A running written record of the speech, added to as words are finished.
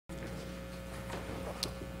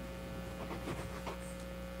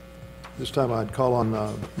This time I'd call on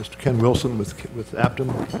Mr. Ken Wilson with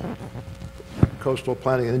Aptum Coastal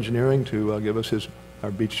Planning and Engineering to give us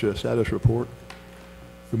our beach status report.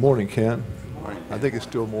 Good morning, Ken. Good morning. I think it's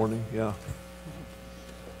still morning, yeah.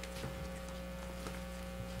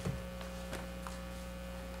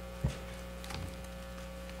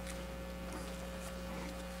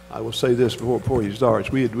 I will say this before he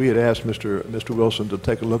starts. We had asked Mr. Wilson to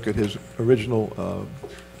take a look at his original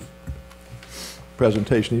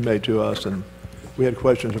presentation he made to us, and we had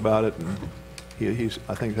questions about it, and he's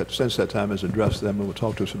I think that since that time has addressed them and will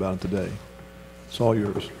talk to us about it today. It's all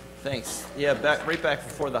yours. Thanks. Yeah, right back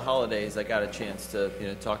before the holidays, I got a chance to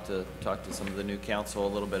talk to some of the new council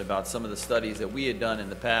a little bit about some of the studies that we had done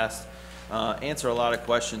in the past, answer a lot of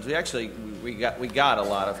questions. We got a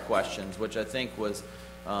lot of questions, which I think was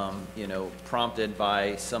prompted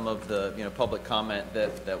by some of the public comment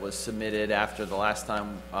that was submitted after the last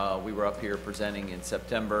time we were up here presenting in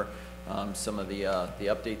September. Some of the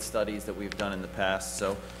update studies that we've done in the past.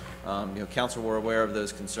 So. Council were aware of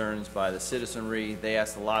those concerns by the citizenry. They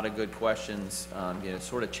asked a lot of good questions,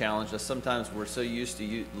 sort of challenged us. Sometimes we're so used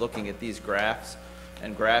to looking at these graphs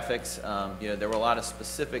and graphics. There were a lot of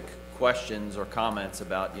specific questions or comments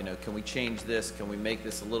about, can we change this? Can we make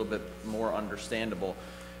this a little bit more understandable?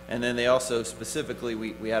 And then they also specifically,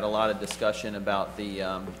 we had a lot of discussion about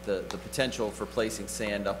the potential for placing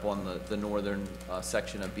sand up on the northern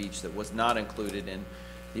section of beach that was not included in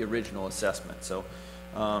the original assessment. So.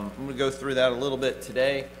 I'm going to go through that a little bit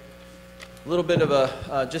today. A little bit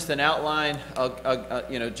of just an outline,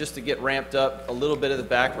 just to get ramped up, a little bit of the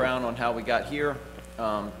background on how we got here.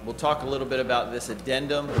 We'll talk a little bit about this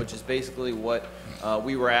addendum, which is basically what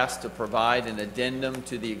we were asked to provide, an addendum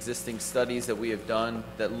to the existing studies that we have done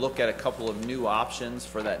that look at a couple of new options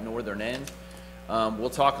for that northern end. We'll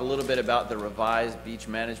talk a little bit about the revised beach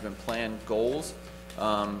management plan goals.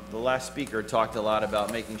 The last speaker talked a lot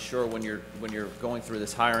about making sure when you're going through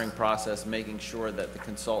this hiring process, making sure that the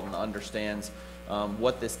consultant understands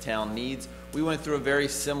what this town needs. We went through a very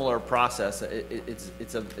similar process.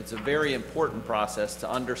 It's a very important process to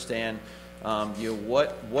understand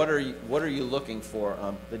what are you looking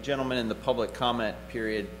for. The gentleman in the public comment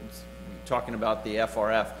period talking about the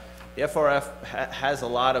FRF. The FRF has a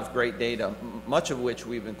lot of great data, much of which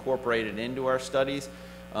we've incorporated into our studies.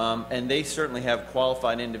 And they certainly have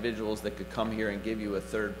qualified individuals that could come here and give you a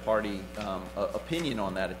third-party opinion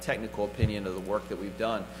on that, a technical opinion of the work that we've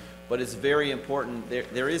done. But it's very important.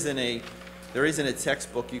 There isn't a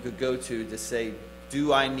textbook you could go to say,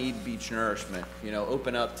 do I need beach nourishment?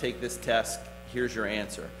 Open up, take this test. Here's your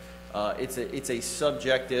answer. It's a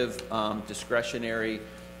subjective, discretionary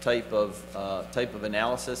type of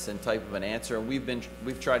analysis and type of an answer.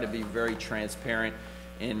 We've tried to be very transparent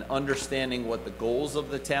in understanding what the goals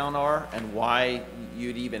of the town are and why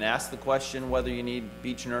you'd even ask the question whether you need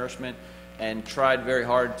beach nourishment, and tried very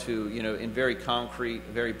hard to, in very concrete,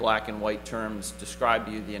 very black and white terms, describe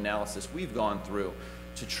to you the analysis we've gone through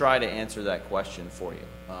to try to answer that question for you.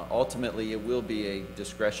 Ultimately, it will be a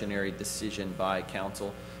discretionary decision by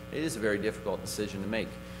council. It is a very difficult decision to make.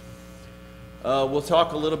 We'll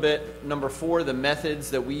talk a little bit, number 4, the methods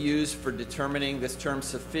that we use for determining this term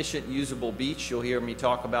sufficient usable beach. You'll hear me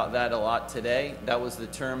talk about that a lot today. That was the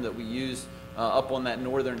term that we used up on that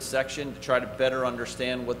northern section to try to better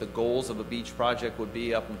understand what the goals of a beach project would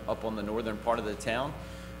be up on the northern part of the town.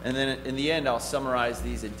 And then in the end, I'll summarize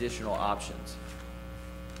these additional options.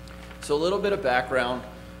 So a little bit of background.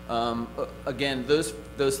 Again, those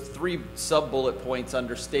 3 sub-bullet points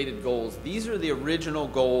under stated goals, these are the original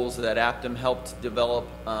goals that Aptum helped develop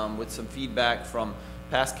with some feedback from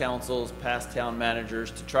past councils, past town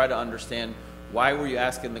managers to try to understand why were you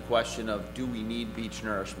asking the question of do we need beach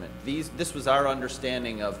nourishment. This was our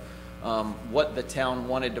understanding of what the town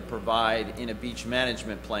wanted to provide in a beach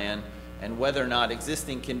management plan, and whether or not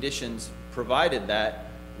existing conditions provided that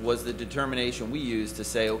was the determination we used to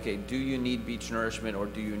say, okay, do you need beach nourishment or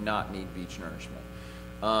do you not need beach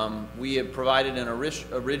nourishment? We had provided an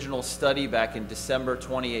original study back in December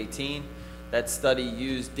 2018. That study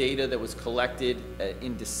used data that was collected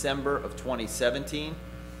in December of 2017.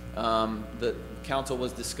 The council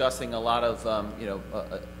was discussing a lot of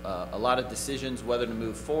decisions whether to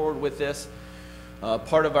move forward with this.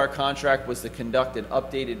 Part of our contract was to conduct an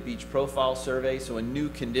updated beach profile survey, so a new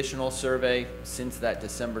conditional survey since that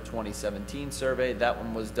December 2017 survey. That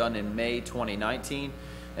one was done in May 2019.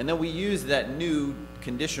 And then we used that new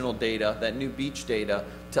conditional data, that new beach data,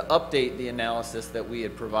 to update the analysis that we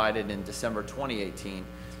had provided in December 2018.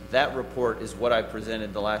 That report is what I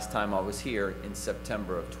presented the last time I was here in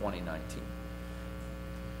September of 2019.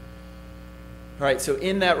 All right, so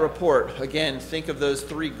in that report, again, think of those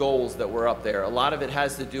 3 goals that were up there. A lot of it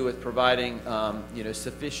has to do with providing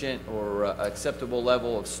sufficient or acceptable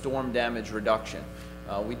level of storm damage reduction.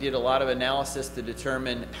 We did a lot of analysis to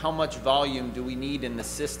determine how much volume do we need in the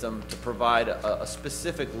system to provide a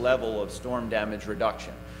specific level of storm damage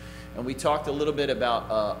reduction. And we talked a little bit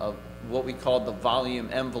about what we called the volume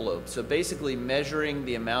envelope. So basically measuring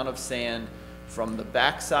the amount of sand from the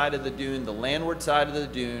back side of the dune, the landward side of the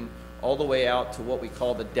dune, all the way out to what we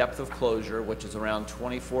call the depth of closure, which is around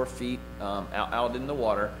 24 feet out in the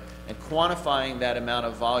water, and quantifying that amount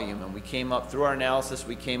of volume. And we came up, through our analysis,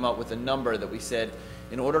 we came up with a number that we said,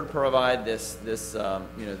 in order to provide this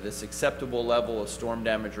acceptable level of storm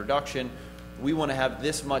damage reduction, we want to have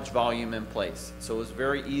this much volume in place. So it was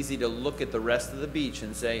very easy to look at the rest of the beach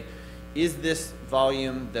and say, is this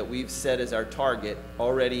volume that we've set as our target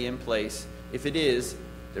already in place? If it is,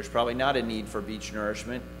 there's probably not a need for beach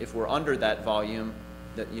nourishment. If we're under that volume,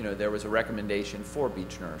 there was a recommendation for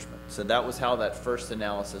beach nourishment. So that was how that first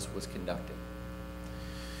analysis was conducted.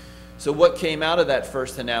 So what came out of that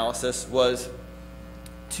first analysis was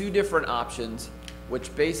 2 different options,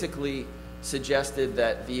 which basically suggested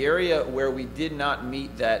that the area where we did not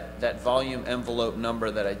meet that volume envelope number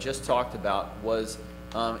that I just talked about was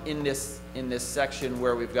in this section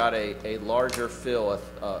where we've got a larger fill,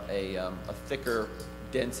 a thicker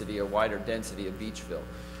density, a wider density of beach fill.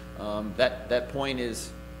 That point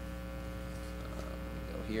is, let me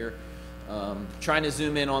go here, trying to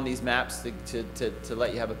zoom in on these maps to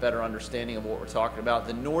let you have a better understanding of what we're talking about.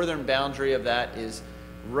 The northern boundary of that is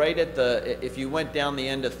right at if you went down the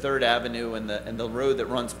end of 3rd Avenue and the road that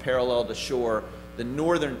runs parallel to shore, the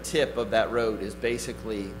northern tip of that road is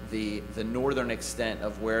basically the northern extent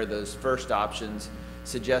of where those first options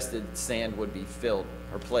suggested sand would be filled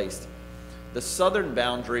or placed. The southern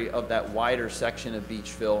boundary of that wider section of beach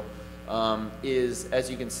fill is,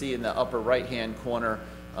 as you can see in the upper right-hand corner,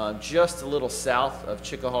 just a little south of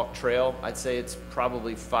Chickahawk Trail. I'd say it's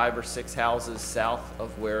probably 5 or 6 houses south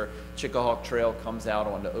of where Chickahawk Trail comes out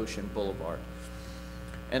onto Ocean Boulevard.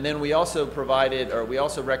 And then we also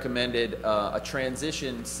recommended a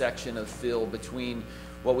transition section of fill between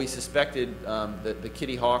what we suspected the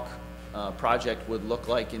Kitty Hawk project would look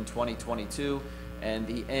like in 2022 and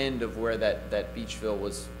the end of where that beach fill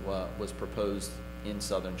was proposed in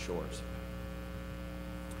Southern Shores.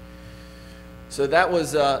 So that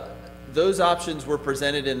was, those options were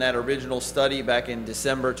presented in that original study back in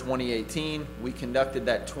December 2018. We conducted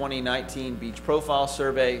that 2019 beach profile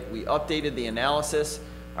survey. We updated the analysis.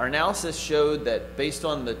 Our analysis showed that based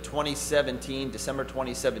on the December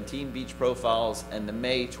 2017 beach profiles and the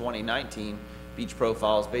May 2019 beach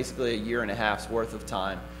profiles, basically a 1.5 years worth of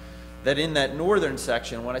time, that in that northern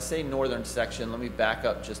section, when I say northern section, let me back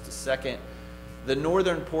up just a second. The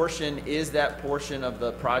northern portion is that portion of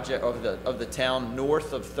the project of the town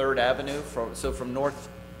north of 3rd Avenue. From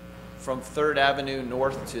 3rd Avenue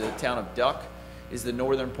north to the town of Duck is the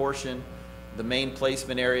northern portion. The main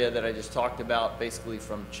placement area that I just talked about, basically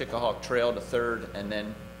from Chickahawk Trail to 3rd, and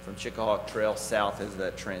then from Chickahawk Trail south is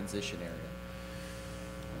that transition area.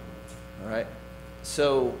 All right.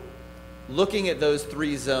 So looking at those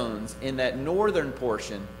 3 zones, in that northern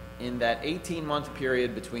portion, in that 18-month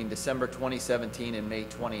period between December 2017 and May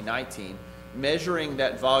 2019, measuring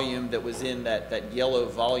that volume that was in that yellow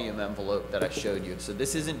volume envelope that I showed you. So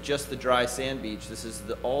this isn't just the dry sand beach, this is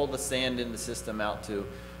all the sand in the system out to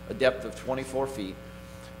a depth of 24 feet.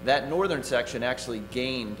 That northern section actually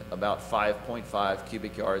gained about 5.5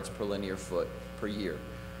 cubic yards per linear foot per year.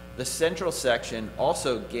 The central section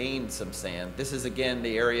also gained some sand. This is again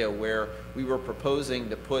the area where we were proposing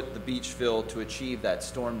to put the beach fill to achieve that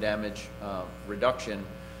storm damage reduction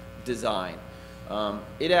design.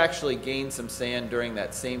 It actually gained some sand during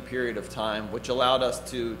that same period of time, which allowed us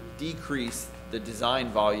to decrease the design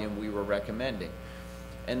volume we were recommending.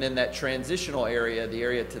 And then that transitional area, the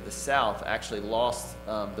area to the south, actually lost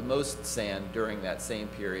the most sand during that same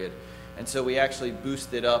period. And so we actually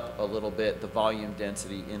boosted up a little bit the volume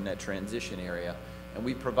density in that transition area. And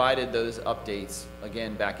we provided those updates,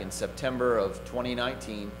 again, back in September of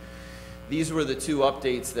 2019. These were the 2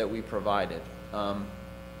 updates that we provided.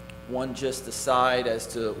 One just aside as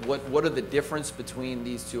to what are the difference between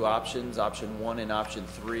these 2 options. Option 1 and option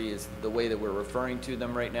 3 is the way that we're referring to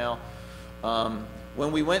them right now.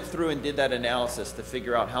 When we went through and did that analysis to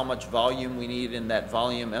figure out how much volume we need in that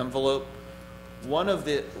volume envelope, one of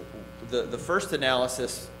the first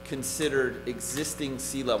analysis considered existing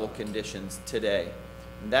sea level conditions today.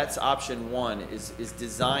 And that's option 1, is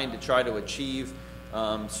designed to try to achieve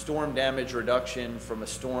storm damage reduction from a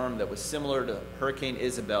storm that was similar to Hurricane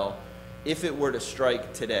Isabel if it were to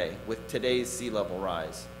strike today with today's sea level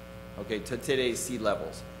rise, okay, to today's sea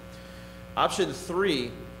levels. Option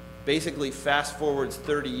 3 basically fast forwards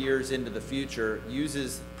 30 years into the future,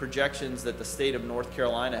 uses projections that the state of North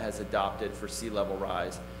Carolina has adopted for sea level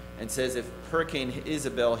rise, and says if Hurricane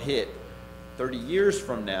Isabel hit 30 years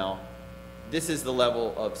from now, this is the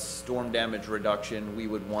level of storm damage reduction we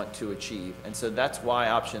would want to achieve. And so that's why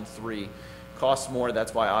option 3 costs more.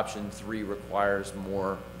 That's why option 3 requires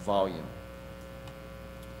more volume.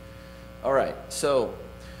 All right, so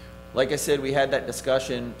like I said, we had that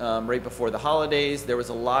discussion right before the holidays. There was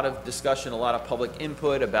a lot of discussion, a lot of public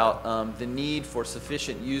input about the need for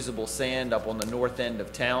sufficient usable sand up on the north end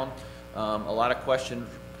of town. A lot of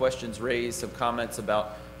questions raised, some comments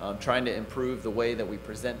about trying to improve the way that we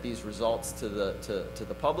present these results to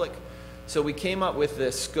the public. So we came up with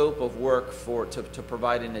this scope of work to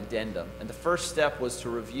provide an addendum. And the first step was to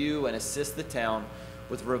review and assist the town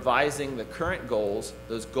with revising the current goals,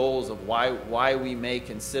 those goals of why we may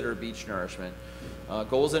consider beach nourishment,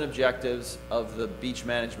 goals and objectives of the beach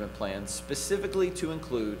management plan, specifically to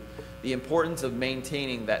include the importance of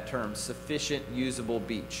maintaining that term, sufficient usable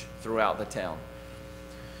beach, throughout the town.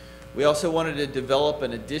 We also wanted to develop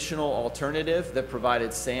an additional alternative that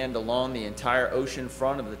provided sand along the entire ocean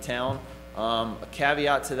front of the town. A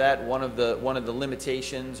caveat to that, one of the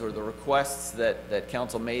limitations or the requests that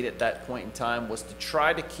council made at that point in time was to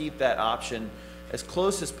try to keep that option as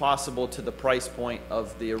close as possible to the price point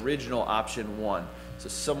of the original option 1. So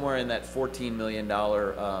somewhere in that $14 million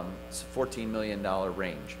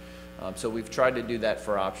range. So we've tried to do that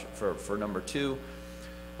for number 2.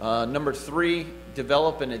 Number 3,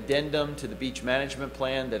 develop an addendum to the beach management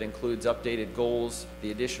plan that includes updated goals,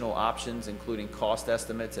 the additional options, including cost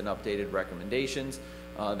estimates and updated recommendations.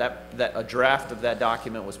 A draft of that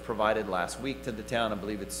document was provided last week to the town. I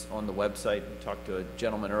believe it's on the website. We talked to a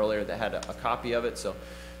gentleman earlier that had a copy of it, so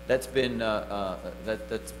that's been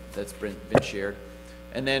been shared.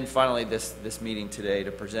 And then finally, this meeting today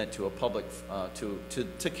to present to a public to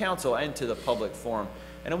council and to the public forum.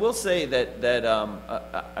 And I will say that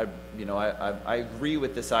I agree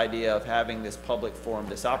with this idea of having this public forum,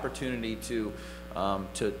 this opportunity to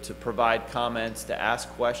provide comments, to ask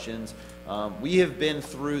questions. We have been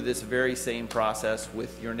through this very same process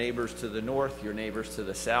with your neighbors to the north, your neighbors to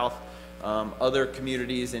the south, other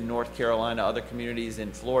communities in North Carolina, other communities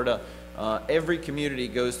in Florida. Every community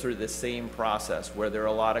goes through the same process where there are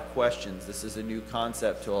a lot of questions. This is a new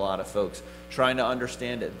concept to a lot of folks, trying to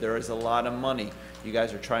understand it. There is a lot of money. You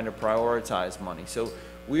guys are trying to prioritize money. So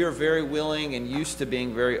we are very willing and used to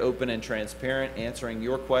being very open and transparent, answering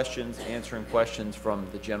your questions, answering questions from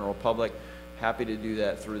the general public. Happy to do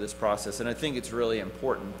that through this process. And I think it's really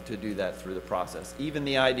important to do that through the process. Even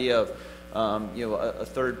the idea of a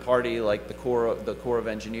third party like the Corps of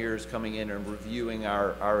Engineers coming in and reviewing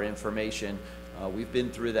our information. We've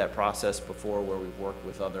been through that process before where we've worked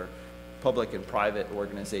with other public and private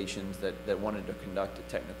organizations that wanted to conduct a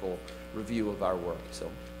technical review of our work.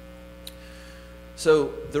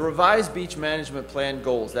 So the revised beach management plan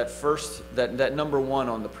goals, that number 1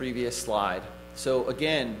 on the previous slide. So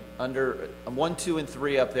again, under 1, 2, and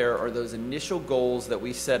 3 up there are those initial goals that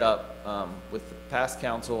we set up with the past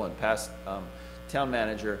council and past town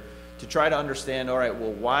manager to try to understand, all right,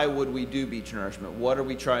 well, why would we do beach nourishment? What are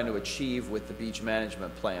we trying to achieve with the beach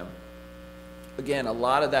management plan? Again, a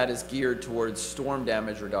lot of that is geared towards storm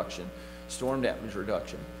damage reduction.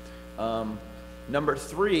 Number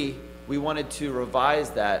 3, we wanted to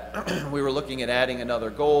revise that. We were looking at adding another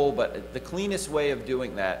goal, but the cleanest way of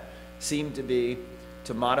doing that seemed to be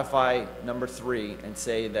to modify number 3 and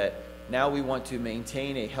say that now we want to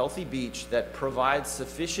maintain a healthy beach that provides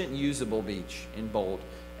sufficient usable beach, in bold,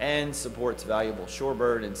 and supports valuable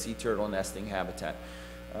shorebird and sea turtle nesting habitat.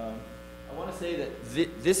 I want to say that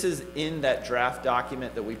this is in that draft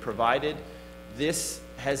document that we provided. This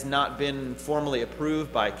has not been formally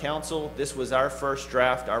approved by council. This was our first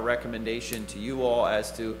draft, our recommendation to you all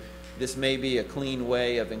as to this may be a clean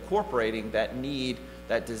way of incorporating that need,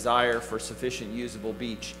 that desire for sufficient usable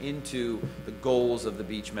beach into the goals of the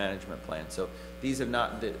beach management plan. So these have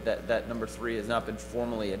not, that number 3 has not been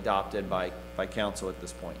formally adopted by council at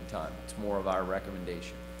this point in time. It's more of our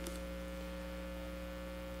recommendation.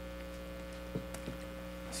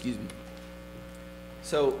 Excuse me.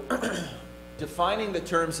 So defining the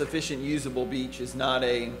term sufficient usable beach is not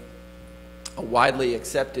a widely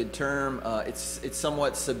accepted term. It's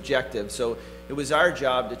somewhat subjective. So it was our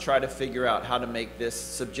job to try to figure out how to make this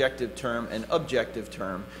subjective term an objective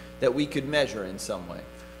term that we could measure in some way.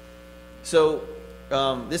 So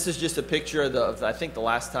this is just a picture of I think the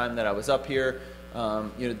last time that I was up here.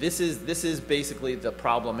 This is basically the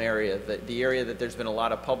problem area, the area that there's been a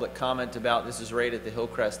lot of public comment about. This is right at the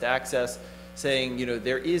Hillcrest access, saying,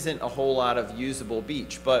 there isn't a whole lot of usable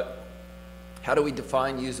beach. But how do we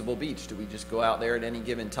define usable beach? Do we just go out there at any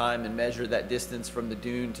given time and measure that distance from the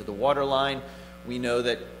dune to the water line? We know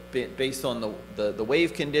that based on the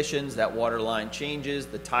wave conditions, that water line changes,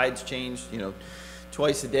 the tides change,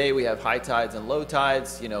 twice a day we have high tides and low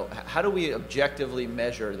tides. How do we objectively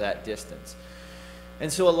measure that distance?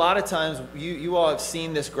 And so a lot of times, you all have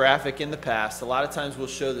seen this graphic in the past. A lot of times we'll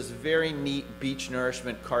show this very neat beach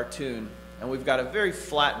nourishment cartoon, and we've got a very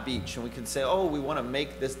flat beach, and we can say, oh, we want to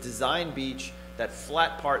make this design beach, that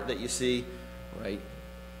flat part that you see right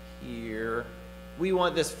here, we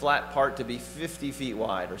want this flat part to be 50 feet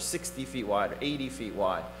wide or 60 feet wide or 80 feet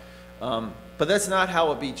wide. But that's not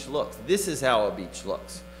how a beach looks. This is how a beach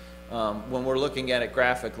looks when we're looking at it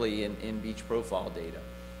graphically in beach profile data.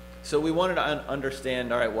 So we wanted to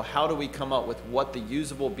understand, all right, well, how do we come up with what the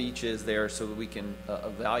usable beach is there so that we can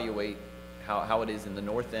evaluate how it is in the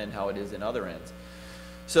north end, how it is in other ends.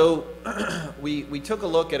 So we took a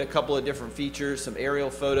look at a couple of different features, some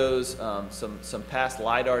aerial photos, some past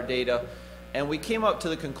LiDAR data, and we came up to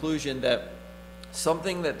the conclusion that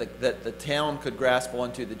something that the town could grasp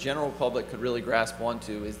onto, the general public could really grasp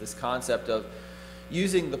onto, is this concept of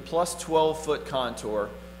using the plus 12-foot contour,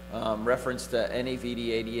 reference to NAVD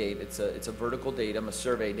 88. It's a vertical datum, a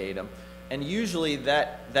survey datum, and usually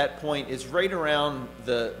that point is right around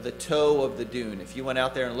the toe of the dune. If you went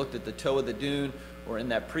out there and looked at the toe of the dune, or in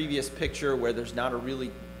that previous picture where there's not a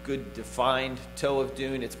really good defined toe of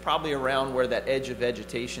dune, it's probably around where that edge of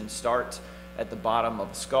vegetation starts at the bottom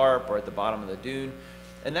of a scarp or at the bottom of the dune,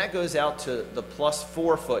 and that goes out to the plus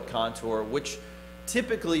 4-foot contour, which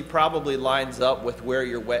typically probably lines up with where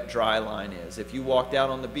your wet-dry line is. If you walked out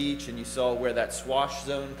on the beach and you saw where that swash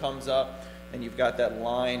zone comes up and you've got that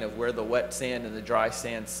line of where the wet sand and the dry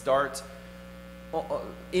sand starts,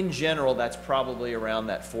 in general, that's probably around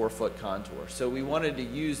that 4-foot contour. So we wanted to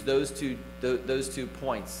use those two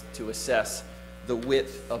points to assess the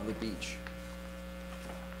width of the beach.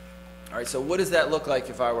 All right, so what does that look like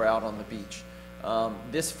if I were out on the beach?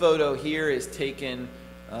 This photo here is taken,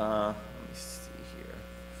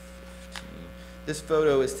 this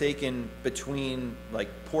photo is taken between like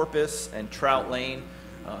Porpoise and Trout Lane,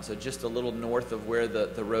 so just a little north of where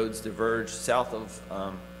the roads diverge, south of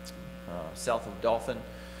Dolphin.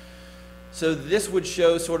 So this would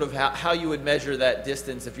show sort of how you would measure that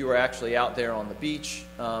distance if you were actually out there on the beach,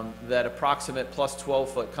 that approximate plus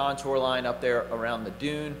 12-foot contour line up there around the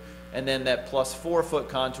dune, and then that plus 4-foot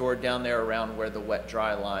contour down there around where the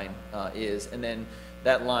wet-dry line is, and then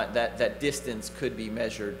that line, that distance could be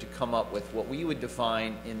measured to come up with what we would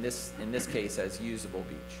define in this case as usable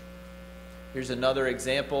beach. Here's another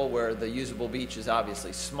example where the usable beach is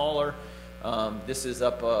obviously smaller. This is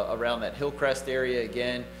up around that Hillcrest area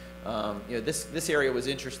again. This area was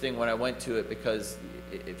interesting when I went to it because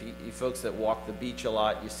if you folks that walk the beach a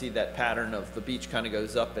lot, you see that pattern of the beach kind of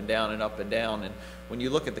goes up and down and up and down. And when you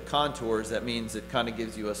look at the contours, that means it kind of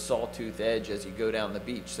gives you a sawtooth edge as you go down the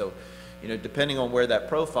beach. So, depending on where that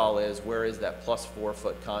profile is, where is that plus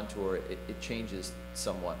 4-foot contour, it changes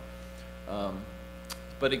somewhat.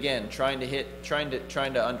 But again, trying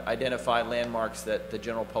to identify landmarks that the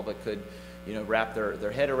general public could, wrap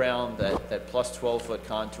their head around, that plus 12-foot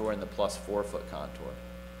contour and the plus 4-foot contour.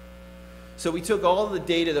 So we took all of the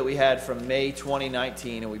data that we had from May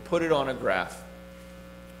 2019 and we put it on a graph.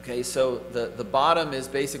 Okay, so the bottom is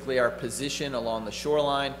basically our position along the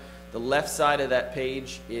shoreline. The left side of that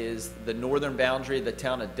page is the northern boundary of the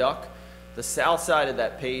town of Duck. The south side of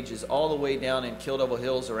that page is all the way down in Kill Devil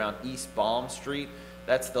Hills around East Balm Street.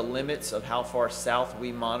 That's the limits of how far south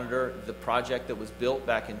we monitor the project that was built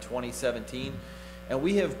back in 2017. And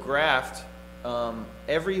we have graphed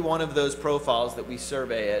every one of those profiles that we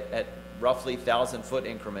survey at roughly 1,000-foot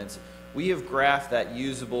increments. We have graphed that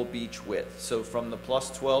usable beach width. So from the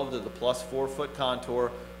plus 12 to the plus 4-foot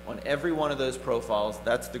contour on every one of those profiles,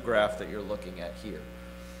 that's the graph that you're looking at here.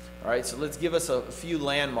 All right, so let's give us a few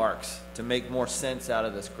landmarks to make more sense out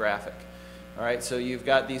of this graphic. All right, so you've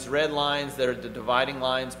got these red lines that are the dividing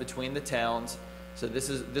lines between the towns. So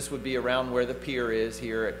this would be around where the pier is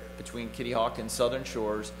here between Kitty Hawk and Southern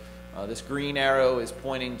Shores. This green arrow is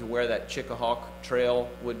pointing to where that Chickahawk Trail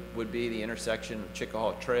would be, the intersection of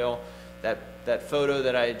Chickahawk Trail. That photo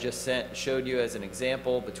that I had just showed you as an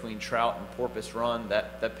example between Trout and Porpoise Run,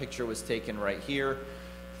 that picture was taken right here.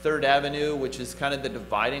 3rd Avenue, which is kind of the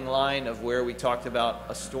dividing line of where we talked about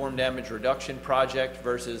a storm damage reduction project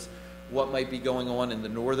versus what might be going on in the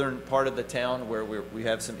northern part of the town where we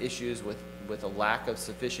have some issues with a lack of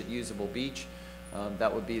sufficient usable beach.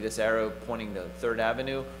 That would be this arrow pointing to 3rd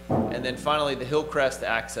Avenue. And then finally, the Hillcrest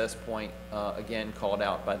access point, again called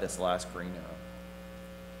out by this last green arrow.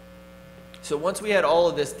 So once we had all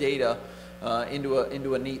of this data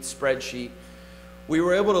into a neat spreadsheet, we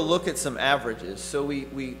were able to look at some averages. So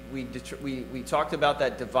we talked about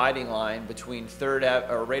that dividing line between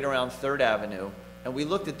right around 3rd Avenue, and we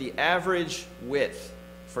looked at the average width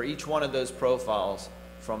for each one of those profiles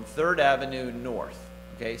from 3rd Avenue north.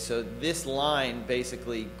 Okay, so this line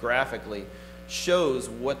basically graphically shows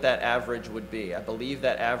what that average would be. I believe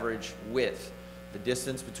that average width, the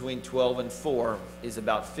distance between 12 and 4, is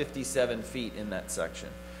about 57 feet in that section.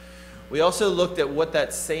 We also looked at what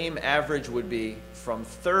that same average would be from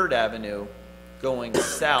 3rd Avenue going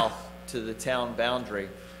south to the town boundary,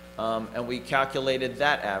 and we calculated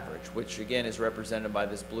that average, which again is represented by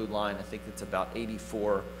this blue line. I think it's about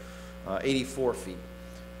 84 feet.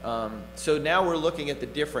 So now we're looking at the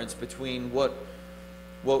difference between what,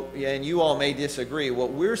 and you all may disagree,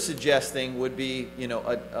 what we're suggesting would be, you know,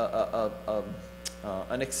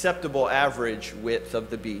 an acceptable average width of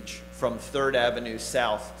the beach from 3rd Avenue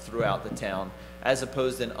south throughout the town, as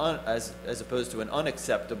opposed to an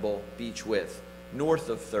unacceptable beach width north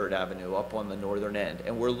of 3rd Avenue up on the northern end.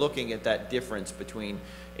 And we're looking at that difference between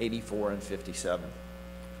 84 and 57.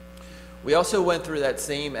 We also went through that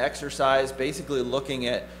same exercise, basically looking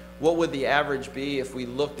at what would the average be if we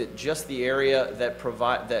looked at just the area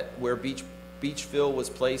where beach fill was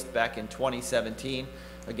placed back in 2017.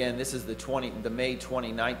 Again, this is the May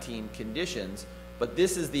 2019 conditions, but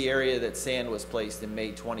this is the area that sand was placed in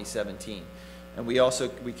May 2017. And we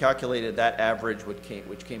calculated that average,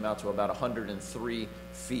 which came out to about 103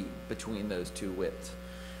 feet between those two widths.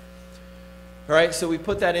 All right, so we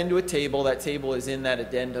put that into a table. That table is in that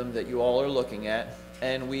addendum that you all are looking at,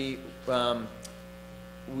 and we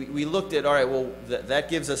looked at, all right, well, that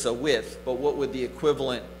gives us a width, but what would the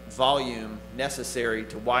equivalent volume necessary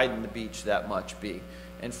to widen the beach that much be?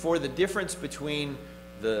 And for the difference between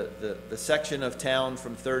the section of town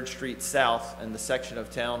from 3rd Street south and the section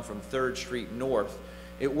of town from 3rd Street north,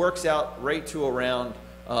 it works out right to around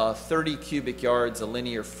 30 cubic yards a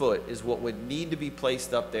linear foot is what would need to be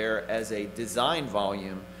placed up there as a design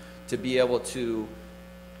volume to be able to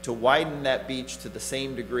widen that beach to the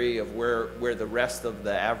same degree of where the rest of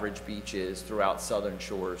the average beach is throughout Southern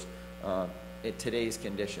Shores in today's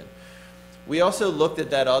condition. We also looked at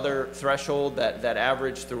that other threshold, that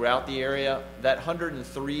average throughout the area. That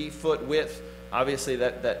 103-foot width, obviously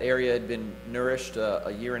that area had been nourished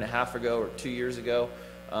a year and a half ago or 2 years ago.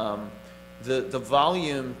 The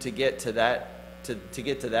volume to get to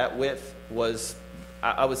that width was,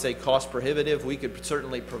 I would say, cost prohibitive. We could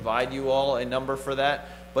certainly provide you all a number for that,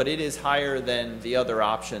 but it is higher than the other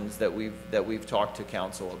options that we've talked to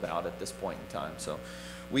council about at this point in time. So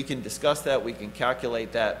we can discuss that, we can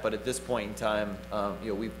calculate that, but at this point in time,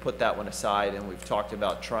 we've put that one aside, and we've talked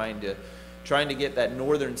about trying to get that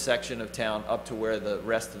northern section of town up to where the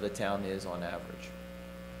rest of the town is on average.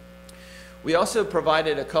 We also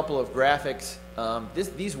provided a couple of graphics.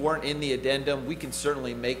 These weren't in the addendum. We can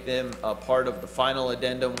certainly make them a part of the final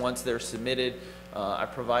addendum once they're submitted. I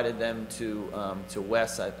provided them to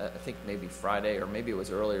Wes, I think maybe Friday, or maybe it was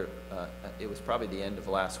earlier. It was probably the end of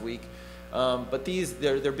last week. But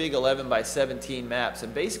they're big 11 by 17 maps,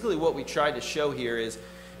 and basically what we tried to show here is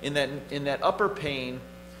in that upper pane,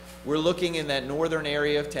 we're looking in that northern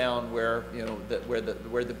area of town where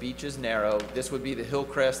where the beach is narrow. This would be the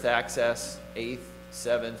Hillcrest access, 8th,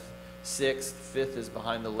 7th, 6th, 5th is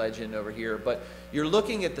behind the legend over here. But you're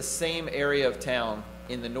looking at the same area of town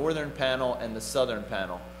in the northern panel and the southern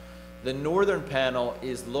panel. The northern panel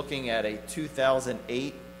is looking at a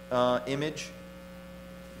 2008 image.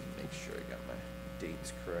 Make sure I got my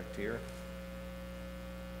dates correct here.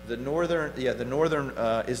 The northern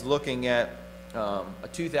is looking at a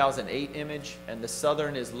 2008 image, and the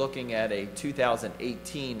southern is looking at a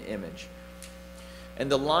 2018 image. And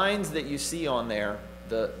the lines that you see on there,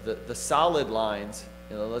 the solid lines,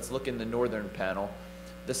 let's look in the northern panel.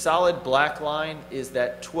 The solid black line is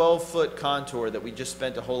that 12-foot contour that we just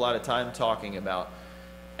spent a whole lot of time talking about.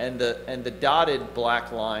 And the dotted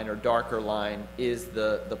black line or darker line is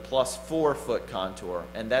the plus 4-foot contour,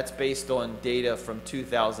 and that's based on data from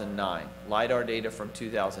 2009, LIDAR data from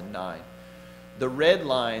 2009. The red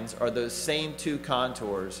lines are those same two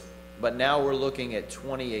contours, but now we're looking at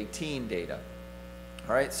 2018 data.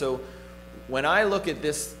 All right, so when I look at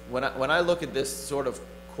this, when I look at this sort of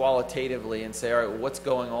qualitatively and say, all right, well, what's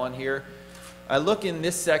going on here? I look in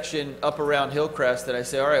this section up around Hillcrest and I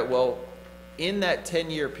say, all right, well, in that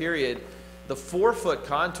 10-year period, the 4-foot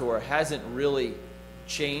contour hasn't really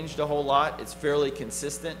changed a whole lot. It's fairly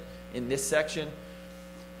consistent. in this section.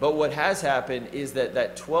 But what has happened is that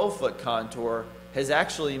that 12-foot contour has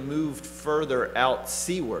actually moved further out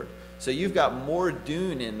seaward. So you've got more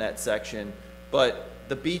dune in that section, but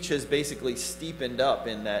the beach has basically steepened up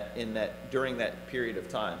during that period of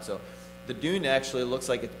time. So the dune actually looks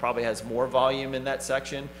like it probably has more volume in that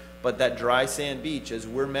section, but that dry sand beach, as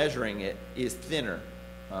we're measuring it, is thinner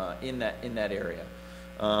in that area.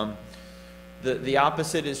 The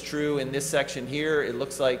opposite is true in this section here. It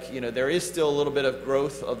looks like, there is still a little bit of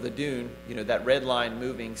growth of the dune, that red line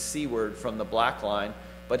moving seaward from the black line.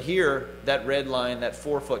 But here, that red line, that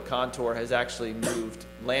 4-foot contour has actually moved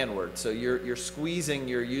landward. So you're squeezing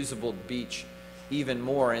your usable beach even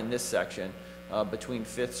more in this section between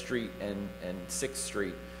 5th Street and 6th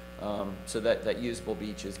Street. So that usable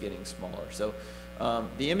beach is getting smaller. So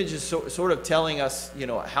the image is sort of telling us,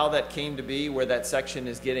 how that came to be, where that section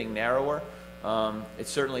is getting narrower. It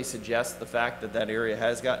certainly suggests the fact that that area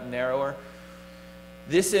has gotten narrower.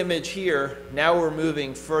 This image here, now we're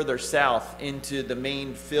moving further south into the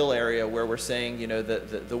main fill area where we're saying,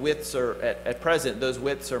 the widths are, at present, those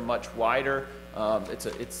widths are much wider. It's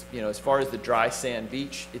as far as the dry sand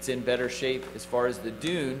beach, it's in better shape. As far as the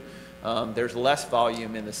dune, there's less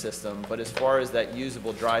volume in the system. But as far as that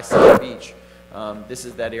usable dry sand beach, this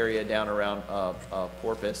is that area down around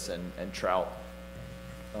Porpoise and Trout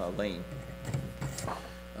Lane.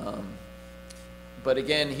 But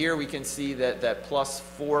again, here we can see that plus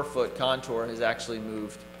 4-foot contour has actually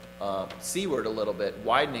moved seaward a little bit,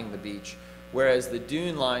 widening the beach, whereas the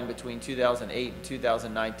dune line between 2008 and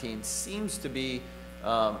 2019 seems to be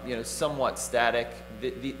somewhat static.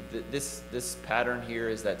 This pattern here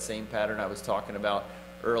is that same pattern I was talking about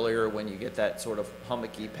earlier, when you get that sort of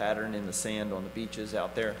hummocky pattern in the sand on the beaches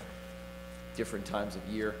out there, different times of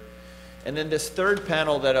year. And then this third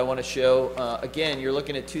panel that I want to show, again, you're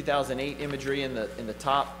looking at 2008 imagery in the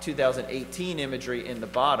top, 2018 imagery in the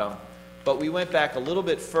bottom, but we went back a little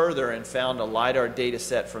bit further and found a LiDAR data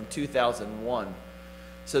set from 2001.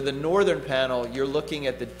 So the northern panel, you're looking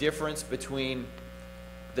at the difference between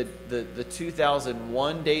the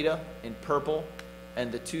 2001 data in purple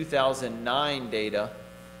and the 2009 data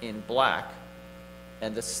in black.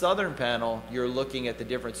 And the southern panel, you're looking at the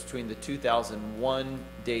difference between the 2001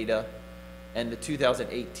 data and the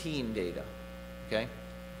 2018 data, okay?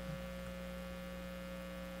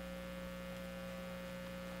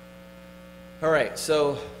 All right,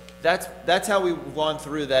 so that's how we've gone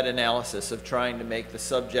through that analysis of trying to make the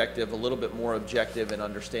subjective a little bit more objective in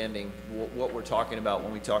understanding what we're talking about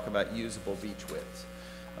when we talk about usable beach widths.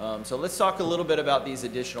 So let's talk a little bit about these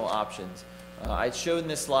additional options. I showed in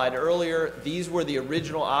this slide earlier, these were the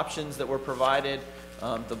original options that were provided.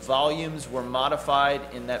 The volumes were modified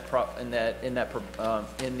in the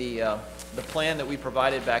plan that we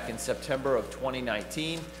provided back in September of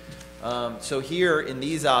 2019. So here in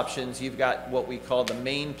these options, you've got what we call the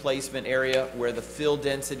main placement area, where the fill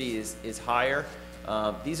density is higher.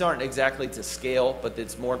 These aren't exactly to scale, but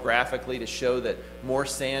it's more graphically to show that more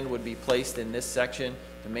sand would be placed in this section,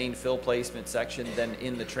 the main fill placement section, than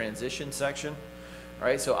in the transition section. All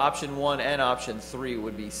right, so option 1 and option 3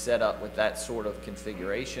 would be set up with that sort of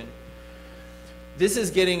configuration. This is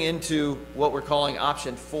getting into what we're calling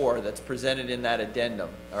option 4 that's presented in that addendum.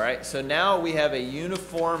 All right, so now we have a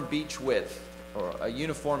uniform beach width, or a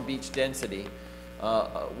uniform beach density,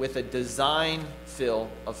 with a design fill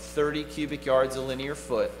of 30 cubic yards a linear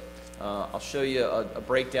foot. I'll show you a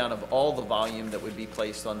breakdown of all the volume that would be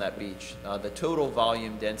placed on that beach. The total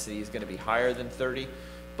volume density is going to be higher than 30.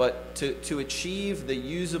 But to achieve the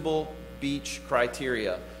usable beach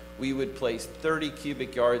criteria, we would place 30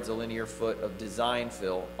 cubic yards a linear foot of design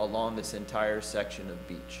fill along this entire section of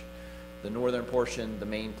beach. The northern portion, the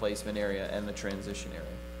main placement area, and the transition area.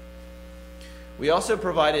 We also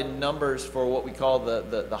provided numbers for what we call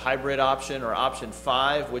the hybrid option, or option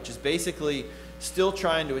 5, which is basically still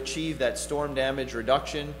trying to achieve that storm damage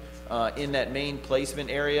reduction in that main placement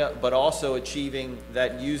area, but also achieving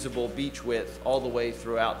that usable beach width all the way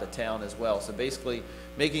throughout the town as well. So basically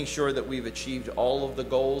making sure that we've achieved all of the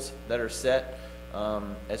goals that are set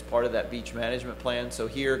as part of that beach management plan. So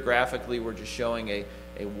here graphically we're just showing a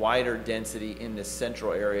wider density in this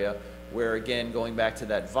central area, where again, going back to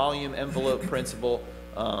that volume envelope principle,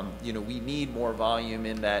 we need more volume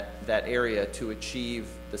in that area to achieve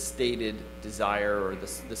the stated desire, or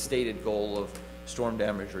the stated goal of storm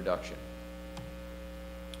damage reduction.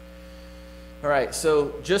 All right,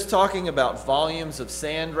 so just talking about volumes of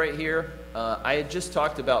sand right here, I had just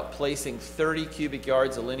talked about placing 30 cubic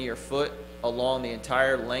yards a linear foot along the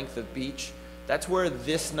entire length of beach. That's where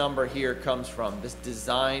this number here comes from, this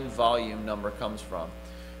design volume number comes from.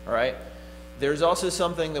 All right, There's also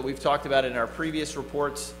something that we've talked about in our previous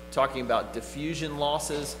reports, talking about diffusion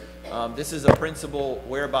losses. This is a principle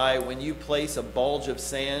whereby when you place a bulge of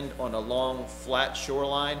sand on a long, flat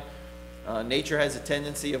shoreline, nature has a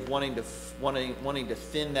tendency of wanting to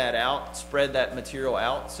thin that out, spread that material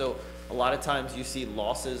out. So a lot of times you see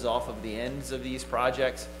losses off of the ends of these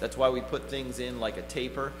projects. That's why we put things in like a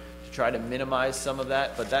taper to try to minimize some of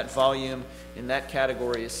that. But that volume in that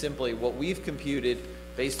category is simply what we've computed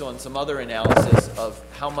based on some other analysis of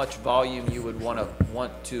how much volume you would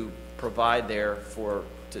want to provide there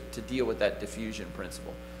to deal with that diffusion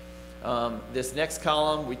principle. This next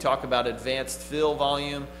column, we talk about advanced fill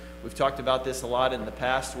volume. We've talked about this a lot in the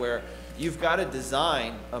past, where you've got a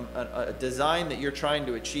design that you're trying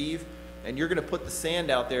to achieve, and you're going to put the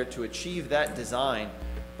sand out there to achieve that design,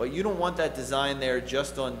 but you don't want that design there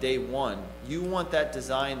just on day one. You want that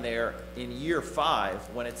design there in year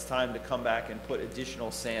 5 when it's time to come back and put additional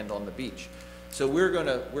sand on the beach. So we're going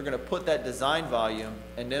to put that design volume,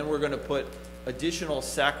 and then we're going to put additional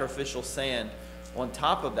sacrificial sand on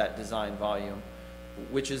top of that design volume,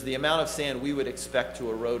 which is the amount of sand we would expect to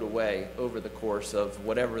erode away over the course of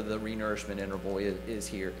whatever the renourishment interval is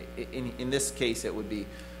here. In this case, it would be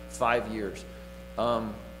 5 years.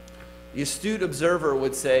 The astute observer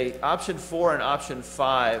would say option 4 and option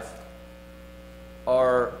 5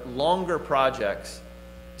 are longer projects,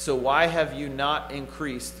 so why have you not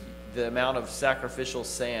increased the amount of sacrificial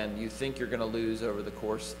sand you think you're going to lose over the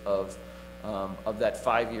course of that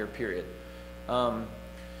 5-year period? The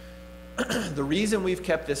reason we've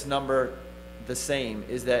kept this number the same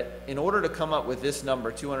is that in order to come up with this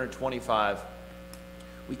number, 225,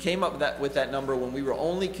 we came up with that number when we were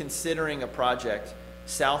only considering a project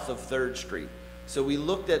south of 3rd Street. So we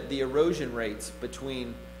looked at the erosion rates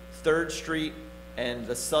between 3rd Street and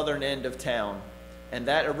the southern end of town, and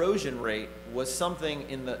that erosion rate was something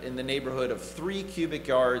in the neighborhood of 3 cubic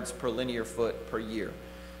yards per linear foot per year.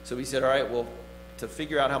 So we said, all right, well, to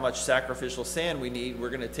figure out how much sacrificial sand we need, we're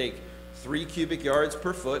going to take 3 cubic yards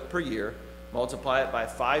per foot per year, multiply it by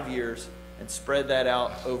 5 years, and spread that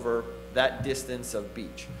out over that distance of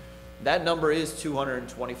beach. That number is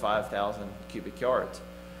 225,000 cubic yards.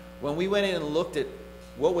 When we went in and looked at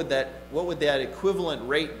what would that equivalent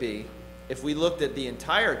rate be if we looked at the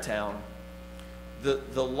entire town,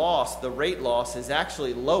 the rate loss is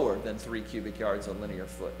actually lower than 3 cubic yards a linear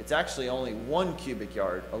foot. It's actually only 1 cubic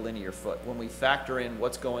yard a linear foot when we factor in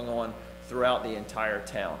what's going on throughout the entire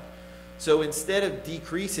town. So instead of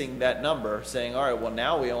decreasing that number, saying, all right, well,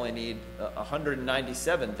 now we only need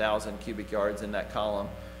 197,000 cubic yards in that column,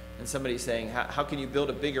 and somebody saying, how can you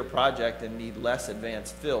build a bigger project and need less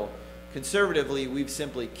advanced fill? Conservatively, we've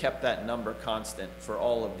simply kept that number constant for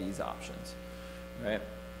all of these options, right?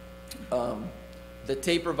 The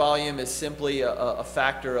taper volume is simply a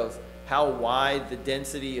factor of how wide the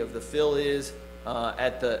density of the fill is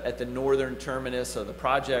at the northern terminus of the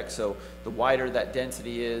project. So the wider that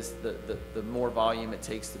density is, the more volume it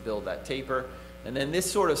takes to build that taper. And then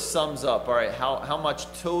this sort of sums up, all right, how much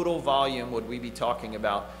total volume would we be talking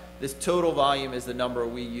about? This total volume is the number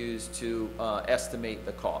we use to estimate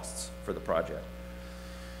the costs for the project.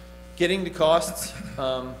 Getting to costs,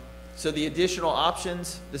 so the additional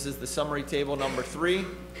options, this is the summary table number 3.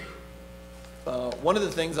 One of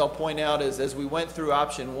the things I'll point out is as we went through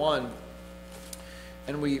option 1,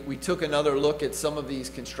 and we took another look at some of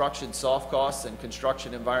these construction soft costs and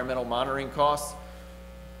construction environmental monitoring costs,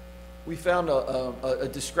 we found a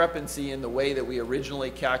discrepancy in the way that we originally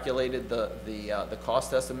calculated the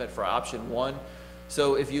cost estimate for option 1.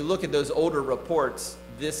 So if you look at those older reports,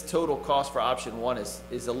 this total cost for option 1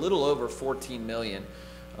 is a little over $14 million.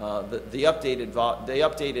 The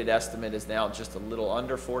updated estimate is now just a little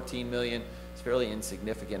under $14 million. It's a fairly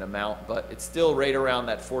insignificant amount, but it's still right around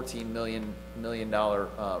that $14 million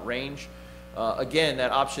range. Again,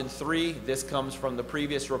 that option 3, this comes from the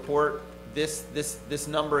previous report. This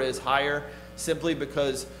number is higher simply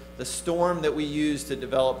because the storm that we use to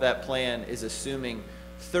develop that plan is assuming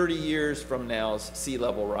 30 years from now's sea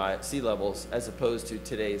levels as opposed to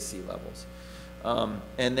today's sea levels.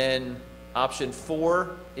 And then option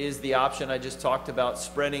 4 is the option I just talked about,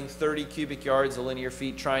 spreading 30 cubic yards a linear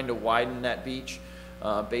feet, trying to widen that beach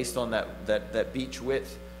based on that beach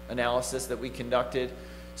width analysis that we conducted.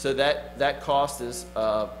 So that cost is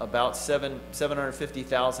about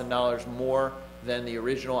 $750,000 more than the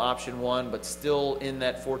original option 1, but still in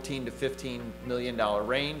that $14 to $15 million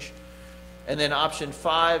range. And then option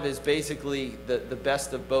 5 is basically the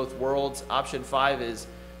best of both worlds. Option 5 is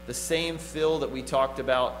the same fill that we talked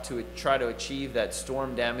about to try to achieve that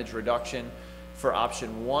storm damage reduction for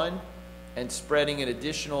option 1, and spreading an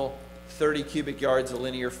additional 30 cubic yards a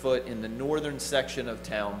linear foot in the northern section of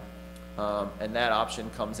town. And that option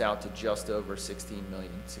comes out to just over 16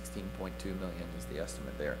 million, 16.2 million is the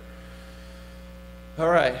estimate there. All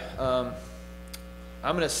right,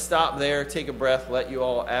 I'm going to stop there, take a breath, let you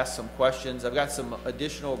all ask some questions. I've got some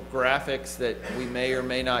additional graphics that we may or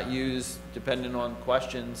may not use depending on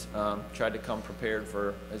questions. Tried to come prepared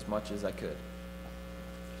for as much as I could.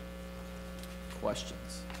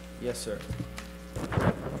 Questions? Yes, sir.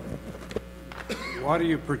 Why do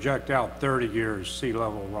you project out 30 years sea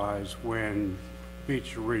level rise when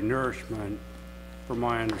beach renourishment, from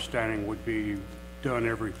my understanding, would be done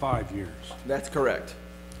every 5 years? That's correct.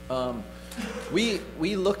 We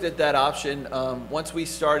looked at that option once we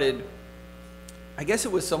started. I guess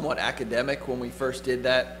it was somewhat academic when we first did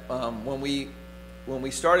that. When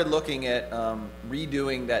we started looking at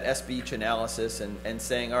redoing that S-beach analysis and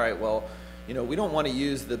saying, all right, well, you know, we don't want to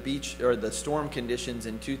use the beach or the storm conditions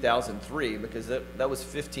in 2003 because that was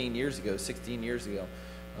 15 years ago, 16 years ago.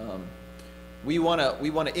 We want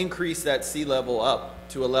to increase that sea level up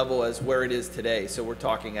to a level as where it is today. So we're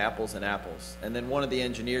talking apples and apples. And then one of the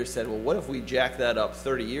engineers said, well, what if we jack that up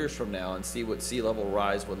 30 years from now and see what sea level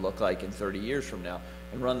rise would look like in 30 years from now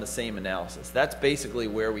and run the same analysis? That's basically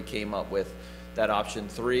where we came up with that option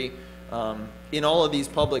 3. In all of these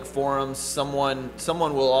public forums, someone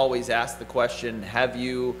will always ask the question, have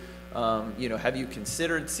you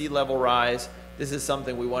considered sea level rise? This is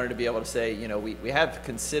something we wanted to be able to say, you know, we have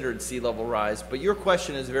considered sea level rise, but your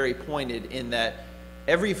question is very pointed in that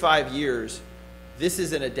every 5 years, this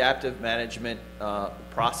is an adaptive management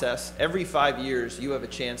process. Every 5 years, you have a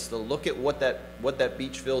chance to look at what that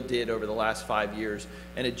beach fill did over the last 5 years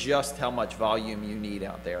and adjust how much volume you need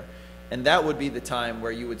out there. And that would be the time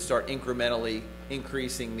where you would start incrementally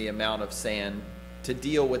increasing the amount of sand to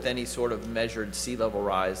deal with any sort of measured sea level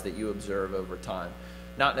rise that you observe over time.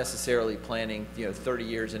 Not necessarily planning, 30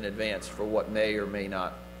 years in advance for what may or may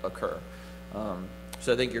not occur.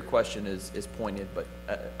 So I think your question is pointed, but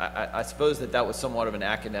I suppose that was somewhat of an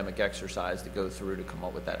academic exercise to go through to come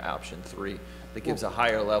up with that option 3 that gives a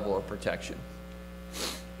higher level of protection.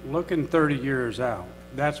 Looking 30 years out,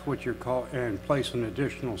 that's what you're calling, and placing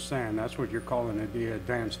additional sand, that's what you're calling it the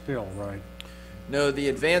advanced fill, right? No, the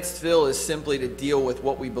advanced fill is simply to deal with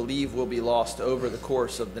what we believe will be lost over the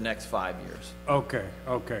course of the next 5 years. Okay,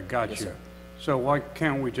 got Yes, you. sir. So why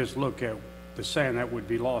can't we just look at the sand that would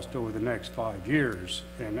be lost over the next 5 years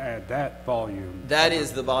and add that volume? That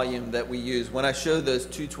is the volume that we use. When I show those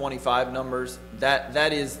 225 numbers,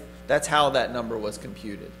 that's how that number was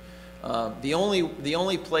computed. The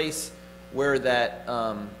only place where that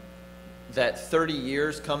 30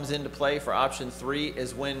 years comes into play for option 3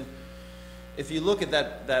 is when, if you look at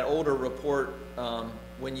that older report,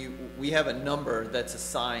 we have a number that's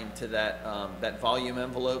assigned to that volume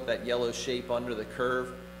envelope, that yellow shape under the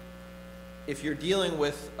curve. If you're dealing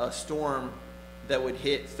with a storm that would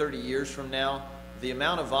hit 30 years from now, the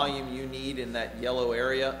amount of volume you need in that yellow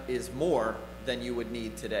area is more than you would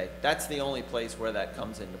need today. That's the only place where that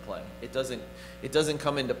comes into play. It doesn't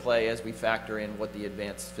come into play as we factor in what the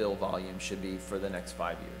advanced fill volume should be for the next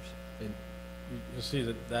 5 years. And you'll see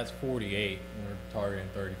that that's 48, and we're targeting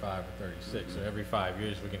 35 or 36. So every 5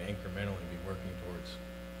 years, we can incrementally be working towards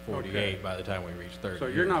 48 by the time we reach 30. So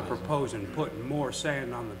you're not proposing putting more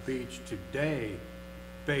sand on the beach today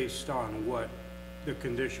based on what the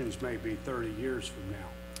conditions may be 30 years from now?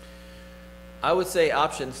 I would say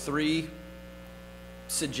option 3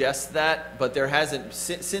 suggests that, but there hasn't,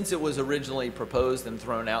 since it was originally proposed and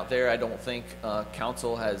thrown out there, I don't think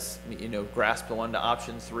council has grasped onto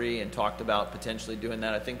option 3 and talked about potentially doing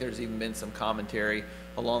that. I think there's even been some commentary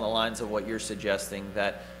along the lines of what you're suggesting,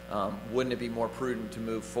 that wouldn't it be more prudent to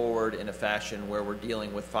move forward in a fashion where we're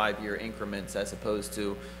dealing with 5-year increments as opposed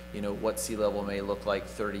to what sea level may look like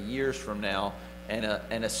 30 years from now, and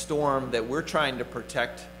a storm that we're trying to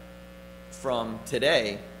protect from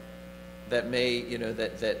today that may,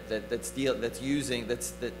 that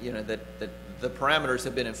the parameters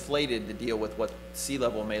have been inflated to deal with what sea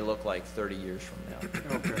level may look like 30 years from now.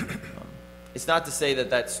 Okay. It's not to say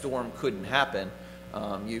that storm couldn't happen.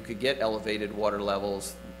 You could get elevated water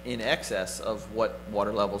levels in excess of what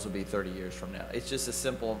water levels would be 30 years from now. It's just a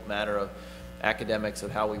simple matter of academics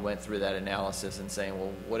of how we went through that analysis and saying,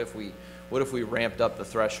 well, what if we ramped up the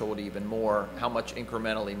threshold even more? How much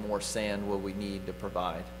incrementally more sand will we need to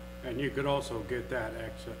provide? And you could also get that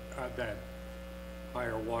that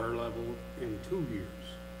higher water level in 2 years.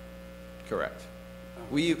 Correct.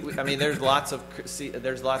 I mean, there's lots of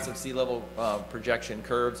sea level projection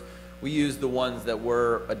curves. We use the ones that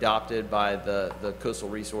were adopted by the Coastal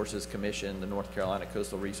Resources Commission, the North Carolina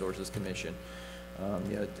Coastal Resources Commission.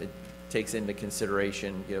 takes into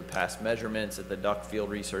consideration, past measurements at the Duck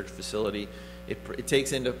Field Research Facility. It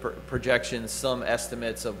takes into projections some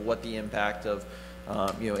estimates of what the impact of,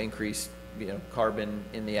 increased, carbon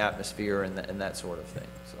in the atmosphere and that sort of thing,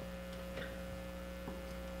 so.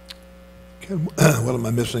 Ken, what am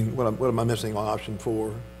I missing? What am I missing on option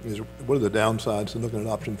 4? What are the downsides to looking at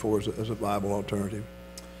option 4 as a viable alternative?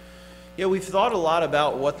 Yeah, we've thought a lot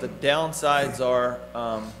about what the downsides are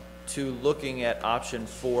to looking at option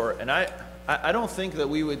 4, and I don't think that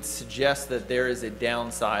we would suggest that there is a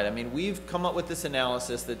downside. I mean, we've come up with this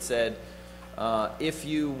analysis that said if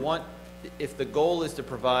the goal is to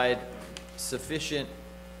provide sufficient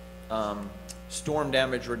storm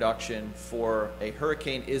damage reduction for a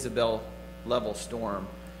Hurricane Isabel level storm,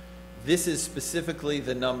 this is specifically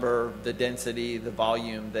the number, the density, the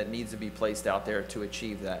volume that needs to be placed out there to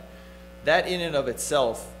achieve that. That in and of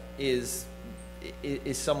itself is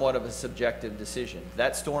somewhat of a subjective decision.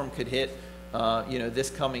 That storm could hit, this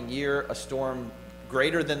coming year. A storm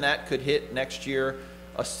greater than that could hit next year.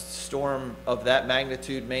 A storm of that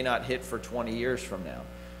magnitude may not hit for 20 years from now.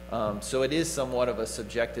 So it is somewhat of a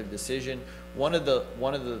subjective decision. One of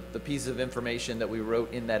the pieces of information that we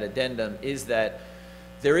wrote in that addendum is that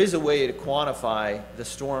there is a way to quantify the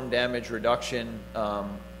storm damage reduction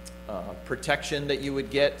protection that you would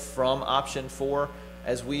get from option 4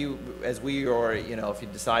 as we or if you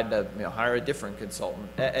decide to hire a different consultant,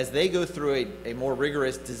 as they go through a more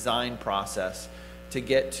rigorous design process to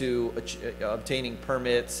get to obtaining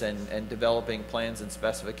permits and developing plans and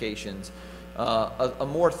specifications. A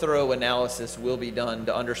more thorough analysis will be done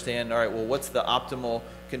to understand, all right, well, what's the optimal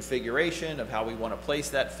configuration of how we want to place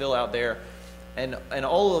that fill out there, and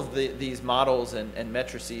all of these models and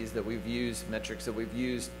metrics that we've used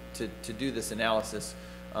to do this analysis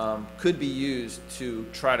could be used to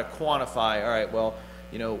try to quantify, all right, well,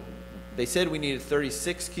 they said we needed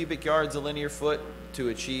 36 cubic yards a linear foot to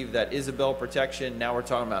achieve that Isabel protection. Now we're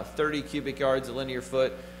talking about 30 cubic yards a linear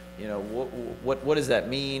foot. What does that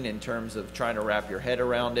mean in terms of trying to wrap your head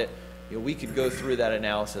around it? We could go through that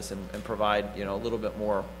analysis and provide a little bit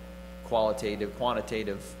more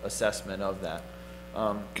quantitative assessment of that.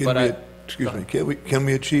 Can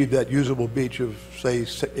we achieve that usable beach of, say,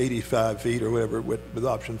 85 feet or whatever with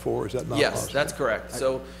option 4? Is that not yes, possible? That's correct.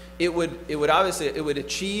 So it would obviously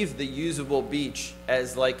achieve the usable beach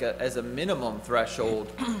as a minimum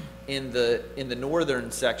threshold in the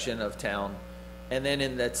northern section of town. And then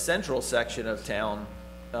in that central section of town,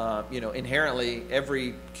 inherently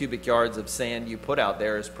every cubic yards of sand you put out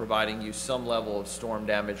there is providing you some level of storm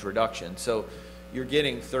damage reduction. So you're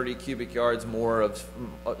getting 30 cubic yards more of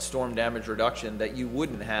storm damage reduction that you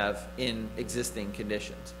wouldn't have in existing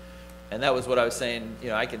conditions. And that was what I was saying,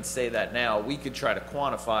 I can say that now. We could try to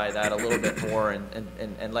quantify that a little bit more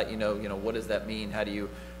and let you know, what does that mean? How do you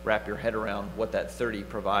wrap your head around what that 30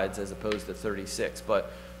 provides as opposed to 36?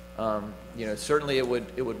 But certainly it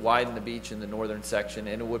would widen the beach in the northern section,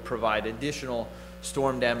 and it would provide additional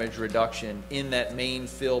storm damage reduction in that main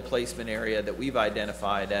fill placement area that we've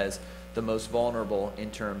identified as the most vulnerable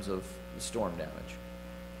in terms of storm damage.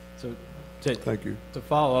 So Thank you. To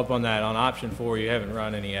follow up on that, on option 4, you haven't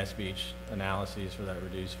run any S-Beach analyses for that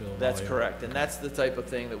reduced fill That's volume? correct, and that's the type of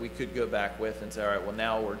thing that we could go back with and say, all right, well,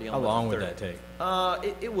 now we're dealing with How long the would 30. that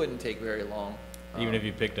take? It wouldn't take very long. Even if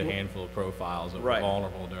you picked a handful of profiles that were Right.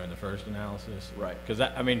 vulnerable during the first analysis? Right. Because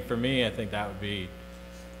for me, I think that would be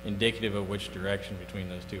indicative of which direction between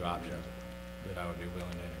those two options that I would be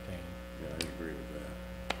willing to entertain. Yeah, I agree with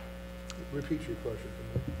that. Repeat your question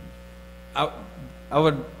for me. I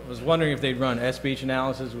was wondering if they'd run S-Beach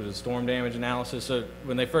analysis with a storm damage analysis. So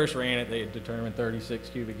when they first ran it, they had determined 36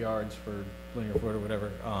 cubic yards for linear foot or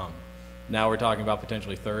whatever. Now we're talking about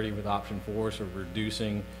potentially 30 with option 4, so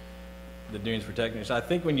reducing the dunes protecting. So I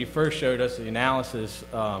think when you first showed us the analysis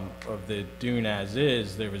of the dune as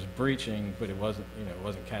is, there was breaching, but it wasn't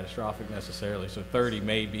catastrophic necessarily. So 30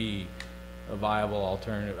 may be a viable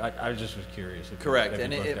alternative. I just was curious. Correct,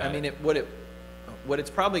 and what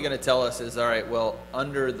it's probably going to tell us is, all right, well,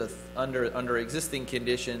 under existing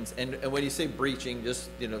conditions, and when you say breaching, just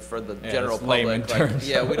for the general it's layman public,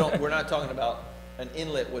 terms. we're not talking about an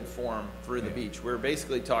inlet would form through the beach. We're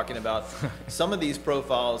basically talking about some of these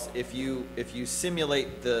profiles. If you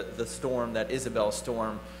simulate the storm, that Isabel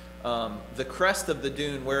storm, the crest of the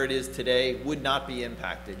dune where it is today would not be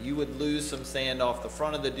impacted. You would lose some sand off the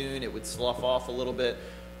front of the dune. It would slough off a little bit.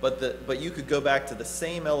 But you could go back to the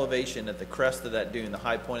same elevation at the crest of that dune, the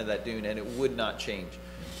high point of that dune, and it would not change.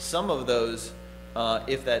 Some of those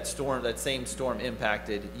if that same storm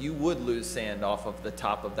impacted, you would lose sand off of the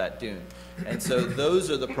top of that dune. And so those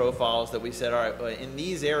are the profiles that we said, all right, in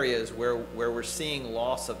these areas where we're seeing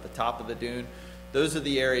loss of the top of the dune, those are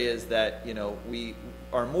the areas that, you know, we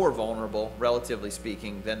are more vulnerable, relatively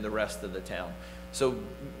speaking, than the rest of the town. So,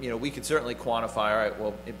 you know, we could certainly quantify, all right,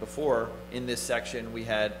 well, before, in this section, we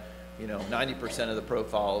had, you know, 90% of the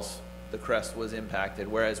profiles, the crest was impacted,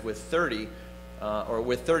 whereas with 30, or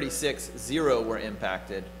with 36, 0 were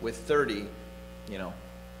impacted. With 30, you know,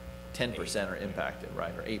 10% are impacted,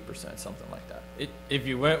 right, or 8%, something like that. If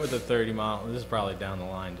you went with a 30-mile, this is probably down the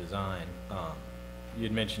line design,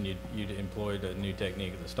 you'd mentioned you'd employed a new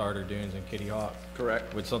technique of the starter dunes in Kitty Hawk.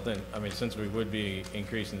 Correct. With something, I mean, since we would be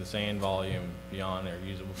increasing the sand volume beyond their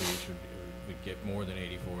usable beach, we'd get more than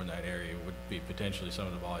 84 in that area, would be potentially some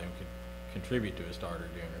of the volume could contribute to a starter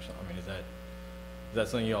dune or something. I mean, is that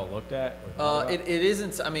something you all looked at? It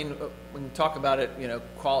isn't, I mean, when you talk about it, you know,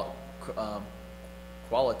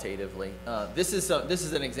 qualitatively, this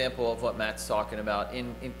is an example of what Matt's talking about.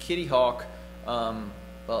 In Kitty Hawk,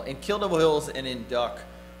 well, in Kill Devil Hills and in Duck,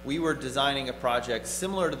 we were designing a project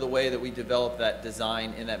similar to the way that we developed that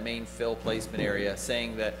design in that main fill placement area,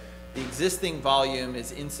 saying that the existing volume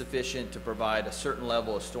is insufficient to provide a certain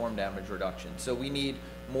level of storm damage reduction. So we need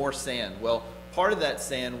more sand. Well, part of that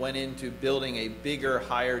sand went into building a bigger,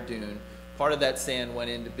 higher dune. Part of that sand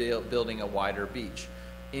went into building a wider beach.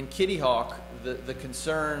 In Kitty Hawk, the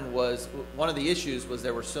concern was, one of the issues was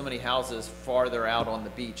there were so many houses farther out on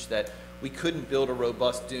the beach that we couldn't build a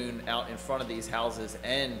robust dune out in front of these houses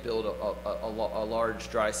and build a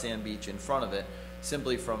large dry sand beach in front of it,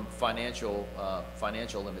 simply from financial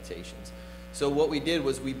limitations. So what we did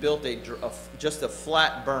was we built just a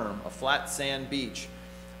flat berm, a flat sand beach,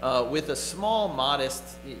 with a small, modest,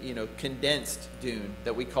 you know, condensed dune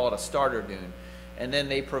that we called a starter dune. And then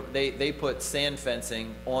they put sand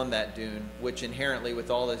fencing on that dune, which inherently,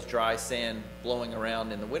 with all this dry sand blowing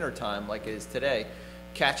around in the wintertime like it is today,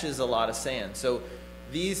 catches a lot of sand. So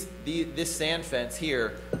this sand fence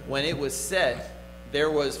here, when it was set,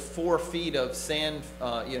 there was 4 feet of sand,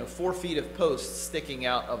 4 feet of posts sticking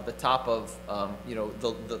out of the top of,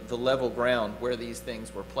 the level ground where these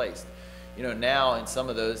things were placed. You know, now in some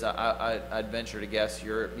of those, I'd venture to guess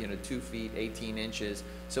you're, 2 feet, 18 inches.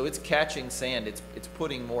 So it's catching sand. It's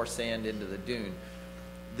putting more sand into the dune.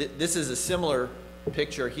 This is a similar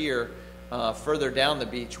picture here, further down the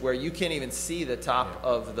beach, where you can't even see the top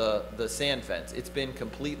of the sand fence. It's been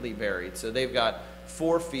completely buried. So they've got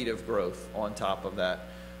 4 feet of growth on top of that.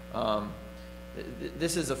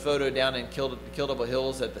 This is a photo down in Kill Devil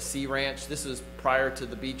Hills at the Sea Ranch. This was prior to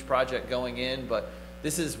the beach project going in, but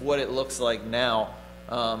this is what it looks like now.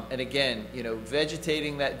 And again,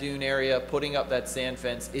 vegetating that dune area, putting up that sand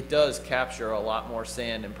fence, it does capture a lot more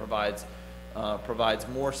sand and provides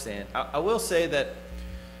more sand. I will say that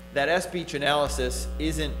S-Beach analysis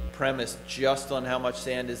isn't premised just on how much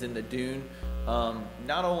sand is in the dune.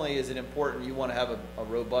 Not only is it important you want to have a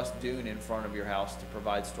robust dune in front of your house to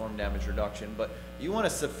provide storm damage reduction, but you want a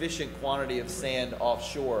sufficient quantity of sand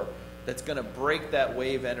offshore that's going to break that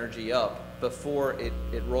wave energy up before it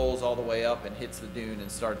rolls all the way up and hits the dune and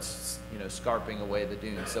starts scarping away the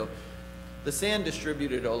dune. So the sand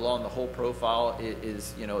distributed along the whole profile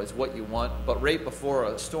is what you want, but right before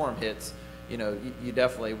a storm hits, you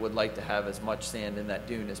definitely would like to have as much sand in that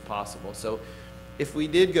dune as possible. So if we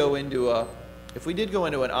did go into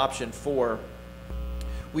an option 4,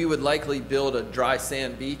 we would likely build a dry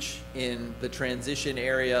sand beach in the transition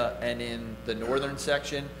area and in the northern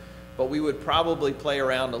section. But we would probably play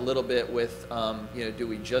around a little bit with, do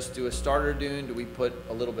we just do a starter dune? Do we put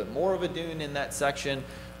a little bit more of a dune in that section,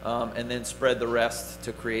 and then spread the rest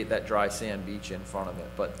to create that dry sand beach in front of it?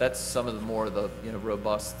 But that's some of the more of the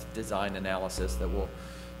robust design analysis that'll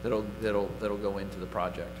go into the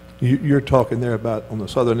project. You're talking there about on the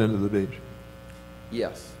southern end of the beach,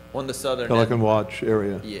 Yes, on the southern Pelican end. Watch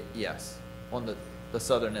area. Yes, on the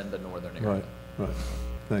southern end, the northern area. Right.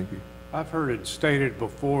 Thank you. I've heard it stated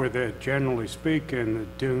before that generally speaking, the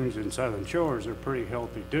dunes in Southern Shores are pretty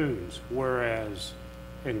healthy dunes, whereas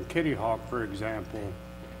in Kitty Hawk, for example,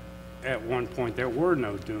 at one point there were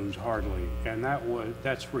no dunes hardly, and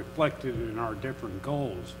that's reflected in our different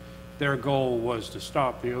goals. Their goal was to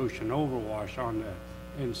stop the ocean overwash on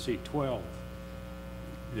the NC-12.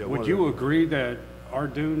 Yeah, Would you agree that our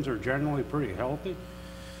dunes are generally pretty healthy?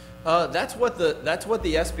 That's what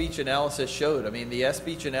the S-Beach analysis showed. I mean, the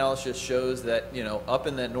S-Beach analysis shows that, up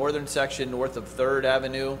in the northern section north of 3rd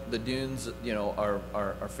Avenue, the dunes,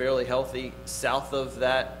 are fairly healthy. South of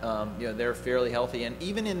that, they're fairly healthy. And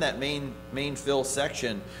even in that main fill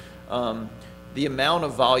section, the amount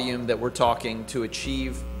of volume that we're talking to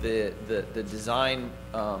achieve the design,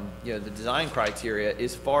 the design criteria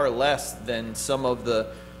is far less than some of the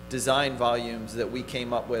design volumes that we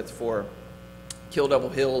came up with for Kill Devil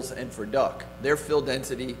Hills and for Duck. Their fill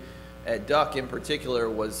density at Duck in particular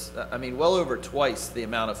was, well over twice the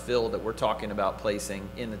amount of fill that we're talking about placing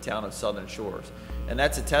in the town of Southern Shores. And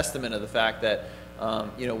that's a testament of the fact that,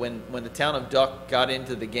 when the town of Duck got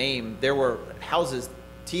into the game, there were houses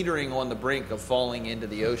teetering on the brink of falling into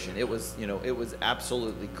the ocean. It was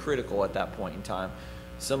absolutely critical at that point in time.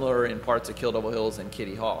 Similar in parts of Kill Devil Hills and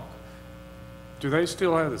Kitty Hawk. Do they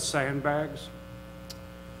still have the sandbags?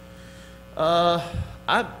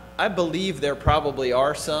 I believe there probably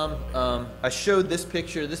are some. I showed this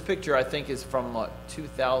picture. This picture I think is from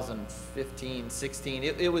 2015, 16.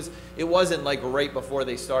 It wasn't like right before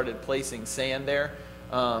they started placing sand there,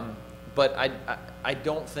 but I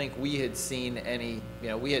don't think we had seen any.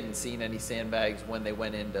 We hadn't seen any sandbags when they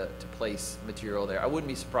went in to place material there. I wouldn't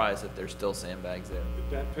be surprised if there's still sandbags there.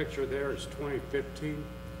 That picture there is 2015.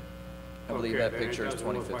 I believe that picture is 2015.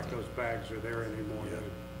 It doesn't look like those bags are there anymore. Yeah.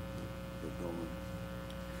 We're going.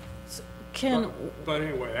 Ken, But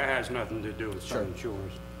anyway, that has nothing to do with Southern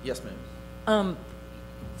Shores. Yes, ma'am.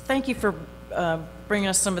 thank you for bringing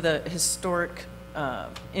us some of the historic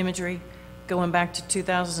imagery going back to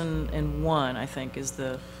 2001, I think, is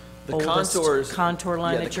the oldest contours, contour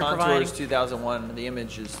line that you're providing. The contours 2001. The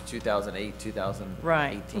image is 2008, 2018.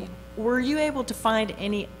 Right. Were you able to find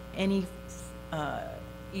any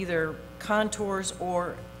either contours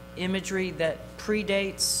or imagery that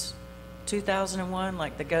predates 2001,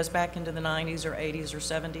 like that goes back into the 90s or 80s or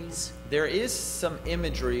 70s? There is some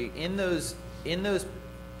imagery in those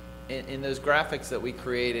graphics that we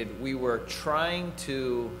created. We were trying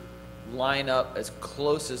to line up as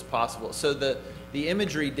close as possible. So the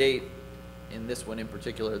imagery date in this one in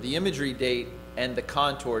particular, the imagery date and the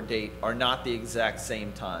contour date are not the exact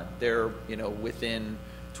same time. They're within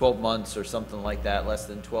 12 months or something like that, less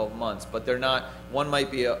than 12 months, but they're not. One might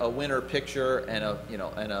be a winter picture and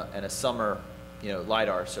a summer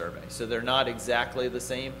LiDAR survey, so they're not exactly the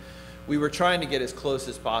same. We were trying to get as close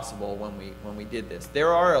as possible when we did this.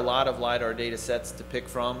 There are a lot of LiDAR data sets to pick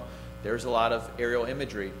from. There's a lot of aerial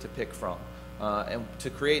imagery to pick from, and to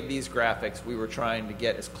create these graphics, we were trying to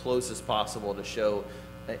get as close as possible to show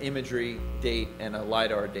an imagery date and a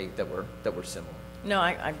LiDAR date that were similar. No,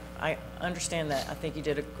 I understand that. I think you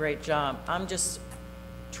did a great job. I'm just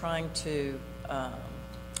trying to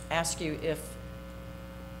ask you if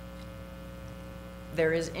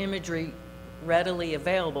there is imagery readily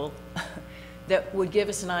available that would give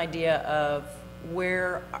us an idea of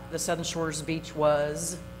where the Southern Shores Beach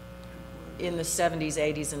was in the 70s,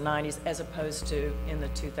 80s, and 90s as opposed to in the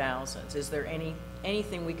 2000s. Is there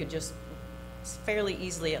anything we could just fairly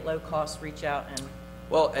easily at low cost reach out and...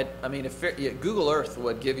 Well, Google Earth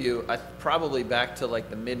would give you probably back to like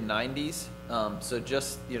the mid 90s. So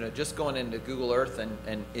just going into Google Earth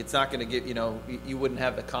and it's not going to give you wouldn't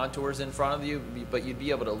have the contours in front of you, but you'd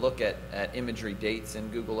be able to look at imagery dates in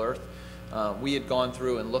Google Earth. We had gone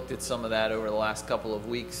through and looked at some of that over the last couple of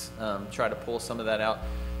weeks, try to pull some of that out.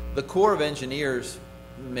 The Corps of Engineers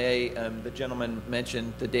the gentleman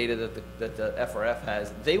mentioned the data that the FRF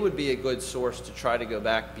has. They would be a good source to try to go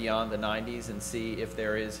back beyond the 90s and see if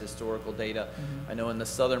there is historical data. Mm-hmm. I know in the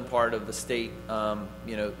southern part of the state,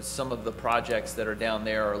 some of the projects that are down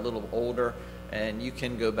there are a little older, and you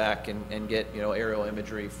can go back and get aerial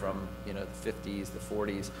imagery from the 50s, the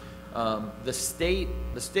 40s. The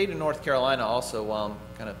state of North Carolina also, while I'm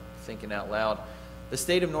kind of thinking out loud, the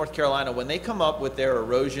state of North Carolina, when they come up with their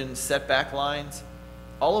erosion setback lines,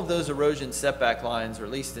 all of those erosion setback lines, or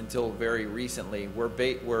at least until very recently, were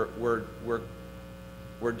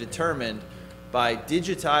determined by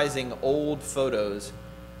digitizing old photos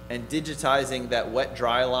and digitizing that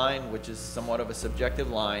wet-dry line, which is somewhat of a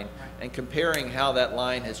subjective line, and comparing how that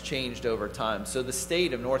line has changed over time. So the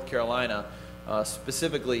state of North Carolina,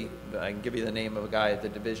 specifically, I can give you the name of a guy at the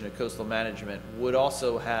Division of Coastal Management, would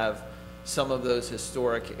also have some of those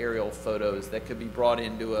historic aerial photos that could be brought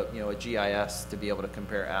into a GIS to be able to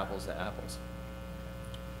compare apples to apples.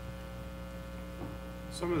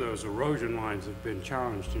 Some of those erosion lines have been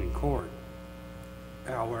challenged in court.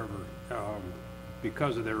 However,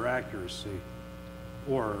 because of their accuracy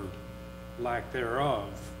or lack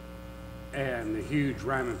thereof, and the huge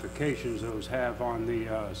ramifications those have on the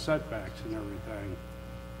setbacks and everything.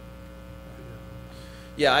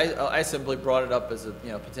 Yeah, I simply brought it up as a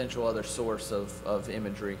potential other source of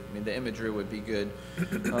imagery. I mean, the imagery would be good.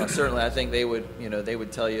 Certainly, I think they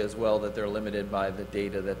would tell you as well that they're limited by the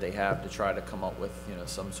data that they have to try to come up with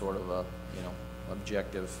some sort of a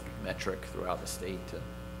objective metric throughout the state to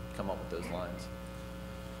come up with those lines.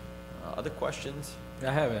 Other questions?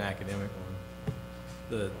 I have an academic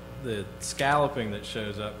one. The scalloping that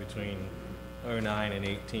shows up between 09 and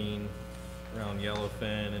 18 around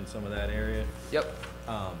Yellowfin and some of that area. Yep.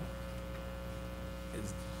 I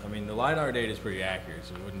mean, the LiDAR data is pretty accurate,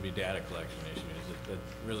 so it wouldn't be data collection issue. Is it that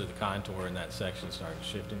really the contour in that section started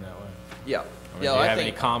shifting that way? Yeah. I mean, Yeah, do you I have think,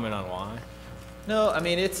 any comment on why? no, I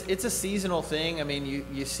mean, it's a seasonal thing. I mean,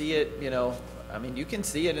 you see it, you know, I mean, you can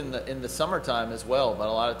see it in the summertime as well, but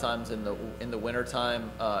a lot of times in the wintertime,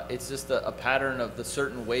 it's just a pattern of the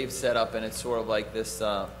certain wave setup, and it's sort of like this,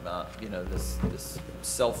 you know, this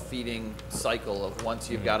self-feeding cycle of once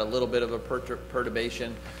you've got a little bit of a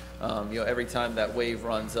perturbation, you know, every time that wave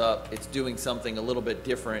runs up, it's doing something a little bit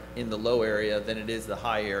different in the low area than it is the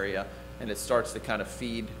high area, and it starts to kind of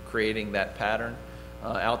feed, creating that pattern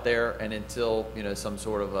out there, and until, you know, some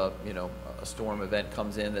sort of a, you know, a storm event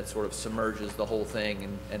comes in that sort of submerges the whole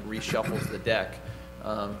thing and reshuffles the deck,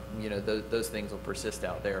 you know, those things will persist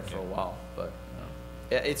out there for a while. But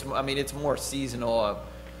it's, I mean, it's more seasonal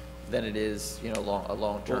than it is, you know, a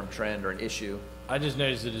long-term trend or an issue. I just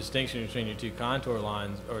noticed the distinction between your two contour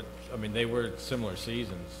lines, or, I mean, they were similar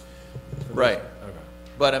seasons. Right. Okay.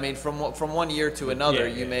 But I mean, from one year to another,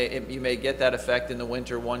 Yeah, you may get that effect in the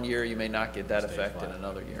winter one year, you may not get that Stays effect in flat.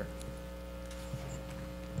 another year.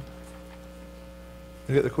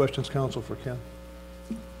 Any other questions, council, for Ken?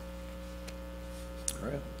 All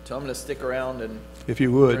right. Tell them to stick around, and If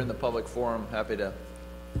you during would, the public forum, happy to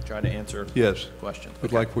try to answer yes, questions. would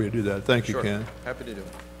Okay. like for you to do that. Thank you, Sure. Ken. Happy to do it.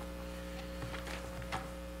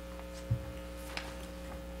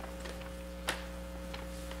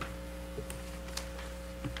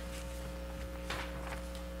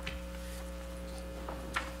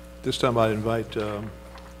 This time I'd invite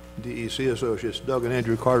DEC associates Doug and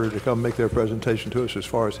Andrew Carter to come make their presentation to us as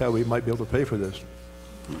far as how we might be able to pay for this.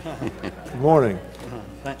 Good morning.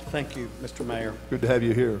 Thank you, Mr. Mayor. Good to have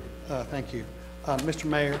you here. Thank you. Mr.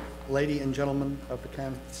 Mayor, lady and gentlemen of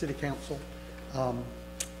the City Council,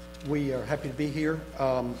 we are happy to be here.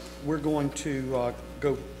 We're going to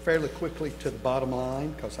go fairly quickly to the bottom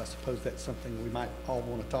line, because I suppose that's something we might all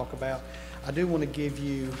want to talk about. I do want to give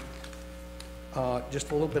you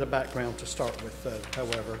just a little bit of background to start with,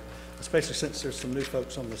 however, especially since there's some new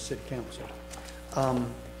folks on the City Council.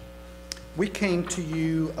 We came to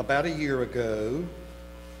you about a year ago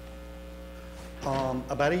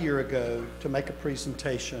to make a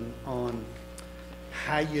presentation on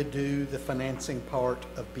how you do the financing part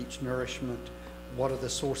of beach nourishment, what are the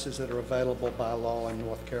sources that are available by law in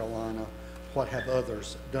North Carolina, what have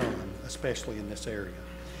others done, especially in this area.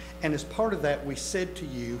 And as part of that, we said to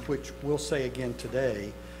you, which we'll say again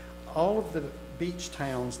today, all of the beach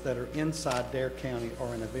towns that are inside Dare County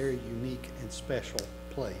are in a very unique and special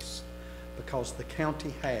place, because the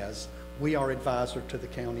county has, we are advisor to the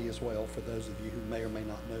county as well, for those of you who may or may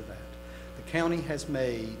not know that. The county has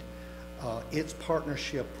made its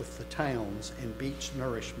partnership with the towns in beach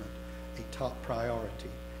nourishment a top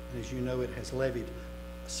priority. And as you know, it has levied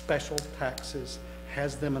special taxes,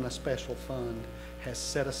 has them in a special fund, has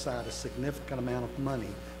set aside a significant amount of money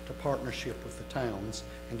to partnership with the towns,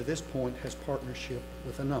 and to this point has partnership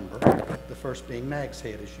with a number, the first being Nags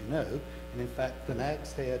Head, as you know. And in fact, the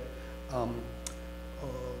Nags Head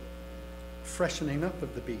freshening up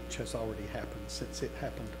of the beach has already happened, since it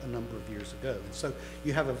happened a number of years ago. And so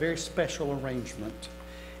you have a very special arrangement.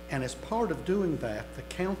 And as part of doing that, the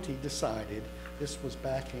county decided, this was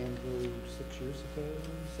back, Andrew,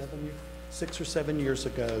 6 or 7 years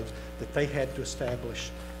ago, that they had to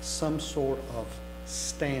establish some sort of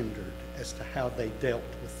standard as to how they dealt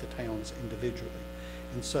with the towns individually.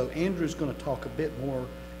 And so Andrew's going to talk a bit more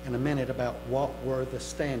in a minute about what were the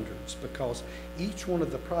standards, because each one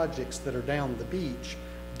of the projects that are down the beach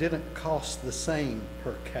didn't cost the same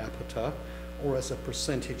per capita or as a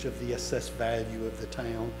percentage of the assessed value of the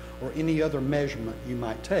town or any other measurement you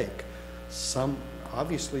might take.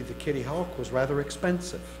 Obviously the Kitty Hawk was rather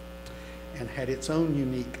expensive and had its own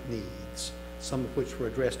unique needs, some of which were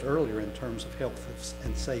addressed earlier in terms of health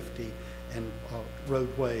and safety and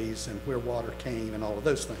roadways and where water came and all of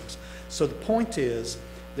those things. So the point is,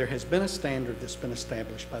 there has been a standard that's been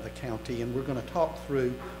established by the county, and we're going to talk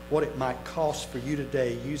through what it might cost for you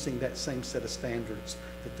today using that same set of standards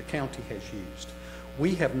that the county has used.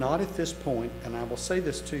 We have not at this point, and I will say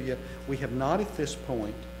this to you, we have not at this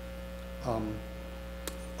point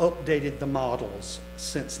updated the models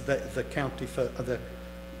since the county,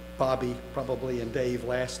 Bobby probably and Dave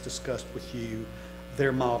last discussed with you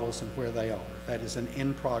their models and where they are. That is an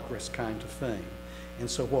in-progress kind of thing. And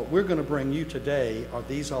so what we're going to bring you today are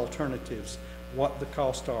these alternatives what the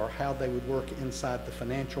costs are, how they would work inside the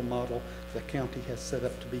financial model the county has set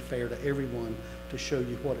up to be fair to everyone, to show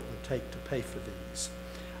you what it would take to pay for these.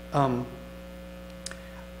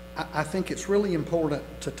 I think it's really important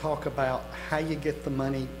to talk about how you get the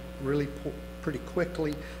money really pretty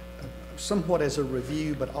quickly, somewhat as a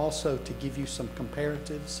review, but also to give you some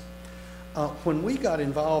comparatives. When we got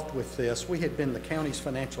involved with this, we had been the county's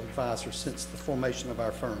financial advisor since the formation of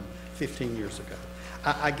our firm 15 years ago.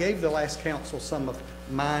 I gave the last council some of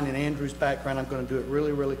mine and Andrew's background. I'm going to do it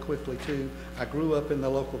really, really quickly too. I grew up in the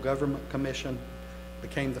local government commission,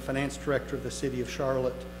 became the finance director of the city of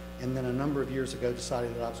Charlotte, and then a number of years ago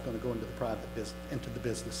decided that I was going to go into the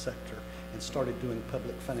business sector and started doing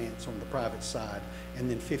public finance on the private side. And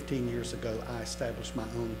then 15 years ago, I established my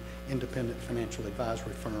own independent financial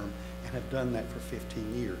advisory firm and have done that for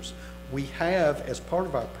 15 years. We have, as part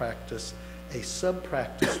of our practice, a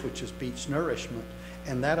sub-practice, which is beach nourishment,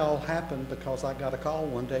 and that all happened because I got a call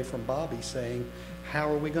one day from Bobby saying,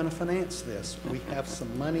 how are we going to finance this? We have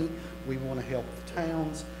some money, we want to help the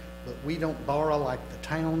towns, but we don't borrow like the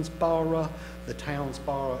towns borrow. The towns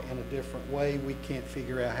borrow in a different way. We can't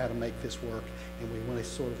figure out how to make this work, and we really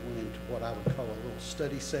sort of went into what I would call a little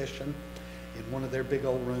study session in one of their big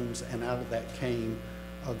old rooms, and out of that came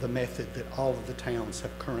the method that all of the towns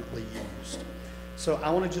have currently used. So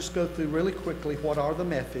I want to just go through really quickly what are the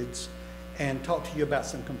methods and talk to you about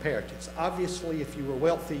some comparatives. Obviously, if you were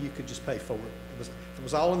wealthy, you could just pay for it. It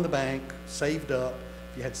was all in the bank, saved up.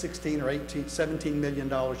 If you had 16 or 18, $17 million,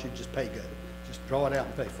 you'd just pay good. Just draw it out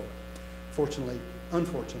and pay for it. Unfortunately,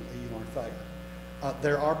 you aren't there.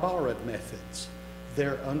 There are borrowed methods.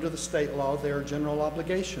 Under the state law, there are general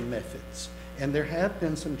obligation methods. And there have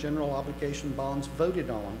been some general obligation bonds voted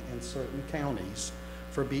on in certain counties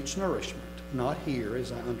for beach nourishment. Not here,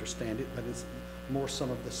 as I understand it, but it's more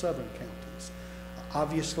some of the southern counties.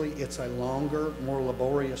 Obviously, it's a longer, more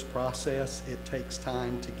laborious process. It takes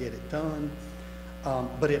time to get it done,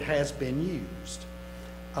 but it has been used.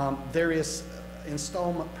 There is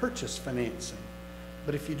installment purchase financing,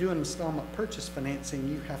 but if you do an installment purchase financing,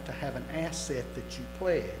 you have to have an asset that you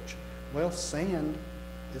pledge. Well, sand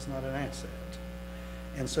is not an asset.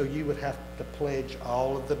 And so you would have to pledge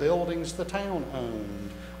all of the buildings the town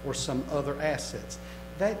owned or some other assets.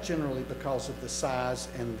 That generally, because of the size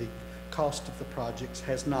and the cost of the projects,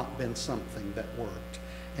 has not been something that worked.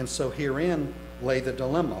 And so herein lay the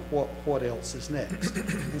dilemma. What else is next?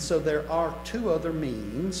 And so there are two other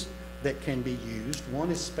means that can be used.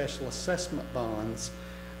 One is special assessment bonds.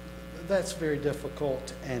 That's very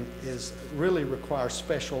difficult and really requires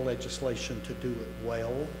special legislation to do it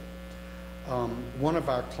well. One of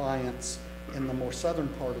our clients in the more southern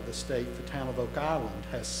part of the state, the town of Oak Island,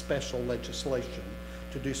 has special legislation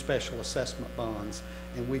to do special assessment bonds,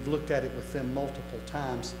 and we've looked at it with them multiple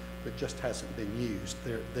times, but just hasn't been used.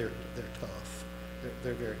 They're tough.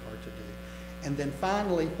 They're very hard to do. And then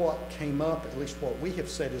finally, what came up, at least what we have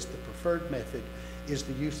said is the preferred method, is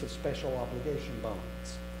the use of special obligation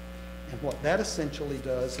bonds. And what that essentially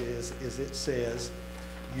does is it says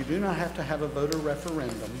you do not have to have a voter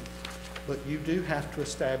referendum, but you do have to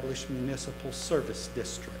establish municipal service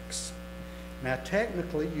districts. Now,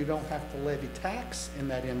 technically, you don't have to levy tax in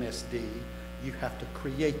that MSD. You have to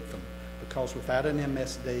create them, because without an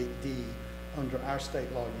MSD, under our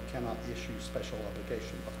state law, you cannot issue special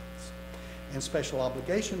obligation bonds. And special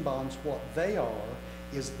obligation bonds, what they are,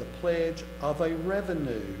 is the pledge of a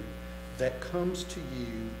revenue that comes to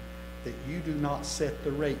you that you do not set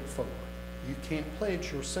the rate for. You can't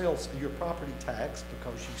pledge your property tax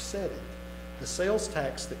because you set it. The sales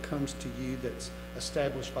tax that comes to you that's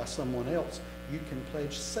established by someone else, you can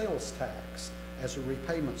pledge sales tax as a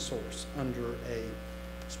repayment source under a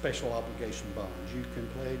special obligation bond. You can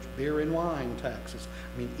pledge beer and wine taxes.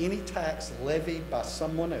 I mean, any tax levied by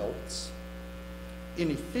someone else,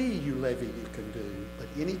 any fee you levy you can do, but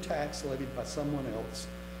any tax levied by someone else,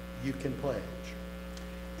 you can pledge.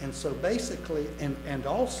 And so basically, and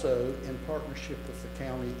also in partnership with the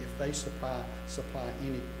county, if they supply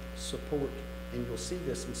any support, and you'll see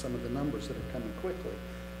this in some of the numbers that are coming quickly,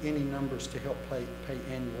 any numbers to help pay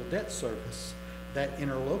annual debt service, that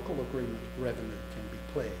interlocal agreement revenue can be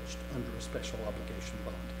pledged under a special obligation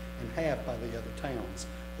bond, and have by the other towns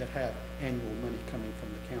that have annual money coming from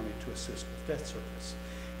the county to assist with debt service.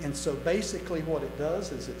 And so basically what it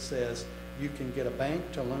does is it says you can get a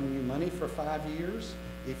bank to loan you money for 5 years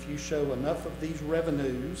if you show enough of these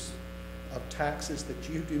revenues of taxes that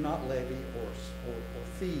you do not levy or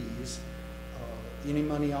fees, any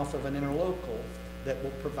money off of an interlocal, that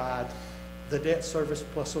will provide the debt service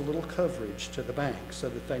plus a little coverage to the bank so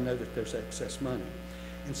that they know that there's excess money.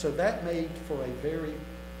 And so that made for a very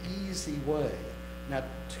easy way. Now,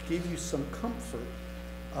 to give you some comfort,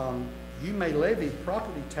 you may levy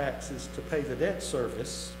property taxes to pay the debt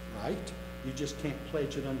service, right? You just can't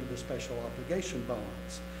pledge it under the special obligation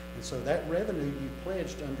bonds. And so that revenue you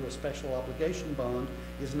pledged under a special obligation bond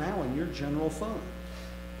is now in your general fund.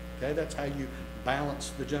 Okay, that's how you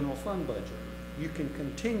balance the general fund budget. You can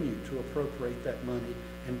continue to appropriate that money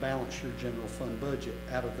and balance your general fund budget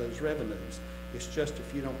out of those revenues. It's just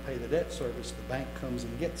if you don't pay the debt service, the bank comes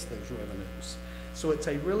and gets those revenues. So it's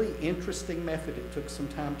a really interesting method. It took some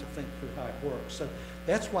time to think through how it works. So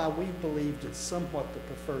that's why we believed it's somewhat the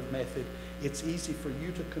preferred method. It's easy for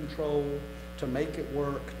you to control, to make it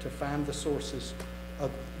work, to find the sources.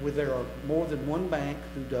 Where there are more than one bank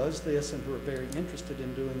who does this and who are very interested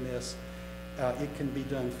in doing this, it can be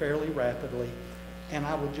done fairly rapidly. And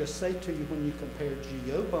I would just say to you, when you compare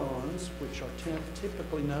GO bonds, which are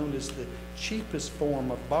typically known as the cheapest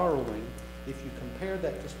form of borrowing, if you compare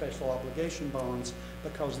that to special obligation bonds,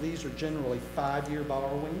 because these are generally 5-year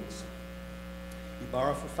borrowings, you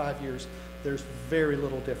borrow for 5 years, there's very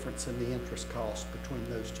little difference in the interest cost between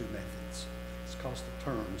those two methods. It's because the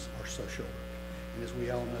terms are so short. And as we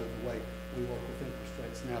all know, the way we work with interest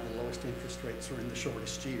rates now, the lowest interest rates are in the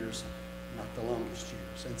shortest years, not the longest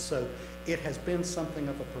years. And so it has been something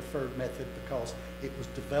of a preferred method because it was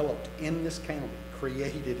developed in this county,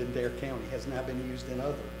 created in Dare County, has now been used in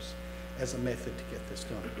others as a method to get this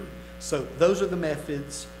done. So those are the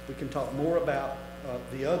methods. We can talk more about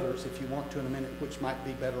the others if you want to in a minute, which might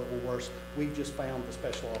be better or worse. We've just found the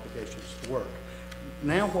special obligations to work.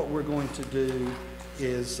 Now what we're going to do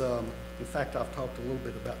is, in fact, I've talked a little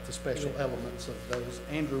bit about the special elements of those.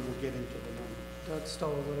 Andrew will get into the numbers. Doug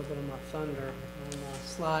stole a little bit of my thunder on my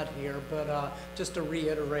slide here, but just to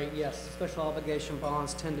reiterate, yes, special obligation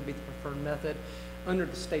bonds tend to be the preferred method. Under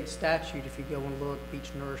the state statute, if you go and look,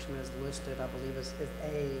 beach nourishment is listed, I believe, as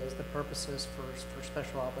A as the purposes for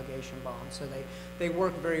special obligation bonds. So they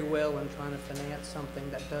work very well in trying to finance something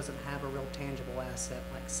that doesn't have a real tangible asset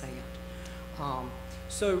like sand.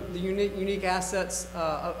 So the unique assets,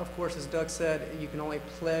 of course, as Doug said, you can only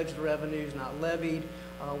pledge the revenues, not levied.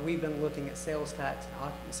 We've been looking at sales tax and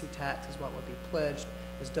occupancy tax as what would be pledged.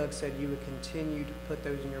 As Doug said, you would continue to put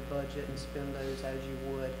those in your budget and spend those as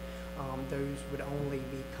you would. Those would only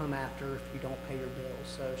come after if you don't pay your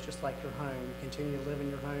bills. So it's just like your home. You continue to live in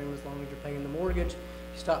your home as long as you're paying the mortgage.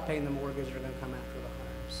 You stop paying the mortgage, you're going to come after the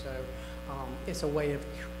home. So it's a way of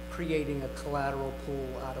creating a collateral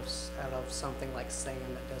pool out of something like sand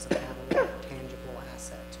that doesn't have a real tangible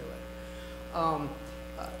asset to it.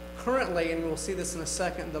 Currently, and we'll see this in a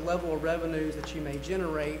second, the level of revenues that you may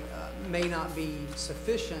generate may not be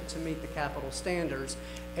sufficient to meet the capital standards.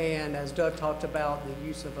 And as Doug talked about, the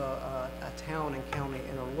use of a town and county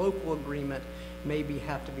interlocal agreement maybe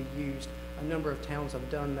have to be used. A number of towns have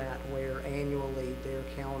done that, where annually Dare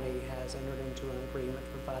County has entered into an agreement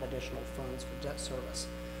to provide additional funds for debt service.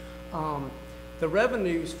 The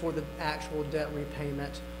revenues for the actual debt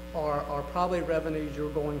repayment are probably revenues you're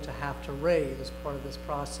going to have to raise as part of this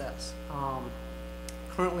process.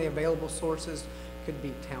 Currently available sources could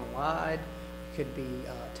be townwide, could be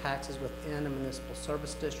taxes within a municipal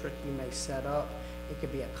service district you may set up. It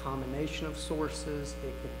could be a combination of sources.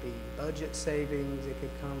 It could be budget savings. It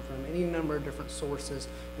could come from any number of different sources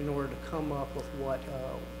in order to come up with what,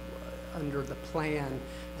 under the plan,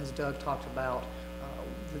 as Doug talked about,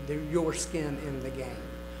 your skin in the game.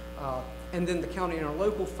 And then the county and our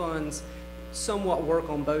local funds somewhat work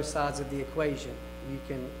on both sides of the equation. You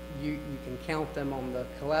can count them on the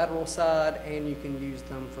collateral side, and you can use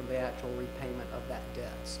them for the actual repayment of that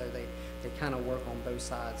debt. So they kind of work on both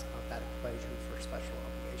sides of that equation for special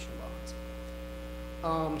obligation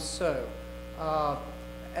bonds.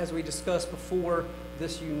 As we discussed before,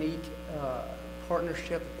 this unique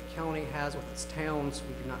partnership that the county has with its towns,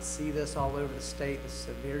 we do not see this all over the state. This is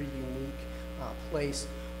a very unique place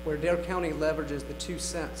where Dare County leverages the 2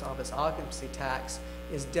 cents of its occupancy tax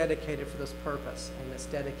is dedicated for this purpose, and it's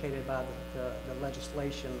dedicated by the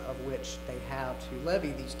legislation of which they have to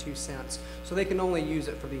levy these 2 cents. So they can only use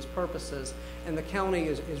it for these purposes, and the county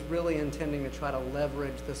is really intending to try to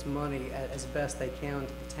leverage this money as best they can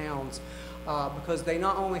to the towns, because they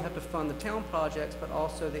not only have to fund the town projects, but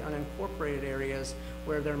also the unincorporated areas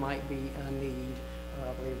where there might be a need.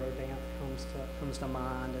 I believe Rodanthe comes to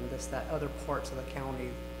mind, and that other parts of the county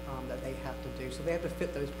that they have to do. So they have to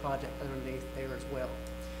fit those projects underneath there as well.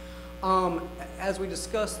 As we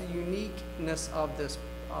discussed, the uniqueness of this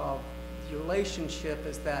relationship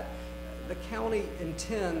is that the county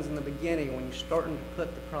intends in the beginning, when you're starting to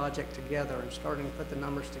put the project together and starting to put the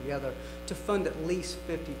numbers together, to fund at least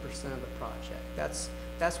 50% of the project.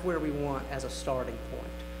 That's where we want as a starting point.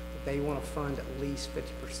 they want to fund at least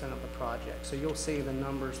 50% of the project. So you'll see the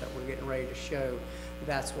numbers that we're getting ready to show.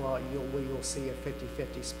 That's why you'll see a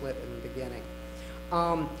 50-50 split in the beginning.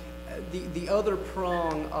 The other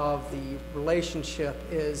prong of the relationship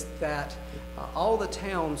is that all the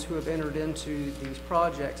towns who have entered into these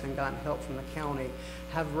projects and gotten help from the county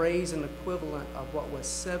have raised an equivalent of what was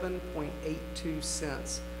 7.82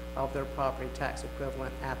 cents of their property tax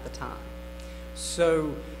equivalent at the time.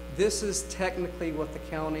 So this is technically what the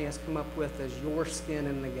county has come up with as your skin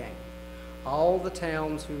in the game. All the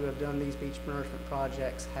towns who have done these beach nourishment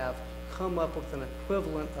projects have come up with an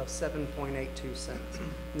equivalent of 7.82 cents.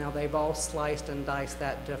 Now, they've all sliced and diced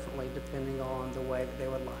that differently depending on the way that they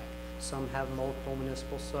would like. Some have multiple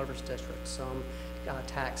municipal service districts, some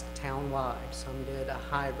taxed town-wide, some did a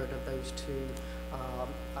hybrid of those two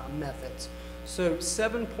methods. So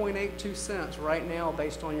 7.82 cents right now,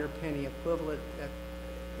 based on your penny equivalent,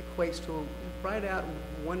 equates to right at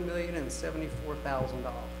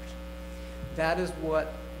 $1,074,000. That is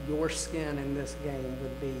what your skin in this game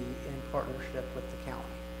would be in partnership with the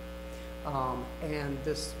county. And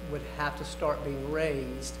this would have to start being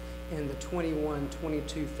raised in the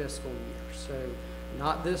 21-22 fiscal year. So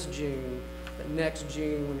not this June, but next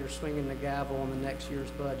June when you're swinging the gavel on the next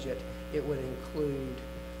year's budget, it would include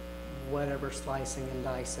whatever slicing and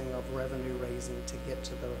dicing of revenue raising to get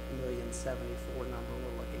to the $1,074,000 number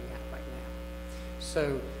we're looking at right now.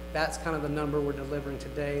 So that's kind of the number we're delivering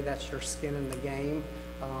today. That's your skin in the game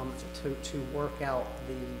to work out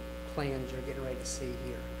the plans you're getting ready to see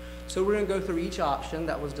here. So we're going to go through each option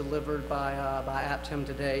that was delivered by Aptem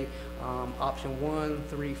today, option 1,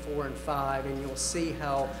 3, 4, and 5, and you'll see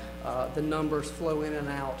how the numbers flow in and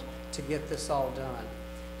out to get this all done.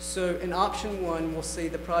 So in option 1, we'll see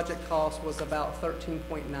the project cost was about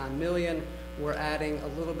 $13.9 million. We're adding a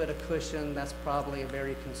little bit of cushion. That's probably a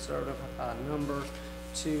very conservative number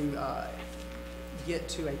to get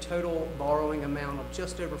to a total borrowing amount of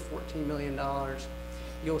just over $14 million.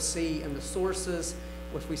 You'll see in the sources,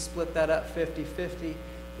 if we split that up 50-50, the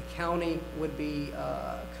county would be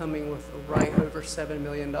coming with right over $7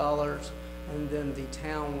 million, and then the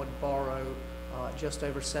town would borrow just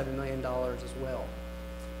over $7 million as well.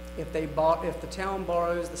 If the town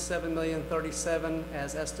borrows the $7,037,000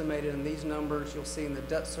 as estimated in these numbers, you'll see in the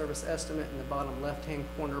debt service estimate in the bottom left-hand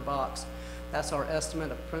corner box, that's our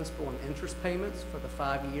estimate of principal and interest payments for the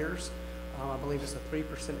 5 years. I believe it's a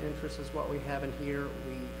 3% interest is what we have in here.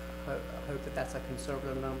 We hope that that's a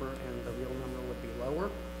conservative number and the real number would be lower.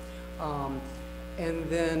 And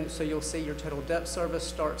then, so you'll see your total debt service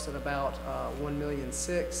starts at about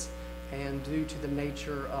 $1,006,000. And due to the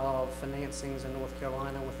nature of financings in North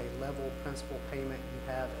Carolina with a level principal payment, you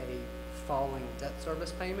have a falling debt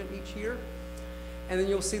service payment each year. And then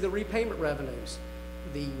you'll see the repayment revenues.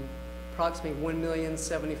 The approximately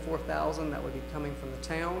 $1,074,000 that would be coming from the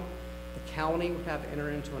town. The county would have to enter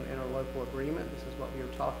into an interlocal agreement. This is what we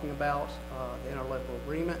were talking about, the interlocal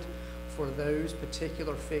agreement for those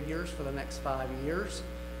particular figures for the next 5 years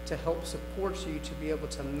to help support you to be able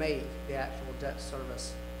to make the actual debt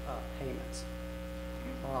service payments.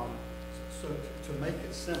 So to make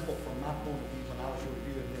it simple from my point of view, when I was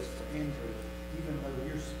reviewing this for Andrew, even though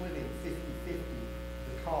you're splitting 50-50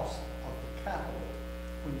 the cost of the capital,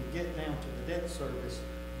 when you get down to the debt service,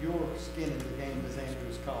 your skin in the game, as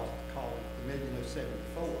Andrew's called the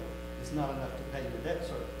 $1,074,000, is not enough to pay your debt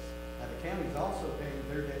service. Now the county's also paying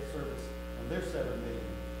their debt service on their $7 million,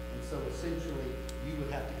 and so essentially you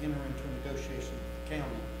would have to enter into a negotiation with the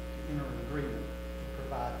county to enter an agreement to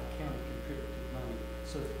provide the county contributed money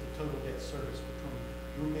so that the total debt service between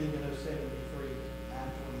your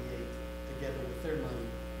 $1,073,928 together with their money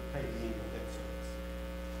would pay the annual debt service.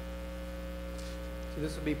 So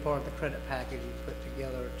this will be part of the credit package you put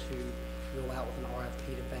together to go out with an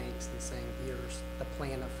RFP to banks and saying, here's the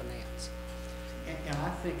plan of finance. And I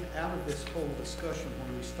think out of this whole discussion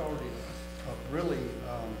when we started, really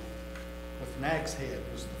with Nag's Head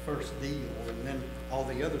was the first deal, and then all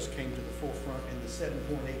the others came to the forefront, and the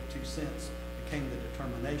 7.82 cents became the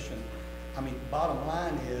determination. I mean, bottom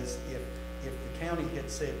line is, if the county had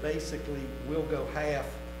said, basically, we'll go half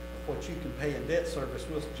of what you can pay in debt service,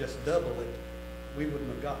 we'll just double it, we wouldn't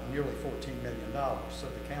have gotten nearly $14 million. So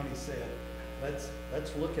the county said, let's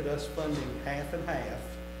look at us funding half and half,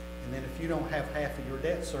 and then if you don't have half of your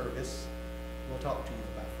debt service, we'll talk to you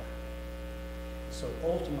about that. So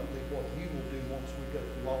ultimately, what you will do once we go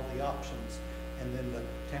through all the options, and then the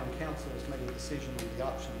town council has made a decision on the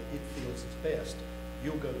option that it feels is best,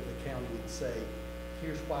 you'll go to the county and say,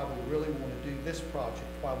 here's why we really want to do this project,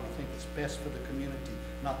 why we think it's best for the community,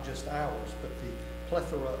 not just ours, but the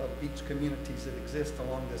plethora of beach communities that exist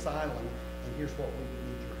along this island, and here's what we would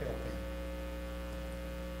need your help in.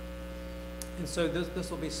 And so this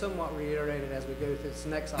will be somewhat reiterated as we go through this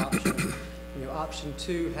next option. You know, option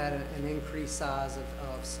 2 had an increased size of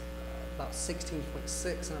about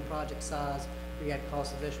 16.6 in a project size. We had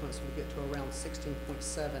cost of issuance, we get to around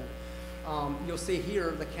 16.7. You'll see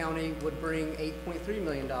here the county would bring $8.3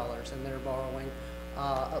 million in their borrowing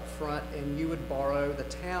up front, and you would borrow, the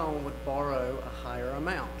town would borrow a higher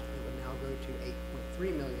amount. It would now go to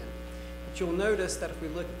 $8.3 million. But you'll notice that if we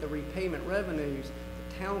look at the repayment revenues,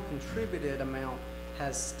 the town contributed amount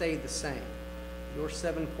has stayed the same. Your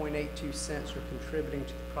 7.82 cents you're contributing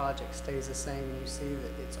to the project stays the same, and you see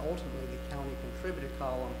that it's ultimately the county contributed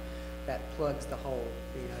column that plugs the hole,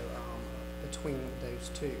 you know, between those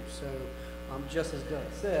two. So just as Doug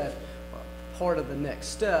said, part of the next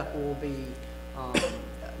step will be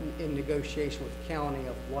in negotiation with the county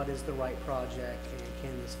of what is the right project and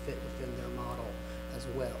can this fit within their model as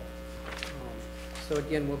well. So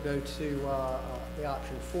again, we'll go to the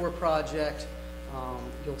option 4 project.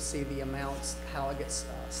 You'll see the amounts, how it gets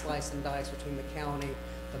sliced and diced between the county,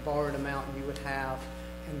 the borrowed amount you would have,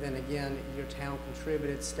 and then again, your town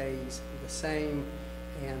contributed stays the same,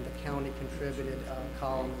 and the county contributed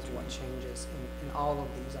column is what changes in all of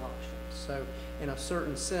these options. So in a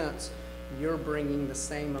certain sense, you're bringing the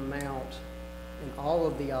same amount in all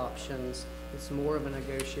of the options. It's more of a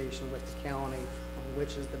negotiation with the county on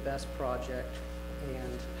which is the best project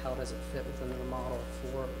and how does it fit within their model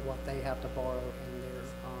for what they have to borrow and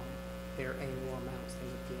their annual amounts they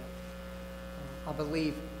would give. I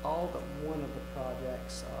believe all but one of the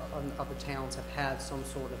projects of the towns have had some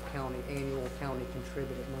sort of annual county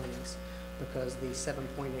contributed monies, because the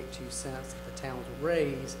 7.82 cents that the towns would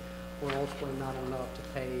raise were ultimately not enough to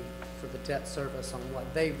pay for the debt service on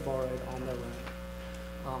what they've borrowed on their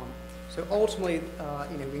own. So ultimately,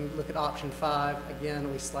 you know, we can look at option 5.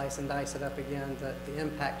 Again, we slice and dice it up again. The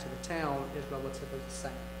impact to the town is relatively the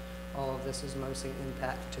same. All of this is mostly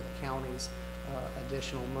impact to the county's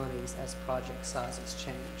additional monies as project sizes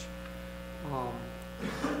change.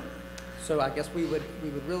 So I guess we would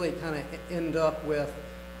really kind of end up with,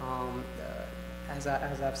 as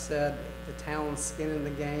I've said, the town's skin in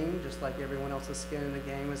the game, just like everyone else's skin in the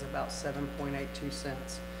game, is about 7.82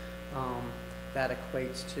 cents. That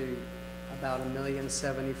equates to about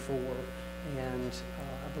 $1,074,000, and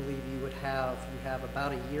I believe you have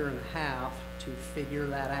about a year and a half to figure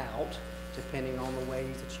that out, depending on the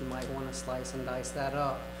ways that you might want to slice and dice that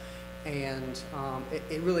up. And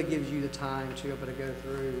it really gives you the time to be able to go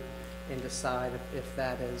through and decide if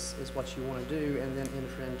that is what you want to do, and then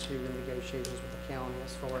enter into the negotiations with the county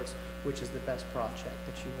as far as which is the best project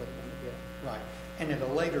that you would want to get. Right. And at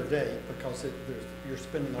a later date, because you're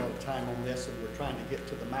spending a lot of time on this and we're trying to get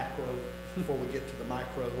to the macro before we get to the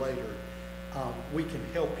micro later, we can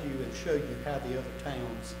help you and show you how the other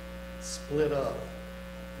towns split up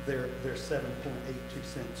their 7.82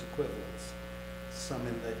 cents equivalents. Some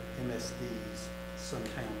in the MSDs, some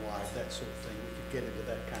townwide, that sort of thing. We could get into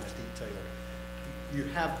that kind of detail. You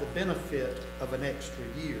have the benefit of an extra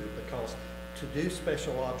year, because to do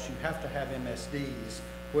special ops, you have to have MSDs,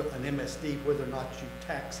 an MSD, whether or not you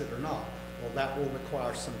tax it or not. Well, that will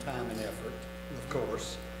require some time and effort, of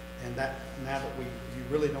course. And that, now that you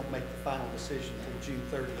really don't make the final decision until June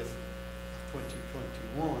 30th,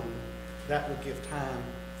 2021, that will give time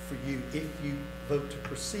for you, if you vote to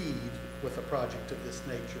proceed with a project of this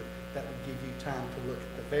nature, that would give you time to look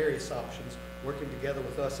at the various options, working together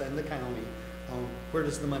with us and the county on where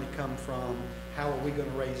does the money come from, how are we going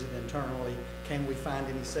to raise it internally, can we find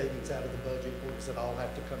any savings out of the budget, or does it all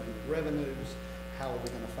have to come in revenues, how are we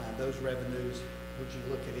going to find those revenues, would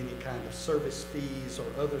you look at any kind of service fees or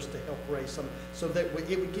others to help raise some, so that it would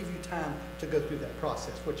give you time to go through that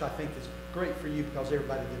process, which I think is great for you because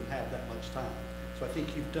everybody didn't have that much time. So I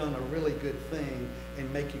think you've done a really good thing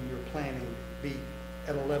in making your planning be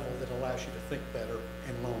at a level that allows you to think better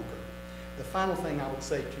and longer. The final thing I would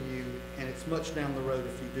say to you, and it's much down the road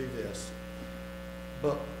if you do this,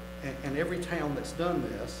 but, and every town that's done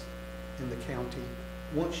this in the county,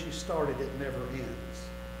 once you start it, it never ends.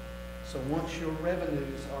 So once your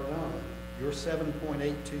revenues are done, your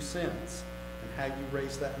 7.82 cents and how you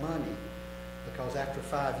raise that money, because after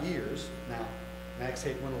 5 years, now Max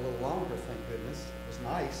Head went a little longer, thank goodness. It was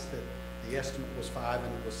nice that the estimate was 5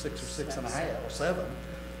 and it was 6 or 6.5 or 7.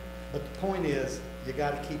 But the point is, you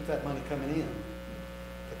got to keep that money coming in,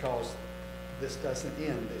 because this doesn't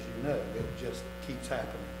end, as you know. It just keeps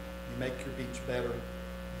happening. You make your beach better,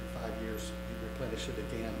 in 5 years you replenish it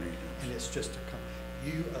again, and it's just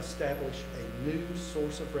you establish a new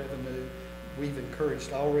source of revenue. We've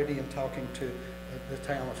encouraged already in talking to the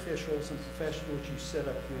town officials and professionals, you set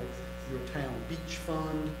up your your town beach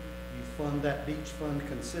fund. You fund that beach fund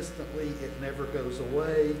consistently. It never goes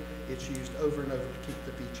away. It's used over and over to keep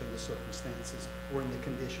the beach in the circumstances or in the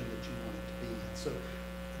condition that you want it to be in. So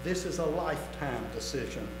this is a lifetime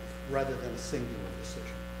decision rather than a singular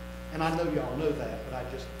decision. And I know y'all know that, but I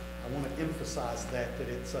want to emphasize that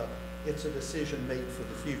it's a decision made for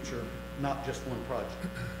the future, not just one project.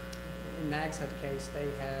 In Nags Head case, they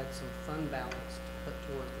had some fund balance to put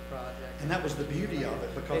towards the project. And that was the beauty of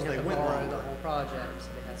it, because they went didn't have to borrow longer. the whole project, so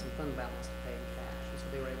they had some fund balance to pay in cash. And so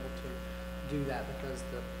they were able to do that because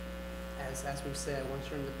as we've said, once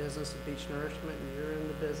you're in the business of beach nourishment, you're in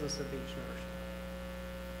the business of beach nourishment.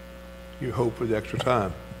 You hope for the extra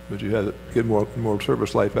time, but you had to get more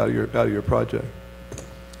service life out of your project.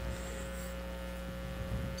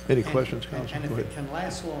 Any questions, Council? And if Go it ahead. can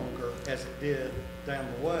last longer, as it did down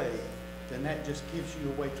the way, then that just gives you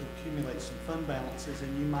a way to accumulate some fund balances,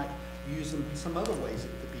 and you might use them in some other ways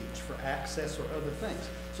at the beach for access or other things.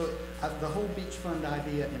 So the whole beach fund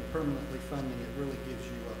idea and permanently funding it really gives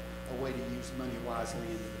you a way to use money wisely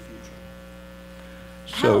into the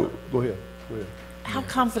future. So, go ahead. How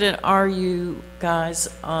confident are you guys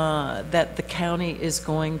that the county is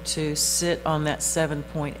going to sit on that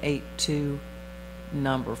 7.82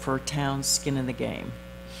 number for town skin in the game?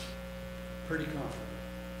 Pretty confident.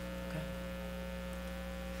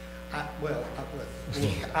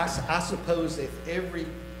 Okay. I suppose if every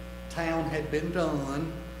town had been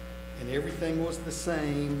done and everything was the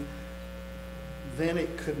same, then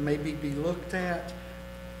it could maybe be looked at.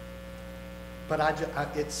 But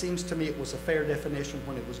it seems to me it was a fair definition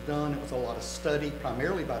when it was done. It was a lot of study,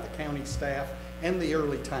 primarily by the county staff and the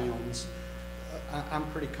early towns. I'm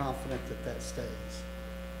pretty confident that stays.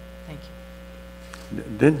 Thank you.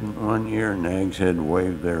 Didn't one year Nags Head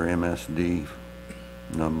waive their MSD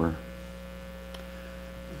number?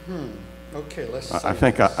 Okay, let's see. I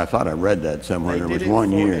think, I thought I read that somewhere. There was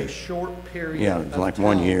 1 They year. did it for a short period Yeah, of it's time. like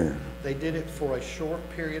 1 year. They did it for a short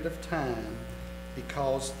period of time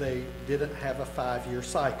because they didn't have a 5-year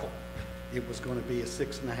cycle. It was going to be a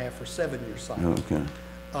 6.5 or 7-year cycle. Okay.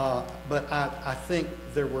 But I think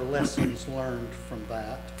there were lessons learned from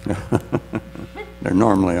that. There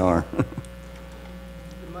normally are. The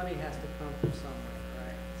money has to come from somewhere,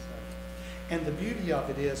 right? So. And the beauty of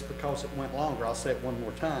it is, because it went longer, I'll say it one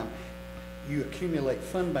more time, you accumulate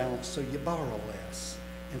fund balance so you borrow less.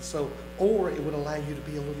 And so, or it would allow you to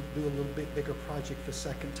do a little bit bigger project the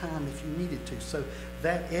second time if you needed to. So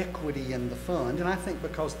that equity in the fund, and I think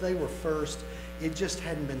because they were first, it just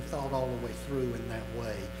hadn't been thought all the way through in that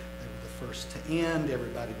way. They were the first to end.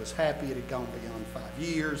 Everybody was happy. It had gone beyond 5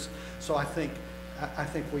 years. So I think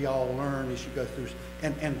we all learn as you go through,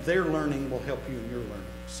 and their learning will help you in your learning.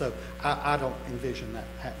 So I don't envision that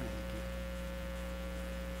happening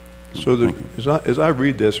again. So as I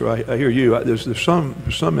read this, or I hear you, there's some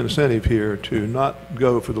incentive here to not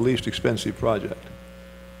go for the least expensive project.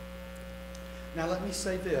 Now, let me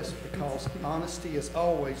say this, because honesty is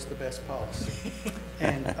always the best policy.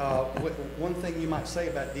 And one thing you might say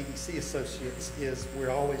about DEC Associates is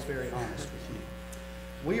we're always very honest with you.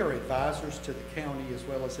 We are advisors to the county as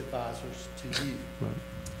well as advisors to you. Right.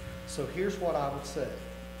 So here's what I would say.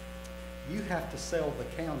 You have to sell the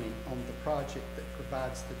county on the project that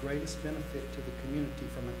provides the greatest benefit to the community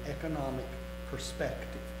from an economic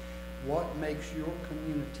perspective. What makes your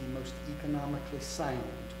community most economically sound?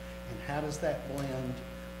 And how does that blend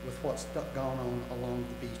with what's gone on along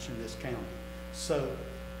the beach in this county? So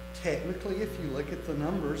technically, if you look at the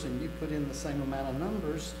numbers and you put in the same amount of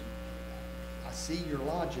numbers, I see your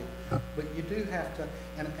logic, but you do have to,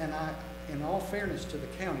 and I, in all fairness to the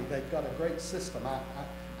county, they've got a great system.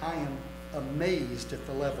 I am amazed at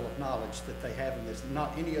the level of knowledge that they have in this.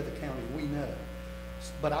 Not any other county we know.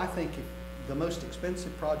 But I think if the most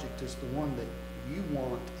expensive project is the one that you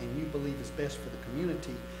want and you believe is best for the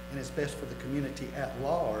community and is best for the community at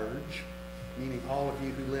large, meaning all of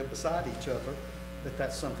you who live beside each other,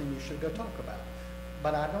 that's something you should go talk about.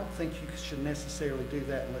 But I don't think you should necessarily do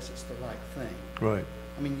that unless it's the right thing. Right.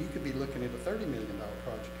 I mean, you could be looking at a $30 million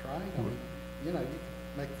project, right? I mean, you know, you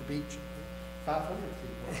could make the beach 500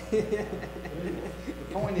 feet wide.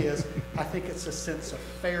 The point is, I think it's a sense of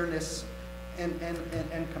fairness and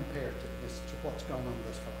comparativeness to what's going on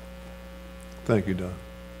thus far. Thank you, Don.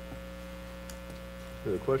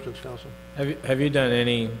 Any other questions, Council? Have you done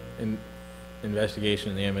any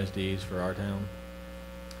investigation in the MSDs for our town?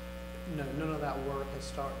 No, none of that work has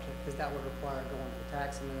started, because that would require going to the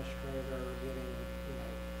tax administrator,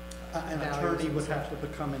 getting, An attorney would have to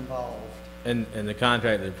become involved. And the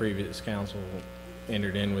contract that the previous council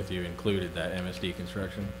entered in with you included that MSD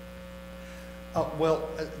construction?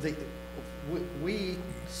 We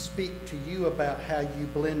speak to you about how you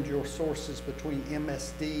blend your sources between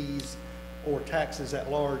MSDs or taxes at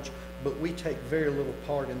large, but we take very little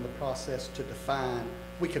part in the process to define.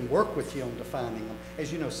 We can work with you on defining them.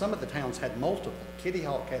 As you know, some of the towns had multiple. Kitty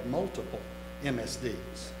Hawk had multiple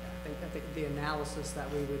MSDs. I think the analysis that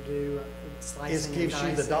we would do, slicing It and gives you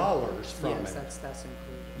the dicing. dollars from Yes, it. that's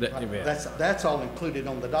included. That's all included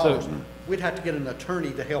on the dollars. We'd have to get an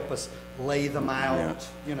attorney to help us lay them out.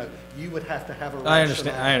 You know, you would have to have a I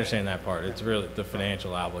rationale. understand that part. It's really the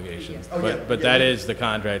financial obligation. Yes. Oh, yeah, But yeah, that yeah. is the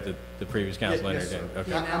contract that the previous council Yes, entered sir. in.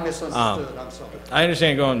 Okay. I misunderstood, I'm sorry. I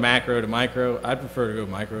understand going macro to micro. I'd prefer to go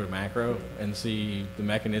micro to macro and see the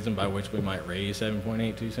mechanism by which we might raise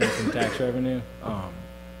 7.82 cents in tax revenue.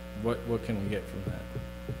 What can we get from that,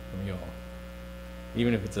 from you all?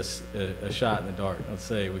 Even if it's a shot in the dark. Let's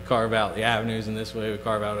say we carve out the avenues in this way, we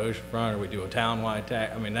carve out oceanfront, or we do a townwide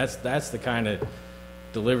tax. I mean, that's the kind of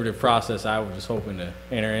deliberative process I was just hoping to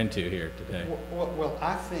enter into here today. Well,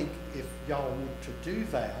 I think if y'all want to do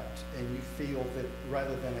that, and you feel that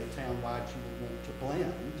rather than a townwide, you would want to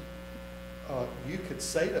blend, you could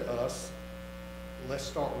say to us, let's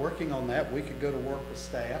start working on that. We could go to work with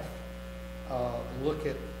staff, look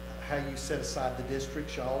at how you set aside the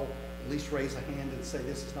districts. Y'all at least raise a hand and say,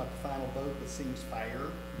 this is not the final vote, but seems fair.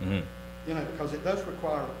 Mhm. You know, because it does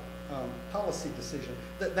require policy decision.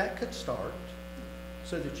 That could start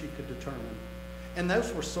so that you could determine. And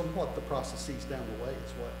those were somewhat the processes down the way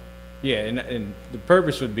as well. Yeah, and the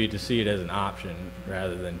purpose would be to see it as an option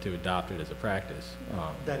rather than to adopt it as a practice.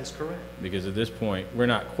 That is correct. Because at this point, we're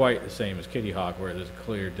not quite the same as Kitty Hawk, where there's a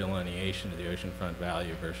clear delineation of the oceanfront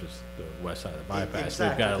value versus the west side of the bypass. Exactly.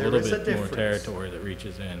 We've got a There little is a bit more difference. territory that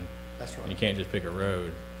reaches in. That's right. You can't just pick a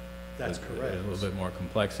road. That's correct. There's a little bit more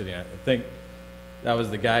complexity. I think that was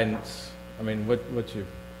the guidance. I mean, what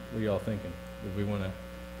are y'all thinking? Would we want to?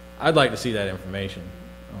 I'd like to see that information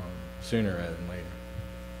sooner rather than later.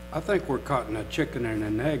 I think we're cutting a chicken and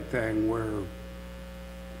an egg thing where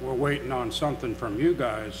we're waiting on something from you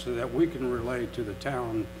guys so that we can relay to the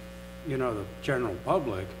town, you know, the general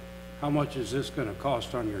public, how much is this gonna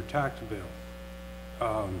cost on your tax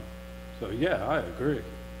bill? So yeah, I agree.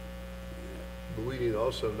 But we need to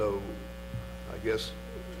also know, I guess,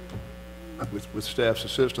 with staff's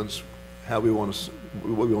assistance, how we want to,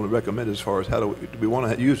 what we want to recommend as far as how do we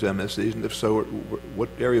want to use MSDs, and if so, what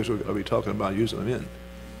areas are we talking about using them in?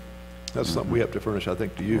 That's something we have to furnish, I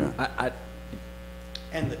think, to you.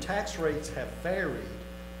 And the tax rates have varied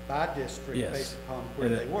by district Yes. based upon where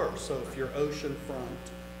And they were. So if you're oceanfront,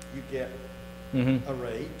 you get Mm-hmm. a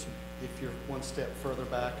rate. If you're one step further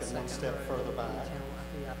back and one Second step row, further back.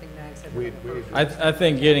 I think Nag said We- that the we- first- I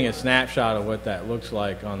think getting a snapshot of what that looks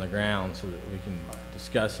like on the ground so that we can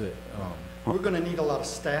discuss it. We're gonna need a lot of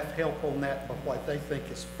staff help on that, but what they think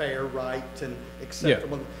is fair, right, and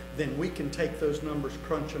acceptable. Then we can take those numbers,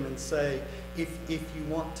 crunch them, and say, if you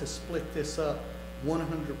want to split this up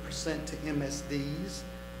 100% to MSDs,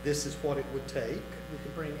 this is what it would take. We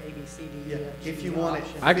could bring A, B, C, D, Yeah, E, F, G, if you want it-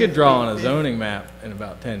 option. I could draw on a zoning map in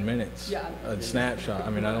about 10 minutes, Yeah. a snapshot. I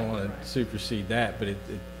mean, I don't want to supersede that, but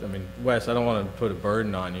I mean, Wes, I don't want to put a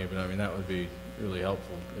burden on you, but I mean, that would be really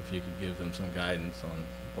helpful if you could give them some guidance on,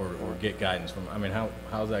 or get guidance from, I mean,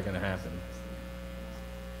 how's that going to happen?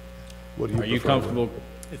 What do you Are you prefer? comfortable?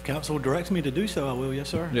 If council directs me to do so, I will, yes,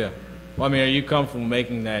 sir. Yeah. Well, I mean, are you comfortable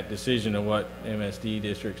making that decision of what MSD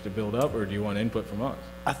districts to build up, or do you want input from us?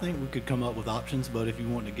 I think we could come up with options, but if you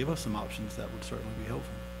want to give us some options, that would certainly be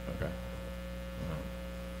helpful. Okay.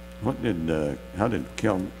 How did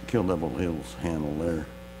Kill Devil Hills handle their?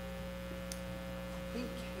 I think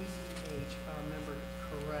KCH, if I remember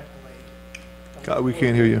correctly. God, we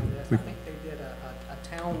can't hear you. I think they did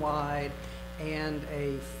a townwide and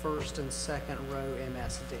a first and second row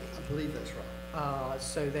MSD. I believe that's right.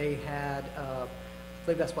 So they had, I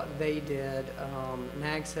believe that's what they did.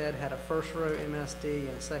 Nags Head had a first row MSD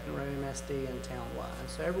and a second row MSD and townwide.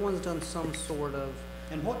 So everyone's done some sort of,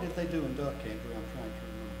 And what did they do in Duck, Andrew? I'm trying to remember.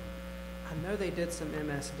 I know they did some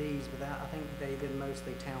MSDs, but I think they did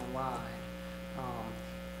mostly townwide.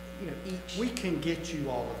 You know, each. We can get you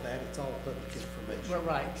all of that. It's all public information.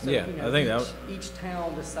 Right. So, Yeah, you know, I think that was- each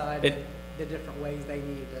town decided the different ways they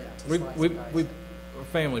needed to slice and dice. Our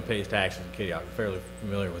family pays taxes in Kitty Hawk. We're fairly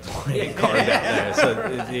familiar with the way it carved out there.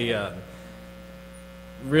 So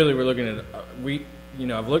really, we're looking at,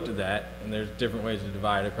 I've looked at that, and there's different ways to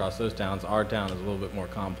divide across those towns. Our town is a little bit more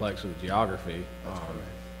complex with geography.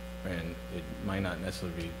 And it might not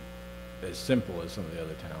necessarily be as simple as some of the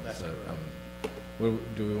other towns. That's So, correct.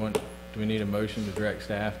 do we need a motion to direct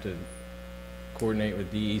staff to coordinate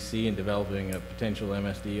with DEC in developing a potential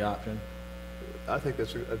MSD option? I think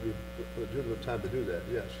that'd be a legitimate time to do that,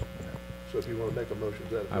 yes. So if you want to make a motion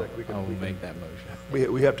to that effect, we can. I will we can- make that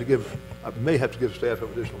motion. We have to give, I may have to give staff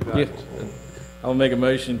some additional guidance. I will make a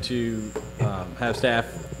motion to have staff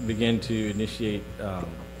begin to initiate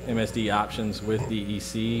MSD options with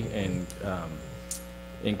DEC and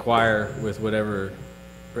inquire with whatever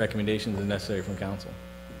recommendations are necessary from council.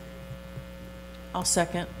 I'll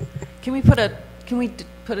second. Can we put a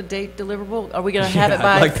date deliverable? Are we going to have it I'd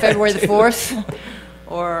by like that February the too. 4th?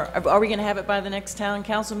 Or are we going to have it by the next town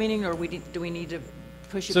council meeting, or do we need to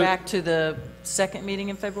push it So- back to the second meeting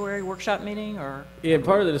in February, workshop meeting, or? Yeah,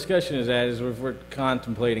 part of the discussion is if we're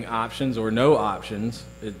contemplating options or no options,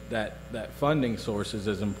 that funding source is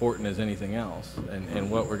as important as anything else,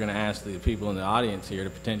 and what we're going to ask the people in the audience here to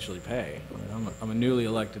potentially pay. I mean, I'm a newly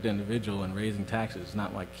elected individual, and raising taxes is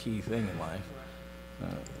not my key thing in life.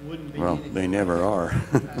 Wouldn't be Well, anything. they never are.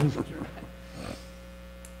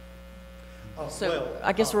 So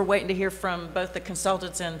I guess we're waiting to hear from both the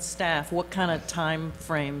consultants and staff. What kind of time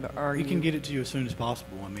frame are you? We can get it to you as soon as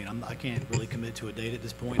possible. I mean, I can't really commit to a date at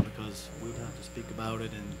this point because we would have to speak about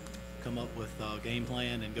it and come up with a game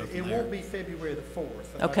plan and go from It there. won't be February the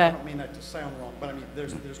 4th. and Okay. I don't mean that to sound wrong, but I mean,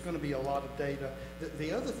 there's going to be a lot of data.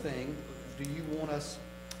 The other thing, do you want us,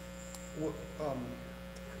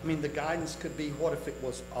 I mean, the guidance could be, what if it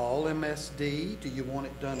was all MSD? Do you want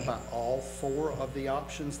it done by all 4 of the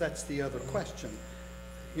options? That's the other question.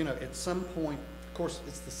 You know, at some point, of course,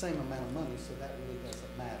 it's the same amount of money, so that really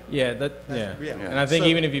doesn't matter. Yeah, Yeah. And I think So-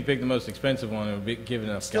 even if you pick the most expensive one, it would be give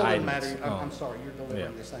enough Still doesn't guidance. matter. I'm sorry, you're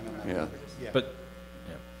delivering the same amount of Yeah. money. Yeah. But,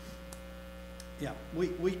 Yeah, we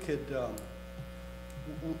could,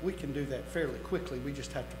 we can do that fairly quickly. We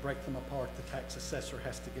just have to break them apart. The tax assessor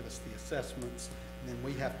has to give us the assessments, and then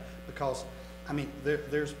we have, because, I mean,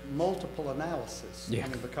 there's multiple analysis. Yeah. I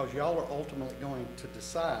mean, because y'all are ultimately going to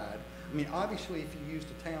decide. I mean, obviously, if you used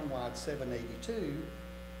a townwide 782,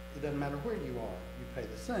 it doesn't matter where you are, you pay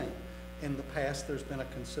the same. In the past, there's been a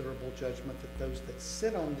considerable judgment that those that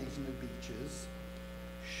sit on these new beaches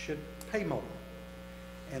should pay more.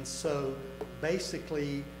 And so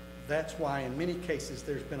basically, that's why in many cases,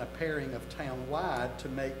 there's been a pairing of townwide to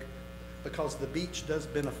make, because the beach does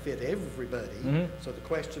benefit everybody. So the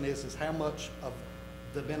question is how much of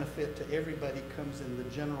the benefit to everybody comes in the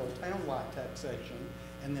general townwide taxation,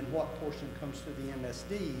 and then what portion comes to the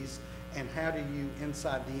MSDs, and how do you,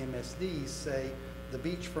 inside the MSDs, say the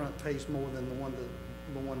beachfront pays more than the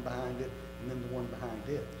one behind it, and then the one behind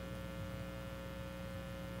it.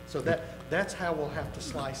 So that's how we'll have to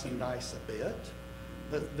slice and dice a bit.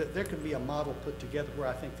 But there could be a model put together where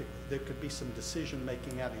I think that there could be some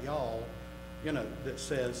decision-making out of y'all, you know, that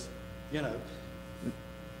says, you know,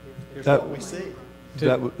 here's That- what we see.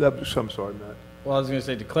 I'm sorry, Matt. well, I was going to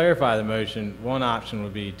say, to clarify the motion, one option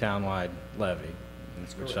would be townwide levy,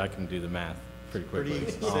 which I can do the math pretty quickly. Pretty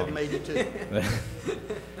easy, 782.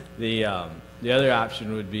 The other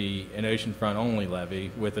option would be an oceanfront only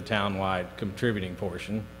levy with a townwide contributing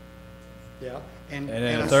portion. Yeah. And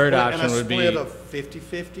then a third option would be- And a split of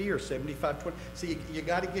 50-50 or 75-20. See, you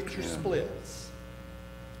got to get your splits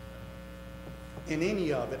in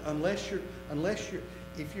any of it, unless you're,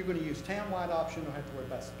 if you're going to use townwide option, you don't have to worry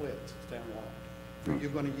about splits, it's townwide. If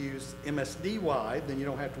you're going to use MSD-wide, then you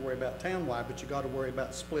don't have to worry about townwide, but you got to worry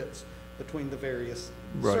about splits between the various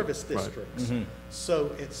Right, service right. districts.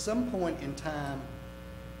 So at some point in time,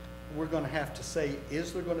 we're going to have to say,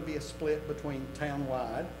 is there going to be a split between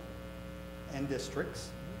townwide and districts,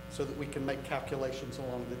 so that we can make calculations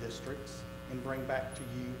along the districts and bring back to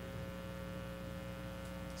you?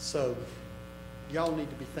 So y'all need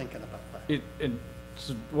to be thinking about that.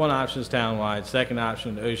 So one option is townwide, second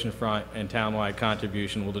option, oceanfront and townwide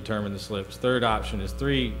contribution will determine the slips. Third option is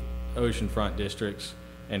 3 oceanfront districts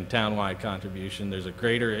and townwide contribution. There's a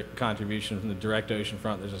greater contribution from the direct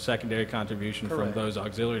oceanfront, there's a secondary contribution from Correct. those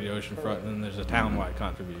auxiliary to oceanfront, and then there's a townwide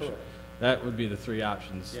contribution. Correct. That would be the 3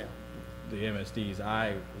 options. Yeah. The MSDs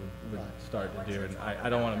I would start to do, and I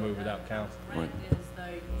don't want to move without council. Correct is though,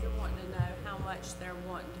 you're wanting to know how much they're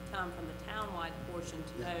wanting to come from the townwide portion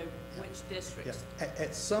to know which Yes. districts.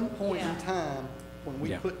 At some point in Yeah. time, when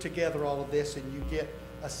we Yeah. put together all of this and you get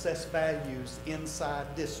assessed values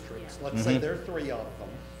inside districts, let's say there are 3 of them,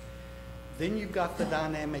 then you've got the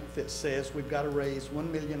dynamic that says we've got to raise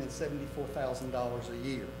 $1,074,000 a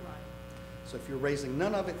year. Right. So if you're raising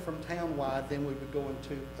none of it from townwide, then we would go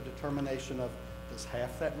into a determination of, does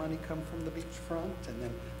half that money come from the beachfront, and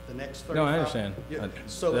then the next 35? No, I understand. Yeah. I-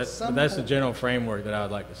 So at but some that's the point- general framework that I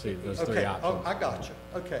would like to see, those 3 Okay, options. oh, I got you,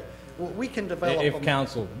 okay. Well, we can develop If them.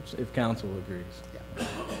 council agrees. Yeah.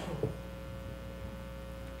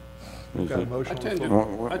 We've got a motion I on the tend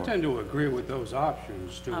floor. to, I tend to agree with those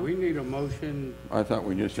options. Do we need a motion I thought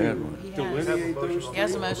we just had one. He has. delineate those? He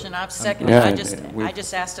has a motion, I've seconded, Yeah, I we-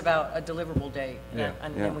 just asked about a deliverable date, Yeah.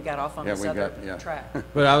 and Yeah. then we got off on Yeah, this we other got- yeah. track.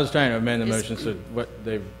 But I was trying to amend the Is- motion so what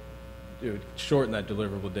they, it would shorten that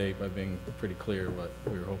deliverable date by being pretty clear what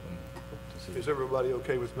we were hoping to see. Is everybody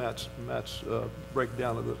okay with Matt's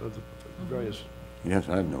breakdown of the various? Yes,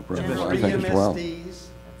 I have no problem. General- I think as well. MSDs,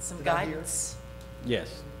 Some Did I hear? guidance,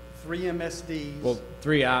 Yes. 3 MSDs. Well,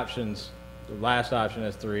 3 options. The last option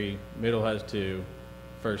has 3, middle has 2,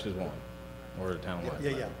 first is 1, or a townwide.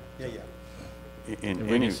 Yeah. In And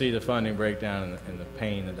we any, can see the funding breakdown and the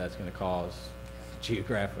pain that that's going to cause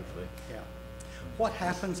geographically. Yeah. What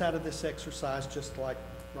happens out of this exercise, just like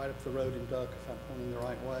right up the road in Duck, if I'm pointing the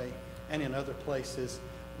right way, and in other places,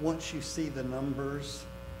 once you see the numbers,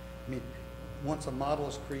 I mean, once a model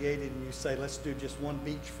is created and you say, let's do just one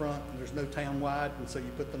beachfront and there's no townwide, and so you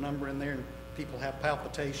put the number in there and people have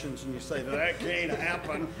palpitations and you say, that can't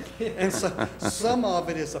happen. And so some of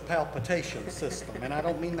it is a palpitation system. And I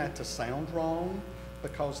don't mean that to sound wrong,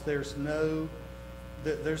 because there's no,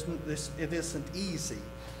 there's this, it isn't easy.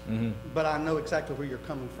 But I know exactly where you're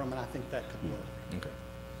coming from, and I think that could work. Okay.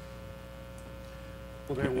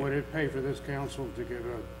 Well, then would it pay for this council to give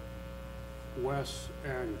Wes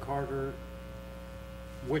and Carter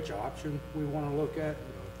which option we want to look at?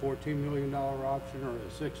 A $14 million option or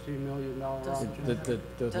a $16 million option? The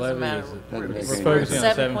Doesn't levy matter. is, Doesn't we're make we're any focusing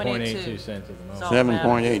on 7.82 7.82 cents at the moment.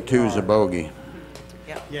 So- 7.82 is a bogey.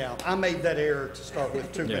 Yeah, I made that error to start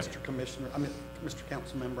with too, Yeah. Mr. Commissioner, Mr.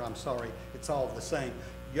 Council Member, I'm sorry. It's all the same.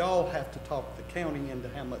 Y'all have to talk the county into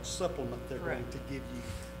how much supplement they're going Correct. to give you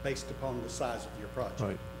based upon the size of your project.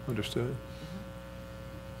 Right, understood.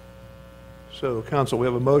 So, council, we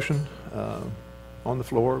have a motion on the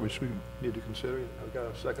floor, which we need to consider. I've got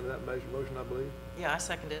a second to that motion, I believe. Yeah, I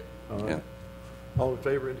second it. All right. Yeah. All in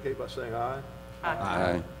favor indicate by saying aye.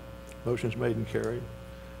 Aye. Motion's made and carried.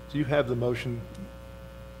 Do you have the motion,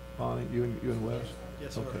 Bonnie, you and Wes?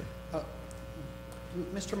 Yes, sir. Okay.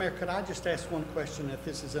 Mr. Mayor, could I just ask one question? If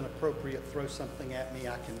this is inappropriate, throw something at me,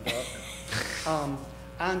 I can duck.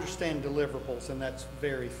 I understand deliverables, and that's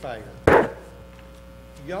very fair.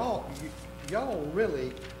 Y'all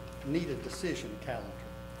really need a decision calendar,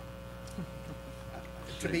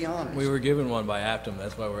 to be honest. We were given one by Aptum,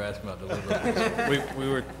 that's why we're asking about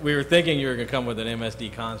deliverables. We were thinking you were going to come with an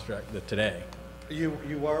MSD construct today. You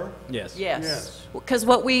were? Yes. Yes. Because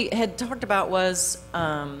what we had talked about was,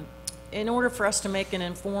 in order for us to make an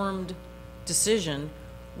informed decision,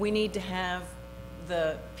 we need to have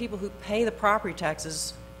the people who pay the property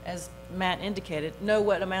taxes, as Matt indicated, know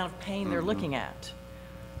what amount of pain they're looking at.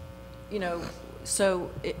 You know,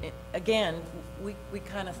 so again, we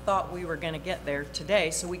kind of thought we were going to get there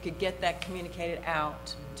today, so we could get that communicated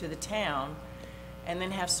out to the town, and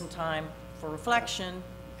then have some time for reflection,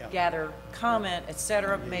 Yeah. gather comment, et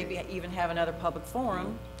cetera, maybe even have another public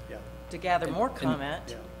forum Yeah, to gather more comment,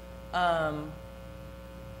 yeah.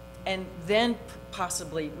 and then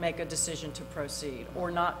possibly make a decision to proceed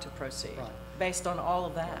or not to proceed, Right. based on all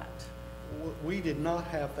of that, We did not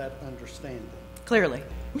have that understanding. clearly.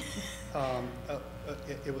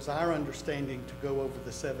 It was our understanding to go over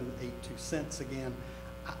the 7.82 cents again.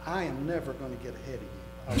 I am never going to get ahead of you.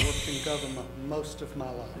 I worked in government most of my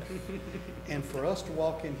life. And for us to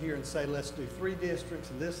walk in here and say, let's do 3 districts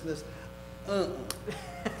and this,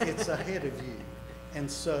 it's ahead of you. And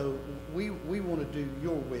so we want to do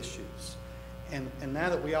your wishes. And now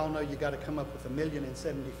that we all know you got to come up with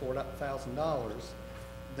 $1,074,000,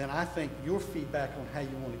 then I think your feedback on how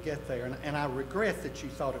you want to get there, and I regret that you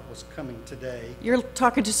thought it was coming today. You're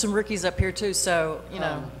talking to some rookies up here too, so, you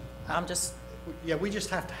know, I'm just, Yeah, we just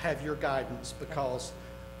have to have your guidance, because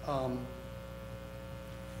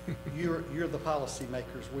you're the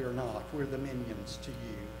policymakers, we're not. We're the minions to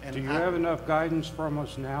you. And Do you have enough guidance from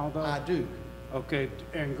us now, though? I do. Okay,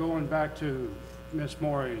 and going back to Ms.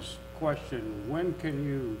 Morey's question, when can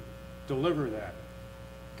you deliver that?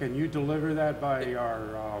 Can you deliver that by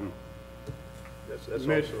our That's also a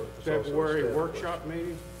mid-February staff workshop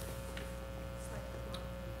meeting?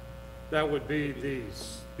 That would be the, A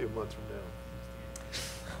few months from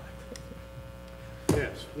now.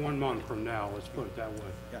 yes, 1 month from now, let's put it that way.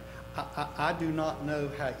 Yeah. I do not know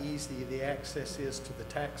how easy the access is to the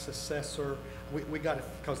tax assessor. We got to,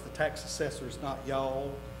 because the tax assessor is not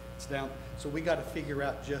y'all, it's down, so we got to figure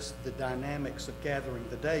out just the dynamics of gathering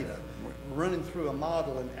the data. Running through a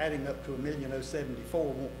model and adding up to $1,074,000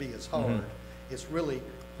 won't be as hard. It's really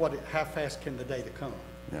how fast can the data come?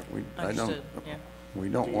 Yeah, understood, yeah. we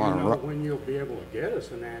Do don't you want know to, when you'll be able to get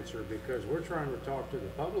us an answer? Because we're trying to talk to the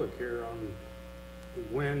public here on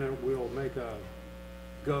when we'll make a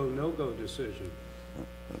go, no-go decision.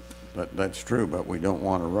 That's true, but we don't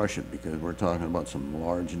want to rush it because we're talking about some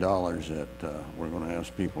large dollars that we're going to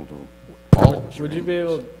ask people to, all of us. Would you be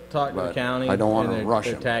able to talk to the But county? I don't wanna and their- rush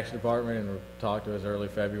their them. tax department and talk to us early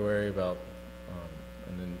February about,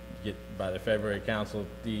 and then get, by the February council,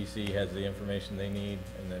 DEC has the information they need,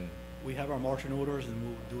 and then, We have our marching orders, and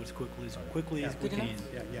we'll do it as quickly as we Good can.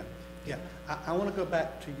 enough. Yeah. I want to go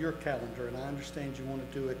back to your calendar, and I understand you want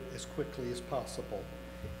to do it as quickly as possible.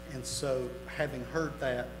 And so, having heard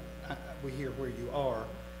that, we hear where you are.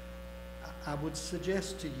 I would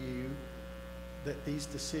suggest to you that these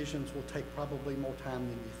decisions will take probably more time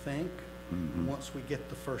than you think, once we get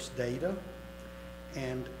the first data.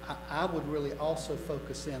 And I would really also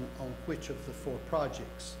focus in on which of the 4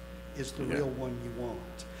 projects is the real one you want.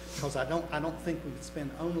 Because I don't think we can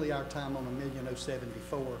spend only our time on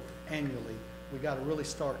 $1,074,000 annually. We got to really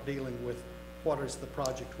start dealing with what is the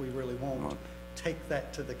project we really want. Take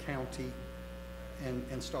that to the county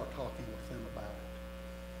and start talking with them about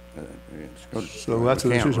it. So that's a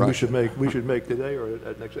We can't decision we rush should it. make, today or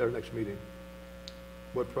at our next meeting.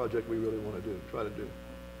 What project we really want to try to do.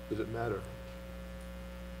 Does it matter?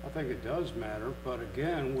 I think it does matter, but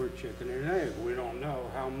again, we're chicken and egg. We don't know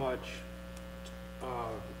how much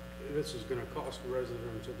this is gonna cost the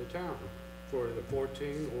residents of the town for the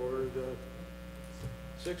 14 or the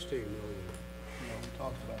 16 million. We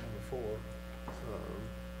talked about number 4.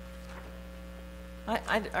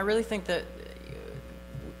 I really think that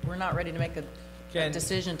we're not ready to make a Ken-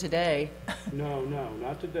 decision today. No,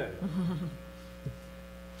 not today.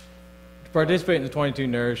 to participate in the 22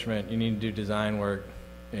 Nourishment, you need to do design work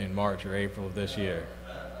in March or April of this year.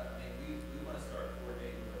 We want to start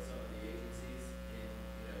coordinating with some of the agencies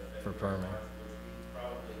in, For February, permit. March, which we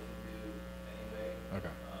probably can do anyway.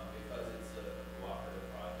 Okay. Because it's a cooperative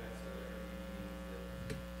project, so there are going to be meetings that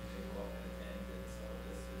they go up and attend, and some of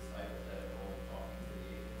this is hypothetical, talking to the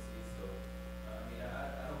agencies, so, I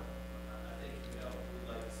think, we'd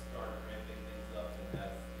like to start ramping things up and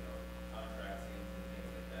have, contract scenes and things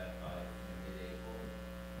like that by mid-April,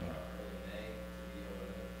 early May, to be able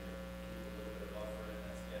to, keep a little bit of buffer in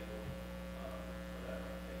that schedule. But I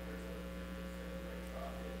don't think there's a February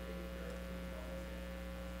project date there.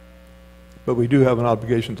 But we do have an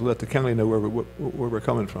obligation to let the county know where we're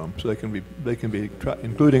coming from, so they can be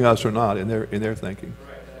including us or not in their thinking.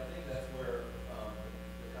 Correct, and I think that's where,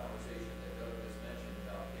 the conversation that Doug just mentioned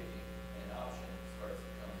about picking an option starts to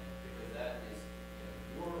come in, because that is,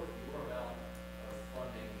 your amount of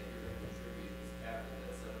funding that you're gonna contribute is capped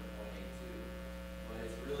at 7.82, but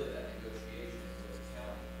it's really that negotiation with the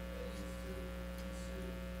county that needs to ensue.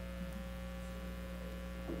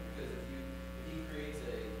 Because if he creates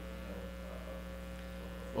a,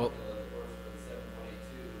 Well- formula that works for the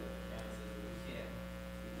 7.82, and the county says, well, we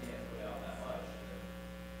can't put out that much, then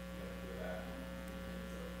you have to go back.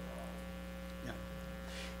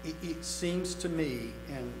 It seems to me,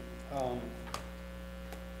 and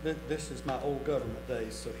this is my old government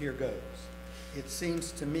days, so here goes. It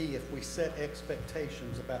seems to me if we set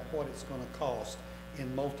expectations about what it's going to cost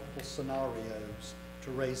in multiple scenarios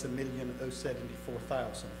to raise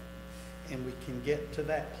 $1,074,000, and we can get to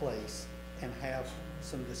that place and have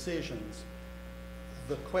some decisions,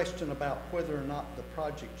 the question about whether or not the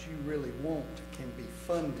project you really want can be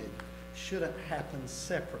funded shouldn't happen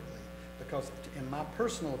separately. Because in my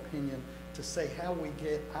personal opinion, to say how we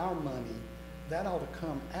get our money, that ought to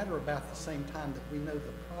come at or about the same time that we know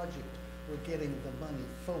the project we're getting the money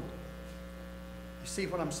for. You see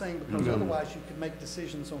what I'm saying? Because otherwise you could make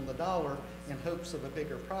decisions on the dollar in hopes of a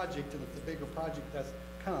bigger project, and if the bigger project doesn't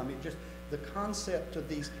come, it just, the concept of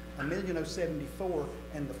these $1,074,000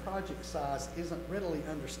 and the project size isn't readily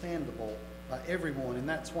understandable by everyone, and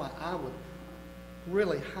that's why I would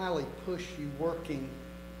really highly push you working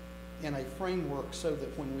in a framework so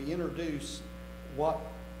that when we introduce what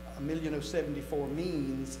 $1,074,000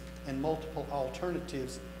 means and multiple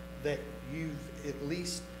alternatives, that you've at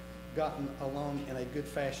least gotten along in a good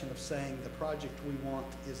fashion of saying the project we want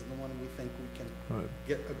is the one we think we can Right.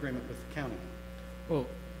 get agreement with the county. Well,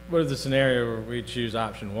 what is the scenario where we choose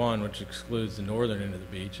option 1, which excludes the northern end of the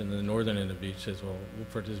beach, and the northern end of the beach says, well, we'll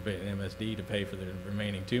participate in MSD to pay for the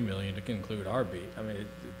remaining $2 million to conclude our beat? I mean,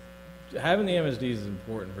 having the MSDs is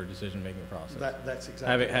important for decision-making process. That's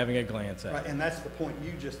exactly Having a glance at right, it. and that's the point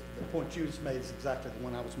you just made is exactly the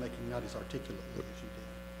one I was making, not as articulately as you did.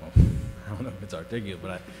 Well, I don't know if it's articulate,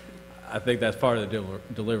 but I think that's part of the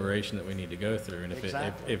deliberation that we need to go through. And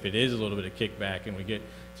Exactly. if it is a little bit of kickback and we get,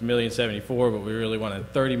 it's $1,074,000, but we really want a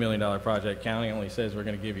 $30 million project, county only says we're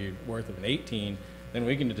going to give you worth of an 18, then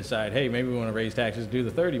we can decide, hey, maybe we want to raise taxes, do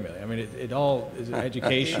the 30 million. I mean, it all is an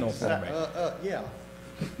educational format. Yeah.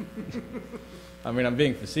 I mean, I'm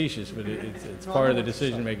being facetious, but it's part of the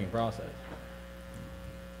decision-making process.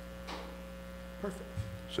 Perfect.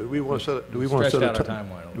 So do we want to set, do we want to Stretched set a out our ti-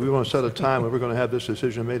 timeline a little do we want to set a time when we're going to have this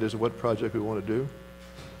decision made as to what project we want to do?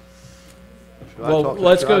 Should I Well, talk to-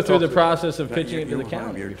 let's should go I through talk the to- process of That pitching it to the you'll have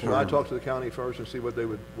county. your Should I term. talk to the county first and see what they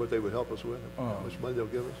would help us with, how much money they'll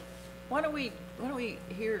give us? Why don't we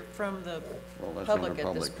hear from the Well, that's public under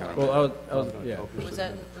at this public point? comment. Well, yeah. Was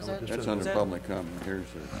that, That's under public comment. Here's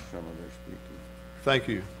some of their speaking. Thank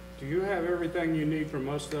you. Do you have everything you need from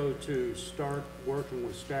us, though, to start working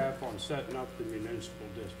with staff on setting up the municipal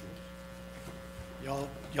districts?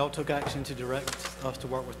 Y'all took action to direct us to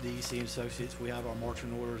work with DEC and Associates. We have our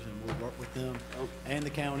marching orders, and we'll work with them and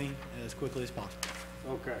the county as quickly as possible.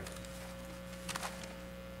 Okay.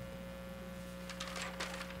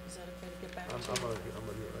 is that okay to get back I'm to? going to do it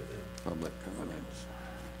right now. Public comments.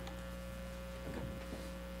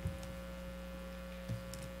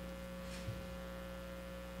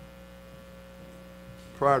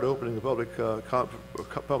 Prior to opening the public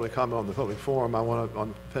comment on the public forum, I want to,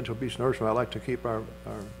 on potential beach nursery, I'd like to keep our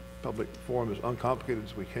public forum as uncomplicated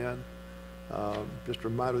as we can. Just a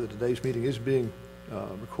reminder that today's meeting is being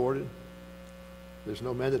recorded. There's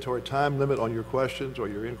no mandatory time limit on your questions or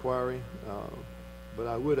your inquiry, but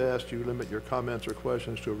I would ask you limit your comments or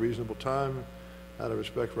questions to a reasonable time out of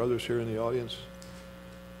respect for others here in the audience.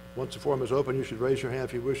 Once the forum is open, you should raise your hand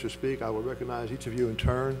if you wish to speak. I will recognize each of you in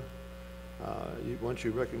turn. Once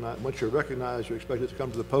you're recognized, you're expected to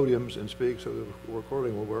come to the podiums and speak so the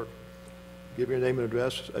recording will work. Give your name and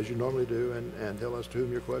address as you normally do and tell us to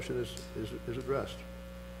whom your question is addressed.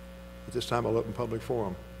 At this time, I'll open public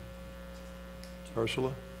forum.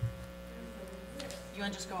 Ursula? You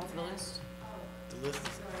want to just go off the list? The list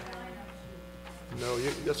is No,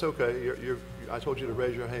 that's okay. I told you to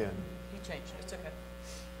raise your hand. You changed, it's okay.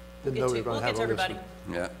 Didn't know we were We'll going to get have to all this.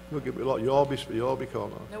 everybody, Yeah. You'll all be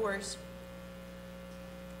called on. no worries.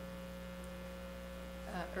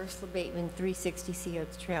 Ursula Bateman, 360 Sea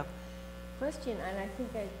Oaks Trail. Question, and I think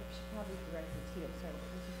I should probably direct it to you,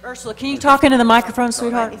 sorry. Ursula, can you talk into the microphone,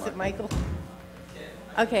 sweetheart? Is it Michael?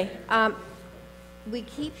 Okay, we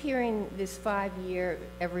keep hearing this 5-year,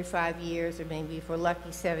 every 5 years, or maybe if we're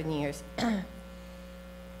lucky, 7 years.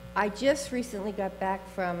 I just recently got back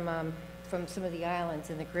from some of the islands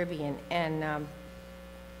in the Caribbean, and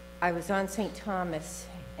I was on St. Thomas,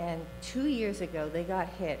 and 2 years ago, they got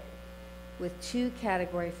hit with 2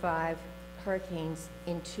 Category 5 hurricanes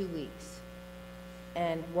in 2 weeks.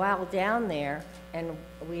 And while down there, and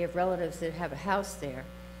we have relatives that have a house there,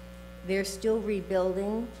 they're still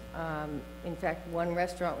rebuilding. In fact, one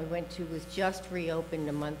restaurant we went to was just reopened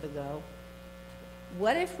a month ago.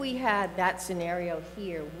 What if we had that scenario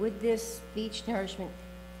here? Would this beach nourishment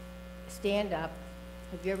stand up?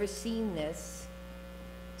 Have you ever seen this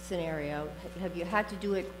scenario? Have you had to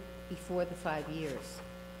do it before the 5 years?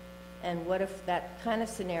 And what if that kind of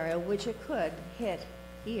scenario, which it could hit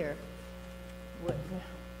here,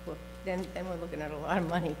 then we're looking at a lot of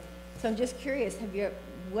money. So I'm just curious,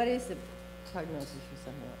 what is the prognosis for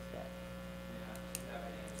something like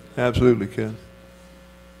that? Absolutely, Ken.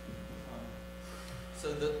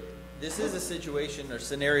 So this is a situation or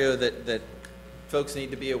scenario that folks need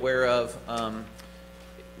to be aware of.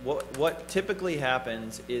 What typically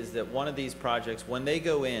happens is that one of these projects, when they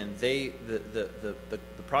go in, the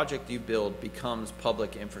project you build becomes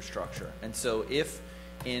public infrastructure. And so if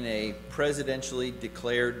in a presidentially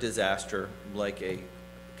declared disaster, like a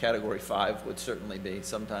Category 5 would certainly be,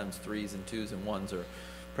 sometimes 3s and 2s and 1s are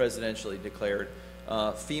presidentially declared,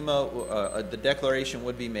 FEMA, the declaration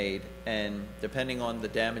would be made, and depending on the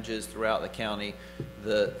damages throughout the county,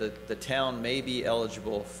 the town may be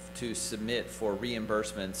eligible to submit for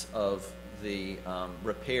reimbursements of the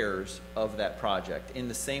repairs of that project, in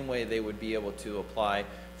the same way they would be able to apply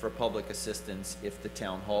for public assistance if the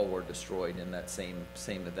town hall were destroyed in that same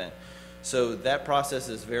event. So that process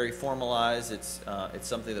is very formalized. It's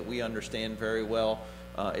something that we understand very well.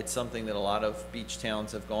 It's something that a lot of beach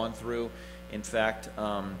towns have gone through. In fact,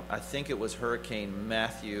 I think it was Hurricane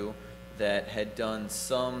Matthew that had done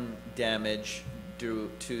some damage due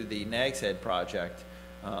to the Nags Head project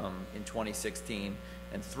in 2016.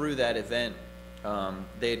 And through that event,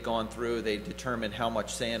 they had gone through, they determined how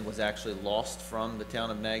much sand was actually lost from the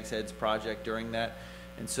town of Nags Head's project during that.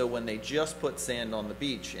 And so when they just put sand on the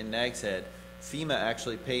beach in Nags Head, FEMA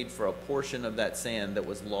actually paid for a portion of that sand that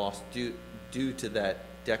was lost due to that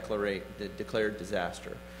declared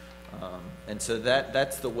disaster. And so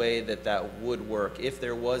that's the way that would work. If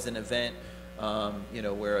there was an event you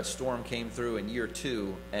know, where a storm came through in year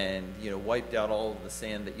 2 and, you know, wiped out all of the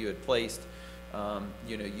sand that you had placed.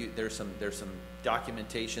 You know, there's some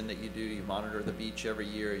documentation that you do. You monitor the beach every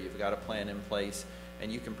year. You've got a plan in place,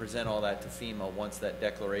 and you can present all that to FEMA once that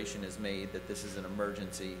declaration is made that this is an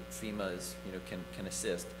emergency. FEMA is, you know, can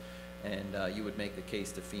assist, and you would make the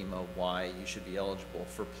case to FEMA why you should be eligible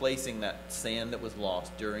for placing that sand that was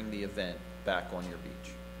lost during the event back on your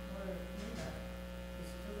beach.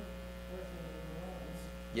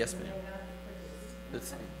 Yes, ma'am. Let's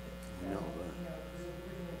see. No,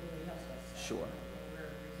 Sure.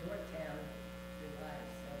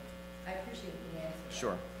 I appreciate the answer.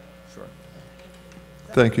 Sure. Sure.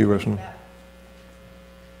 Thank you, Russell. Can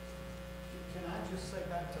I just say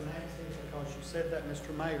back to Nancy, because you said that,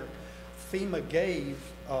 Mr. Mayor, FEMA gave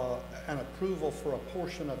an approval for a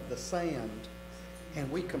portion of the sand,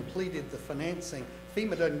 and we completed the financing.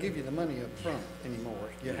 FEMA doesn't give you the money up front anymore.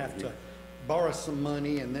 You have to borrow some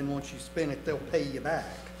money, and then once you spend it, they'll pay you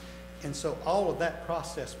back. And so all of that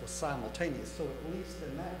process was simultaneous. So at least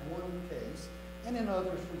in that one case, and in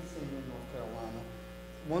others we've seen in North Carolina,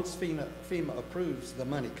 once FEMA approves, the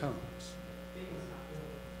money comes.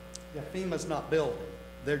 Yeah, FEMA's not building.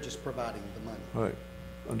 They're just providing the money. Right,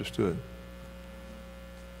 understood.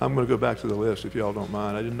 I'm going to go back to the list, if y'all don't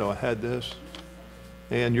mind. I didn't know I had this.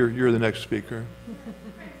 And you're the next speaker.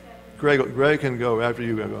 Greg can go after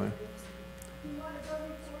you go going.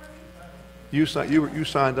 You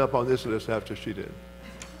signed up on this list after she did.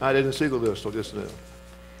 I didn't see the list, so just know.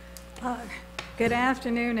 Good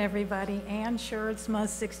afternoon, everybody. Ann Schertzma,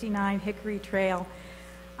 69 Hickory Trail.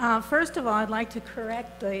 First of all, I'd like to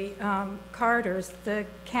correct the Carters. The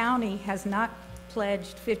county has not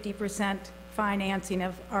pledged 50% financing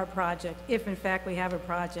of our project, if in fact we have a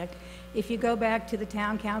project. If you go back to the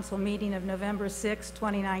town council meeting of November 6,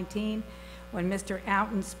 2019, when Mr.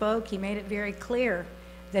 Outen spoke, he made it very clear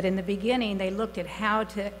that in the beginning they looked at how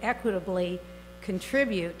to equitably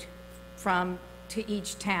contribute to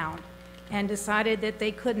each town and decided that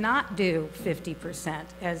they could not do 50%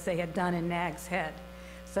 as they had done in Nags Head.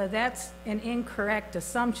 So that's an incorrect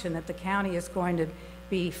assumption that the county is going to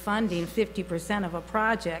be funding 50% of a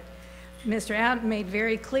project. Mr. Outen made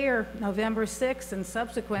very clear November 6th and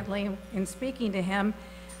subsequently in speaking to him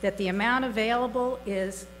that the amount available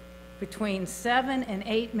is between $7 and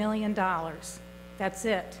 $8 million. That's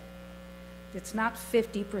it. It's not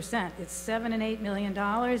 50%. It's $7 and $8 million.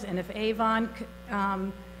 And if Avon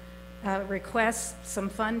requests some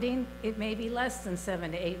funding, it may be less than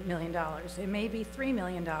 $7 to $8 million. It may be $3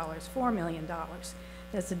 million, $4 million.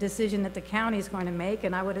 That's a decision that the county is going to make,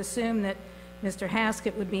 and I would assume that Mr.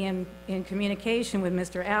 Haskett would be in communication with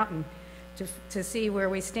Mr. Outen to see where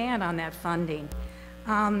we stand on that funding.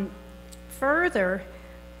 Further,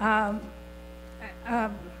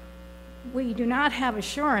 we do not have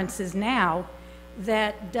assurances now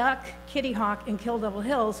that Duck, Kitty Hawk, and Kill Devil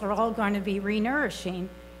Hills are all going to be renourishing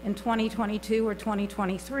in 2022 or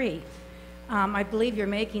 2023. I believe you're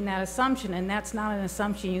making that assumption, and that's not an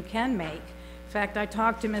assumption you can make. In fact, I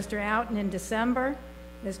talked to Mr. Outen in December.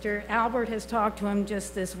 Mr. Albert has talked to him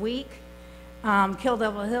just this week. Kill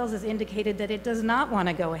Devil Hills has indicated that it does not want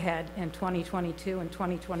to go ahead in 2022 and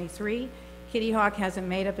 2023. Kitty Hawk hasn't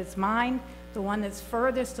made up its mind. The one that's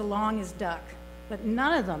furthest along is Duck, but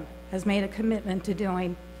none of them has made a commitment to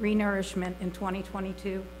doing renourishment in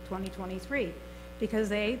 2022, 2023, because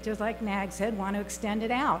they, just like Nags Head, want to extend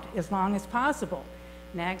it out as long as possible.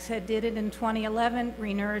 Nags Head did it in 2011,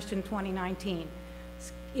 renourished in 2019.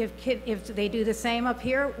 If they do the same up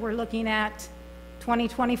here, we're looking at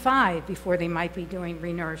 2025 before they might be doing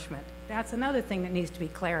renourishment. That's another thing that needs to be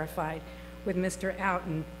clarified with Mr.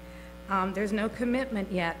 Outen. There's no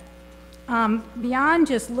commitment yet. Beyond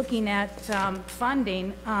just looking at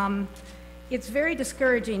funding, it's very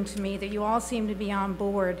discouraging to me that you all seem to be on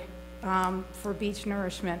board for beach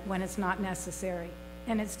nourishment when it's not necessary.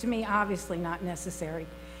 And it's, to me, obviously not necessary,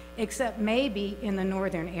 except maybe in the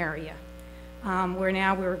northern area, where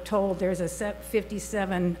now we're told there's a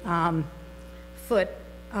 57-foot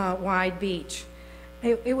wide beach.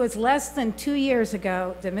 It was less than 2 years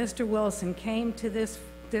ago that Mr. Wilson came to this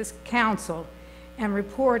council and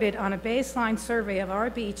reported on a baseline survey of our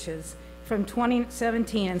beaches from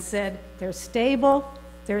 2017 and said, they're stable,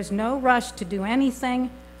 there's no rush to do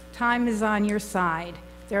anything, time is on your side,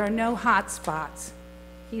 there are no hot spots.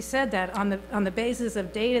 He said that on the basis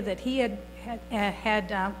of data that he had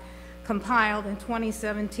compiled in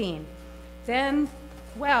 2017. Then,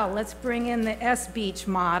 well, let's bring in the S-Beach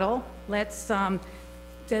model. Let's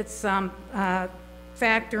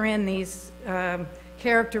factor in these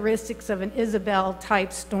characteristics of an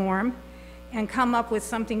Isabel-type storm. and come up with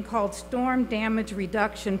something called storm damage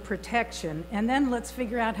reduction protection. And then let's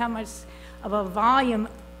figure out how much of a volume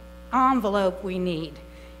envelope we need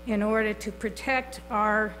in order to protect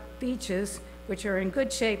our beaches, which are in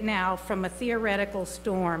good shape now, from a theoretical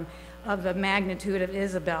storm of the magnitude of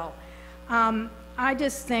Isabel. I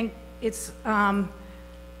just think it's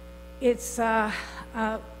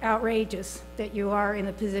outrageous that you are in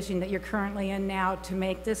the position that you're currently in now to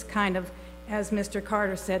make this kind of, as Mr.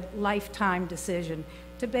 Carter said, lifetime decision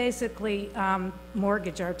to basically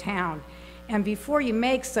mortgage our town. And before you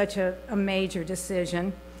make such a major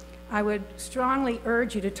decision, I would strongly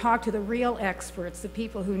urge you to talk to the real experts, the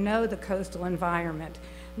people who know the coastal environment,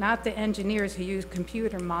 not the engineers who use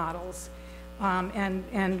computer models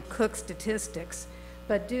and cook statistics,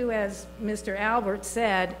 but do as Mr. Albert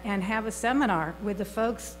said and have a seminar with the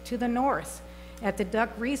folks to the north at the Duck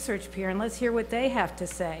Research Pier, and let's hear what they have to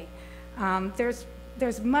say. There's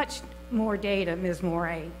much more data, Ms.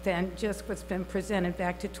 Morey, than just what's been presented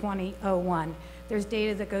back to 2001. There's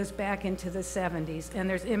data that goes back into the 70s, and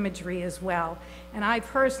there's imagery as well. And I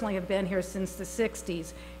personally have been here since the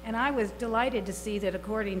 60s, and I was delighted to see that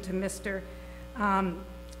according to Mr.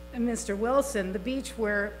 Wilson, the beach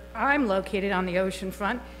where I'm located on the ocean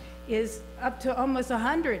front is up to almost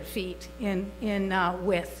 100 feet in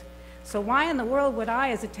width. So why in the world would I,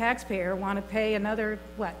 as a taxpayer, want to pay another,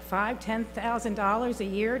 what, $5,000, $10,000 a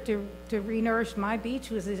year to re-nourish my beach,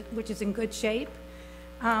 which is in good shape?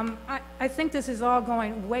 I think this is all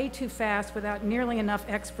going way too fast without nearly enough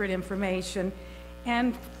expert information,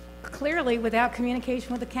 and clearly without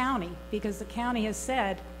communication with the county, because the county has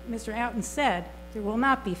said, Mr. Outen said, there will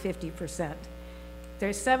not be 50%.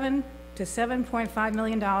 There's $7 to $7.5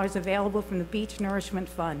 million available from the Beach Nourishment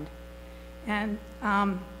Fund. And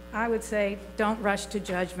I would say don't rush to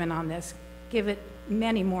judgment on this. Give it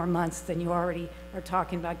many more months than you already are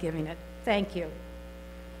talking about giving it. Thank you.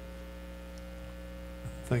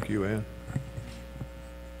 Thank you, Ann.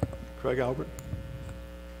 Craig Albert?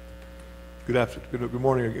 Good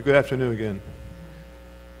morning, good afternoon again.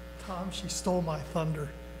 Tom, she stole my thunder.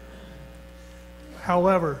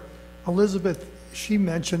 However, Elizabeth, she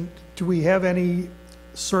mentioned, do we have any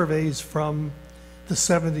surveys from the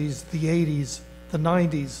 70s, the 80s, the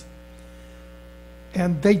 90s?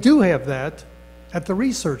 And they do have that at the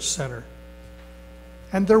research center.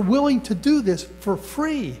 And they're willing to do this for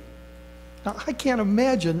free. Now, I can't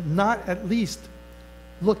imagine not at least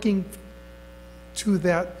looking to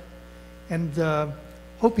that and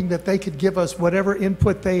hoping that they could give us whatever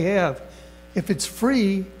input they have. If it's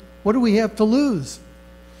free, what do we have to lose?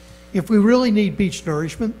 If we really need beach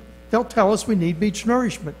nourishment, they'll tell us we need beach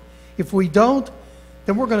nourishment. If we don't,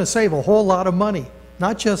 then we're going to save a whole lot of money,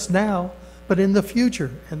 not just now, but in the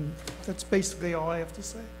future. And that's basically all I have to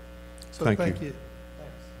say. So thank you.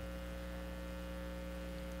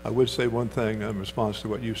 I would say one thing in response to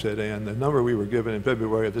what you said, Ann. The number we were given in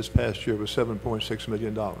February of this past year was $7.6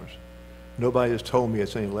 million. Nobody has told me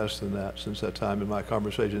it's any less than that since that time in my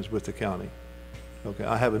conversations with the county. Okay,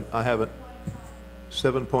 I haven't.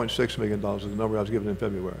 $7.6 million is the number I was given in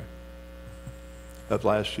February of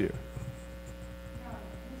last year.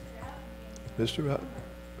 Mr.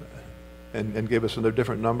 And gave us a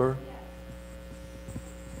different number.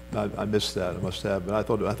 I missed that. I must have, but I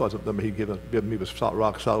thought the number he'd given me was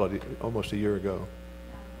rock solid almost a year ago.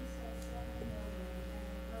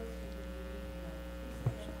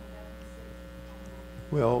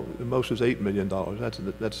 Well, the most is $8 million.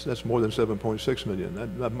 That's more than $7.6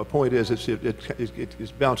 million. My point is,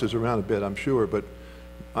 it bounces around a bit, I'm sure, but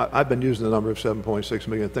I've been using the number of $7.6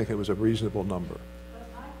 million, thinking it was a reasonable number.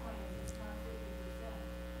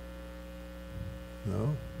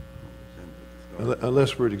 No.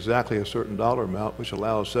 Unless we're at exactly a certain dollar amount, which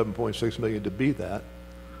allows $7.6 million to be that.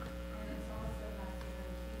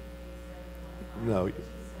 No.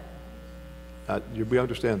 We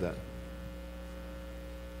understand that.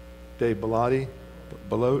 Dave Bellotti,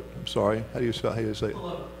 Belote, I'm sorry. How do you say it?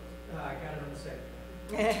 Belote. I got it on the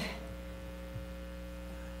second.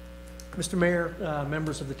 Mr. Mayor,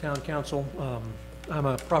 members of the Town Council, I'm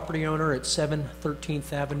a property owner at 7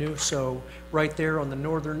 13th Avenue, so right there on the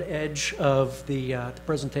northern edge of the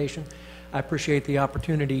presentation. I appreciate the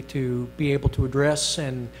opportunity to be able to address,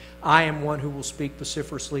 and I am one who will speak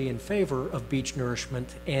vociferously in favor of beach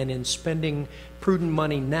nourishment and in spending prudent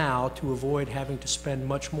money now to avoid having to spend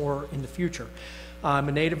much more in the future. I'm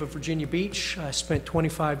a native of Virginia Beach. I spent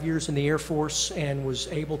 25 years in the Air Force and was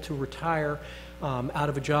able to retire out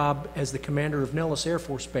of a job as the commander of Nellis Air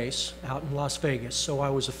Force Base out in Las Vegas. So I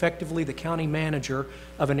was effectively the county manager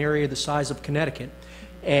of an area the size of Connecticut.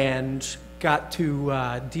 And got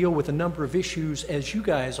to deal with a number of issues as you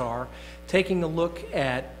guys are, taking a look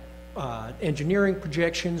at engineering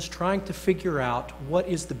projections, trying to figure out what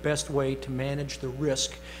is the best way to manage the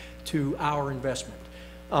risk to our investment.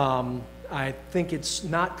 I think it's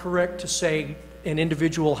not correct to say an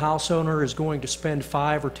individual house owner is going to spend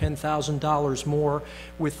 $5,000 or $10,000 more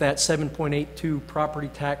with that 7.82 property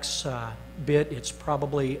tax bit. It's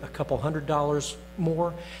probably a couple $100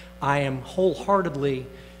 more. I am wholeheartedly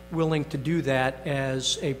willing to do that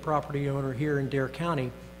as a property owner here in Dare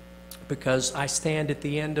County, because I stand at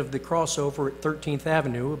the end of the crossover at 13th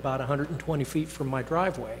Avenue, about 120 feet from my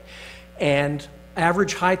driveway. And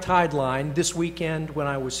average high tide line this weekend, when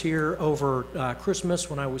I was here over Christmas,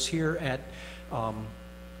 when I was here at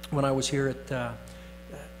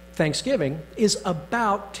Thanksgiving, is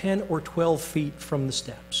about 10 or 12 feet from the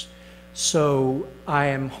steps. So I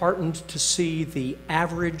am heartened to see the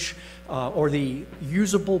average or the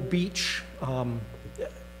usable beach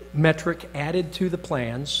metric added to the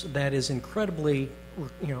plans. That is incredibly,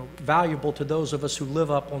 valuable to those of us who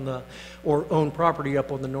live up on the, or own property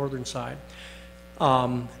up on the northern side.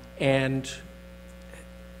 And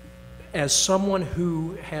as someone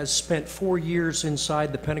who has spent 4 years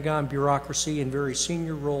inside the Pentagon bureaucracy in very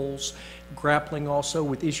senior roles, grappling also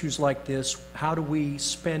with issues like this, how do we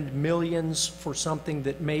spend millions for something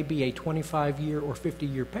that may be a 25-year or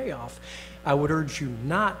 50-year payoff? I would urge you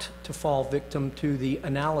not to fall victim to the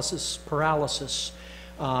analysis paralysis,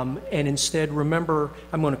 and instead remember,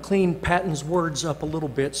 I'm going to clean Patton's words up a little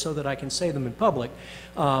bit so that I can say them in public,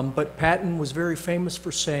 but Patton was very famous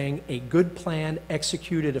for saying a good plan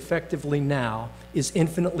executed effectively now is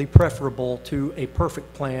infinitely preferable to a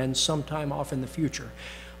perfect plan sometime off in the future.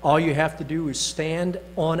 All you have to do is stand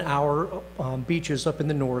on our beaches up in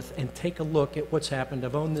the north and take a look at what's happened.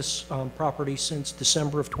 I've owned this property since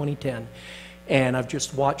December of 2010, and I've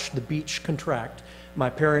just watched the beach contract. My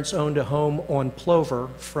parents owned a home on Plover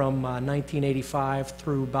from 1985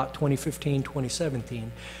 through about 2015,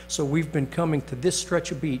 2017. So we've been coming to this stretch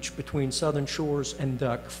of beach between Southern Shores and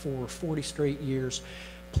Duck for 40 straight years.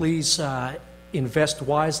 Please invest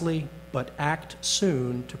wisely, but act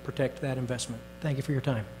soon to protect that investment. Thank you for your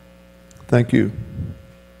time. Thank you.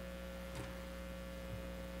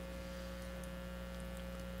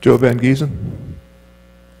 Joe Van Giesen.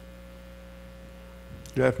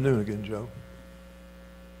 Good afternoon again, Joe.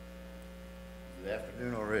 Good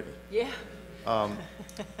afternoon already. Yeah. I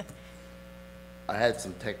had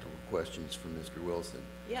some technical questions for Mr. Wilson.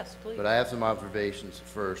 Yes, please. But I have some observations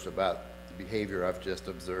first about the behavior I've just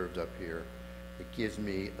observed up here. It gives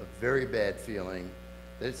me a very bad feeling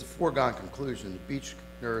that it's a foregone conclusion. The beach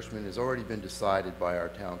nourishment has already been decided by our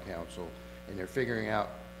town council, and they're figuring out,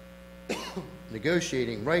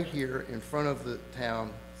 negotiating right here in front of the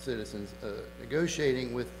town citizens,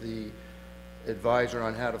 negotiating with the advisor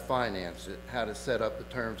on how to finance it, how to set up the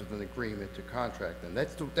terms of an agreement to contract them.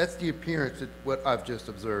 That's the appearance that what I've just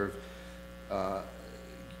observed.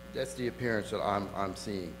 That's the appearance that I'm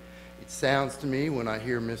seeing. It sounds to me when I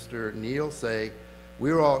hear Mr. Neal say,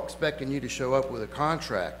 "We're all expecting you to show up with a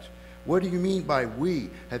contract." What do you mean by we?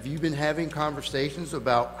 Have you been having conversations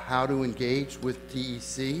about how to engage with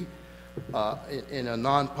TEC in a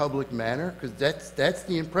non-public manner? Because that's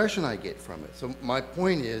the impression I get from it. So my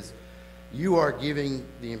point is, you are giving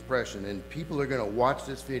the impression, and people are going to watch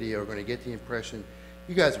this video, are going to get the impression,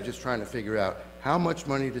 you guys are just trying to figure out how much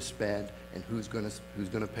money to spend and who's going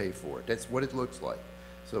to pay for it. That's what it looks like.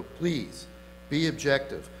 So please, be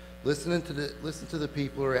objective. Listen to the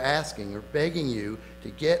people who are asking or begging you to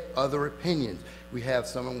get other opinions. We have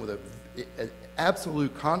someone with an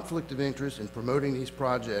absolute conflict of interest in promoting these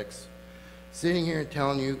projects, sitting here and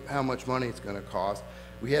telling you how much money it's going to cost.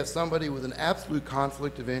 We have somebody with an absolute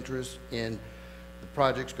conflict of interest in the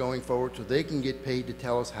projects going forward so they can get paid to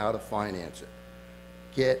tell us how to finance it.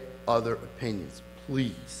 Get other opinions,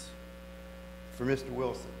 please. For Mr.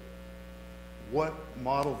 Wilson, what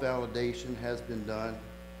model validation has been done?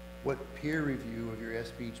 What peer review of your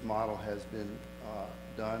S-Beach model has been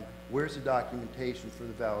done? Where's the documentation for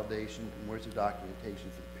the validation, and where's the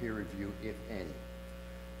documentation for the peer review, if any?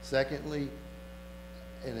 Secondly,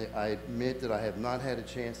 and I admit that I have not had a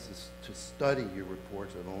chance to study your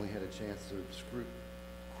reports. I've only had a chance to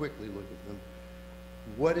quickly look at them.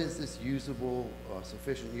 What is this usable,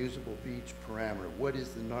 sufficient usable beach parameter? What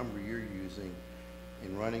is the number you're using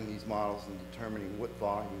in running these models and determining what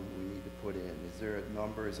volume we need to put in? Is there a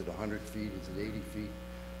number? Is it 100 feet? Is it 80 feet?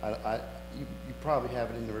 You probably have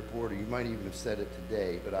it in the report, or you might even have said it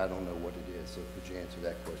today, but I don't know what it is. So could you answer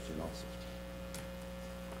that question also?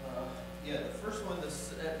 Yeah, the first one,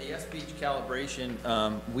 the S-Beach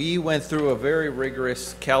calibration, we went through a very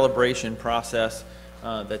rigorous calibration process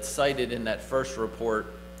that's cited in that first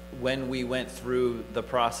report when we went through the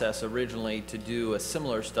process originally to do a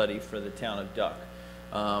similar study for the town of Duck.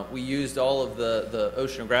 We used all of the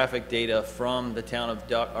oceanographic data from the town of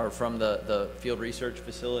Duck, or from the field research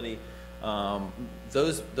facility.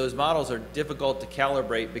 Those models are difficult to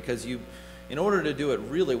calibrate because in order to do it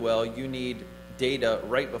really well, you need data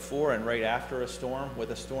right before and right after a storm with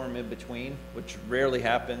a storm in between, which rarely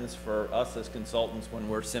happens for us as consultants when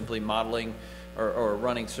we're simply modeling or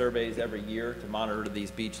running surveys every year to monitor these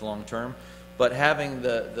beach long term. But having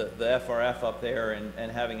the FRF up there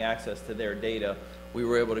and having access to their data, we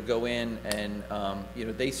were able to go in and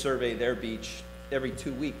they survey their beach every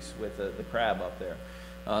 2 weeks with the crab up there.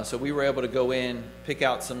 So we were able to go in, pick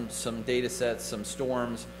out some data sets, some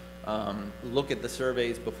storms, look at the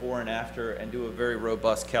surveys before and after, and do a very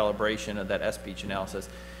robust calibration of that S-Beach analysis.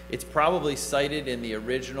 It's probably cited in the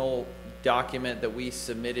original document that we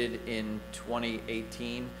submitted in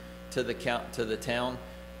 2018 to the town.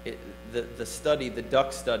 The study, the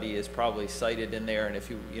Duck study, is probably cited in there, and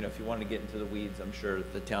if you wanted to get into the weeds, I'm sure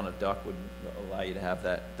the town of Duck would allow you to have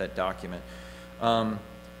that document.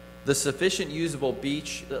 The sufficient usable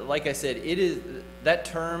beach, like I said, that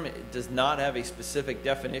term does not have a specific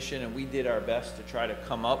definition, and we did our best to try to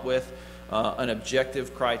come up with an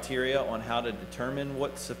objective criteria on how to determine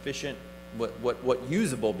what sufficient, what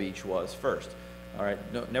usable beach was first. All right,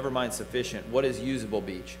 no, never mind sufficient. What is usable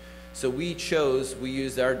beach? So we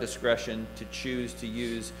used our discretion to choose to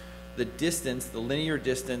use the distance, the linear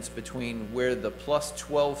distance between where the plus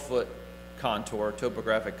 12-foot contour,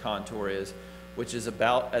 topographic contour is, which is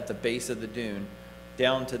about at the base of the dune,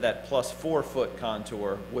 down to that plus 4-foot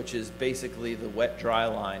contour, which is basically the wet dry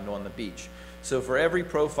line on the beach. So for every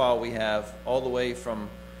profile we have, all the way from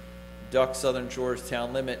Duck, Southern Shores,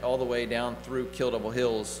 town limit, all the way down through Kill Devil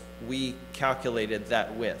Hills, we calculated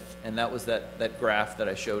that width, and that was that graph that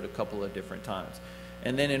I showed a couple of different times.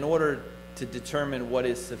 And then in order to determine what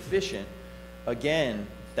is sufficient, again,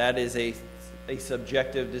 that is a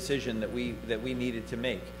subjective decision that we needed to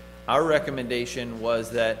make. Our recommendation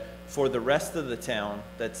was that for the rest of the town,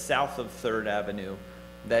 that's south of 3rd Avenue,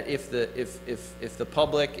 that if the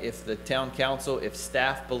public, if the town council, if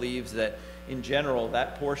staff believes that in general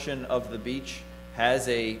that portion of the beach has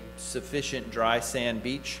a sufficient dry sand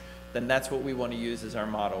beach, then that's what we want to use as our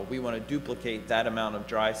model. We want to duplicate that amount of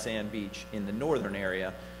dry sand beach in the northern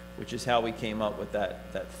area, which is how we came up with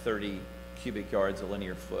that 30 cubic yards a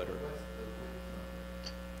linear foot.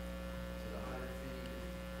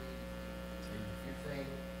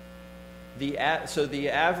 So the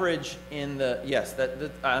average in the, yes,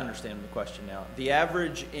 I understand the question now. The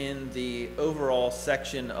average in the overall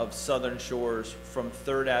section of Southern Shores from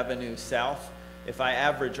 3rd Avenue south, if I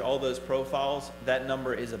average all those profiles, that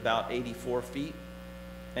number is about 84 feet.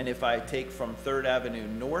 And if I take from 3rd Avenue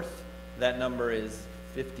north, that number is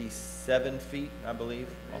 57 feet, I believe.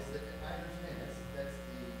 I understand that's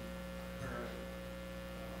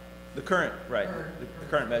The current, right, the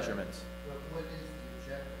current measurements. What is the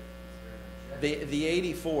objective? Is there an objective? The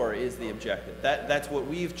 84 is the objective. That's what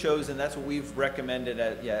we've chosen, that's what we've recommended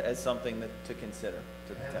as something to consider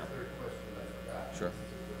to the town. I have a third question I forgot. Sure.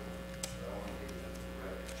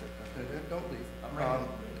 Don't leave.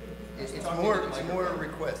 It's more a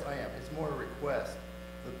request. It's more a request.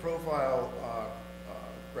 The profile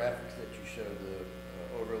graphics that you showed,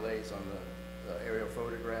 the overlays on the aerial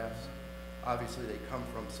photographs, obviously they come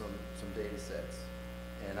from some data sets.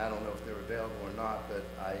 And I don't know if they're available or not, but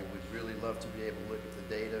I would really love to be able to look at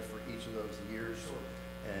the data for each of those years.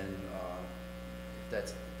 And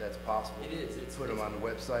if that's possible. It is. Put them on the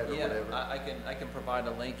website or whatever. I can provide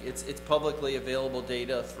a link. It's publicly available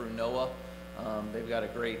data through NOAA. They've got a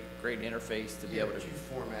great interface to be able to. You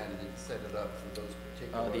formatted it, set it up for those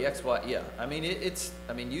particular. The XY, yeah. I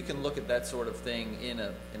mean, you can look at that sort of thing in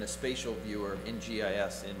a spatial viewer in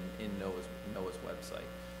GIS in NOAA's website.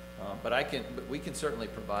 But we can certainly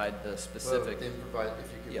provide the specific. Well, then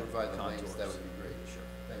if you could provide the links, that would be great. Sure.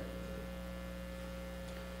 Thank you.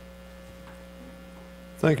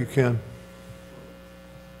 Thank you, Ken.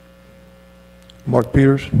 Mark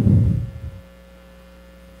Peters.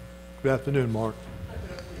 Good afternoon, Mark.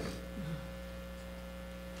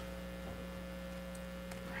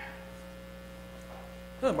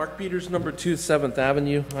 Hello, Mark Peters, number 2 7th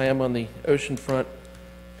Avenue. I am on the ocean front.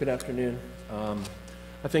 Good afternoon.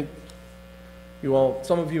 I think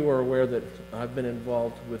some of you are aware that I've been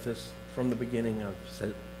involved with this from the beginning. I've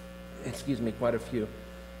sent, quite a few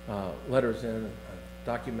letters in,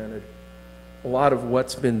 documented a lot of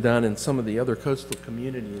what's been done in some of the other coastal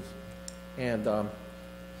communities And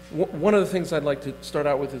one of the things I'd like to start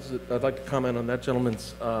out with is that I'd like to comment on that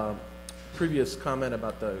gentleman's previous comment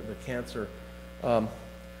about the cancer.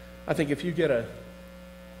 I think if you get a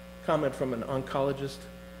comment from an oncologist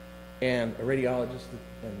and a radiologist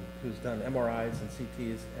who's done MRIs and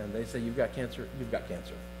CTs, and they say you've got cancer, you've got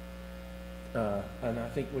cancer. And I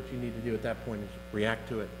think what you need to do at that point is react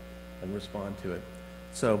to it and respond to it.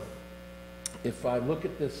 So if I look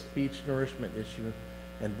at this beach nourishment issue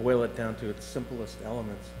and boil it down to its simplest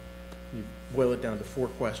elements, you boil it down to 4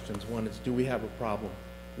 questions. One is, do we have a problem?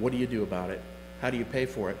 What do you do about it? How do you pay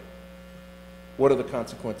for it? What are the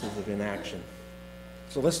consequences of inaction?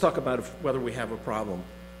 So let's talk about whether we have a problem.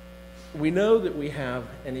 We know that we have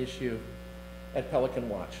an issue at Pelican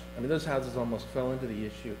Watch. I mean, those houses almost fell into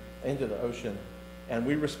the ocean, and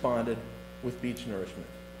we responded with beach nourishment.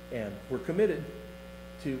 And we're committed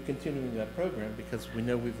to continuing that program because we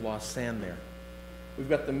know we've lost sand there. We've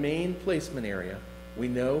got the main placement area. We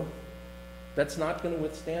know that's not going to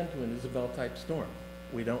withstand to an Isabel-type storm.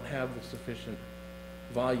 We don't have the sufficient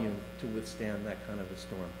volume to withstand that kind of a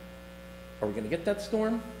storm. Are we going to get that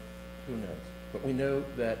storm? Who knows? But we know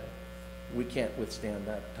that we can't withstand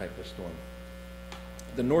that type of storm.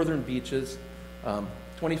 The northern beaches,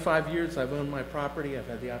 25 years I've owned my property. I've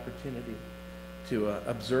had the opportunity to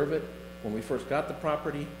observe it. When we first got the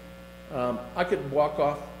property, I could walk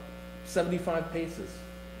off 75 paces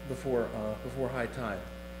before high tide.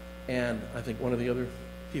 And I think one of the other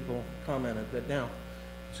people commented that now,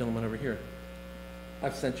 the gentleman over here,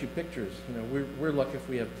 I've sent you pictures. You know, we're lucky if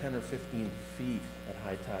we have 10 or 15 feet at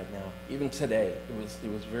high tide now. Even today, it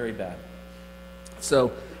was very bad.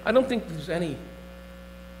 So I don't think there's any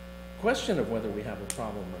question of whether we have a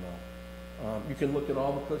problem or not. You can look at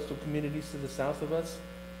all the coastal communities to the south of us.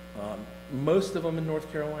 Most of them in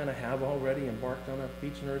North Carolina have already embarked on a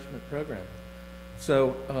beach nourishment program.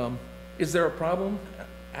 So is there a problem?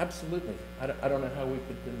 Absolutely. I don't know how we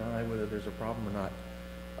could deny whether there's a problem or not.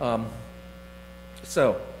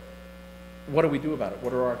 So what do we do about it?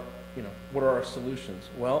 What are our solutions?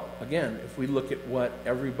 Well, again, if we look at what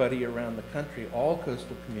everybody around the country, all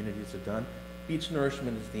coastal communities have done, beach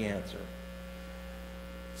nourishment is the answer.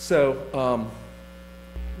 So,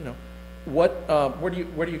 where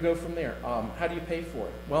do you go from there? How do you pay for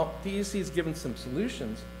it? Well, DEC has given some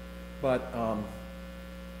solutions, but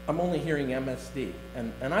I'm only hearing MSD,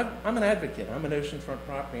 and I'm an advocate. I'm an oceanfront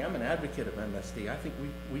property. I'm an advocate of MSD. I think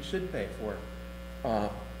we should pay for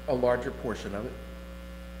a larger portion of it.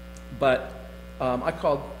 But I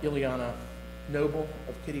called Ileana Noble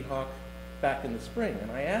of Kitty Hawk back in the spring,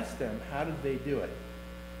 and I asked them, how did they do it?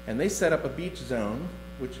 And they set up a beach zone,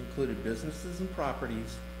 which included businesses and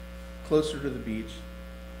properties closer to the beach,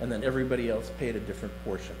 and then everybody else paid a different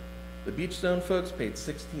portion. The beach zone folks paid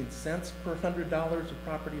 16 cents per $100 of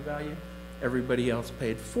property value. Everybody else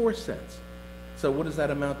paid 4 cents. So what does that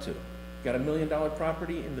amount to? Got $1 million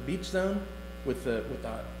property in the beach zone with the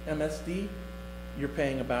MSD, you're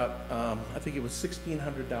paying about, I think it was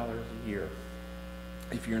 $1,600 a year.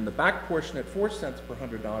 If you're in the back portion at 4 cents per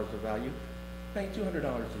 $100 of value, you're paying $200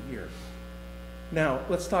 a year. Now,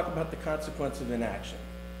 let's talk about the consequence of inaction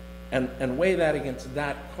and weigh that against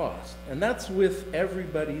that cost. And that's with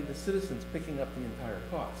everybody, the citizens, picking up the entire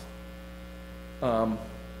cost.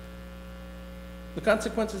 The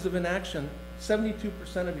consequences of inaction, 72%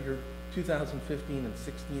 of your 2015 and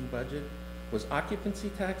 16 budget was occupancy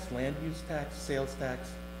tax, land use tax, sales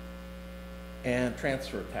tax, and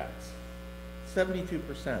transfer tax.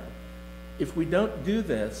 72%. If we don't do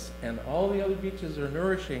this and all the other beaches are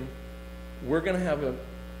nourishing, we're going to have an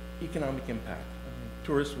economic impact.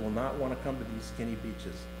 Tourists will not want to come to these skinny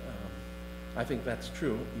beaches. I think that's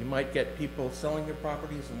true. You might get people selling their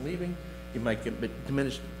properties and leaving. You might get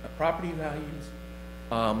diminished property values.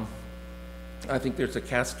 I think there's a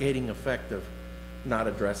cascading effect of not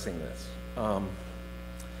addressing this.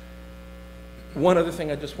 One other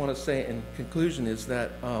thing I just want to say in conclusion is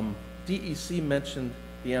that DEC mentioned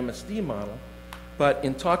the MSD model, but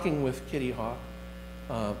in talking with Kitty Hawk,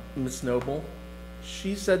 Ms. Noble,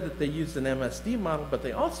 she said that they used an MSD model, but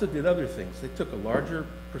they also did other things. They took a larger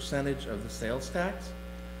percentage of the sales tax.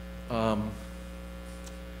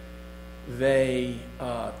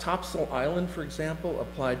 Topsail Island, for example,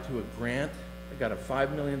 applied to a grant. They got a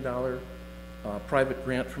 $5 million private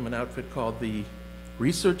grant from an outfit called the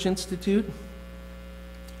Research Institute.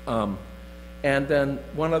 And then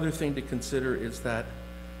one other thing to consider is that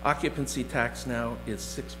occupancy tax now is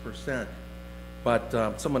 6%.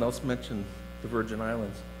 But someone else mentioned the Virgin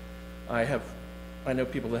Islands. I know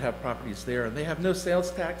people that have properties there, and they have no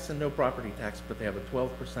sales tax and no property tax, but they have a 12%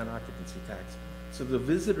 occupancy tax. So the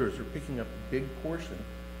visitors are picking up a big portion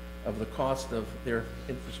of the cost of their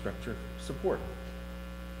infrastructure support.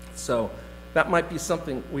 So that might be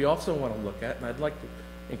something we also want to look at, and I'd like to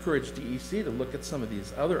encourage DEC to look at some of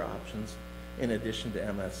these other options in addition to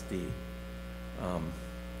MSD.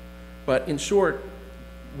 But in short,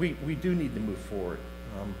 we do need to move forward.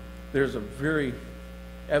 There's a very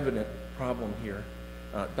evident problem here,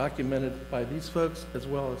 documented by these folks as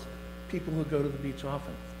well as people who go to the beach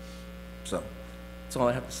often. So that's all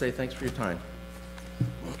I have to say. Thanks for your time.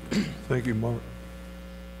 Thank you, Mark.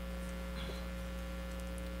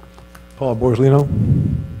 Paul Borsellino.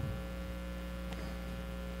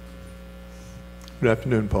 Good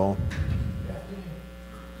afternoon, Paul.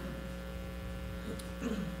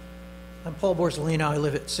 I'm Paul Borsellino. I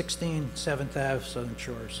live at 16 7th Ave, Southern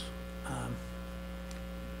Shores. I'm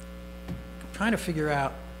trying to figure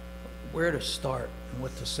out where to start and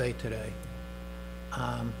what to say today.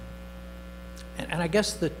 And I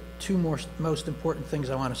guess the two most important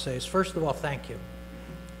things I want to say is, first of all, thank you.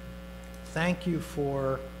 Thank you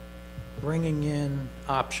for bringing in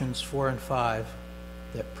options 4 and 5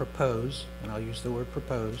 that propose, and I'll use the word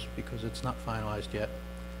propose because it's not finalized yet,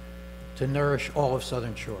 to nourish all of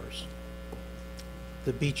Southern Shores.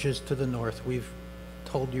 The beaches to the north, we've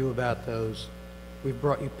told you about those. We've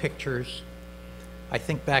brought you pictures. I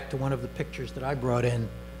think back to one of the pictures that I brought in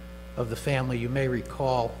of the family you may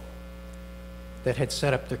recall that had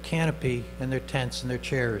set up their canopy and their tents and their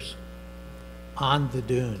chairs on the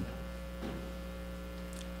dune.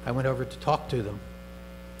 I went over to talk to them,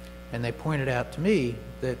 and they pointed out to me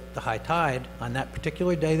that the high tide on that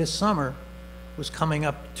particular day this summer was coming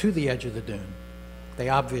up to the edge of the dune. They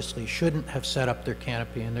obviously shouldn't have set up their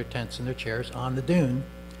canopy and their tents and their chairs on the dune,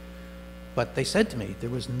 but they said to me there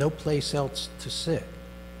was no place else to sit.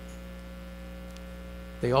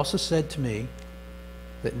 They also said to me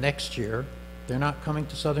that next year they're not coming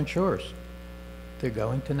to Southern Shores. They're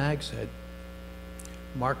going to Nags Head.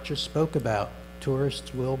 Mark just spoke about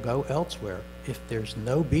tourists will go elsewhere. If there's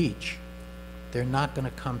no beach, they're not going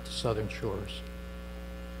to come to Southern Shores.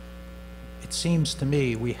 It seems to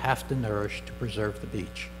me we have to nourish to preserve the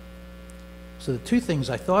beach. So the two things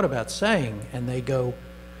I thought about saying, and they go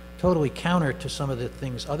totally counter to some of the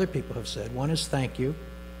things other people have said. One is thank you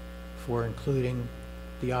for including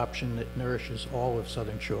the option that nourishes all of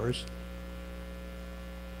Southern Shores.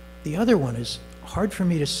 The other one is hard for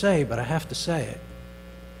me to say, but I have to say it.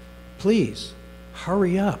 Please,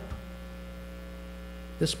 hurry up.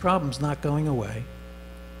 This problem's not going away.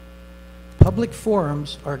 Public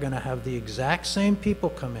forums are going to have the exact same people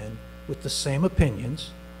come in with the same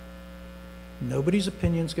opinions. Nobody's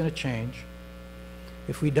opinion's going to change.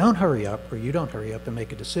 If we don't hurry up, or you don't hurry up and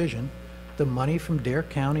make a decision, the money from Dare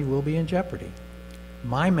County will be in jeopardy.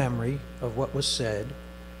 My memory of what was said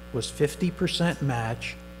was 50%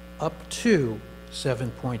 match up to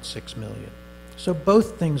 $7.6 million. So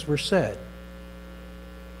both things were said.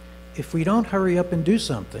 If we don't hurry up and do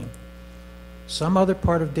something, some other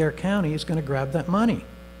part of Dare County is going to grab that money.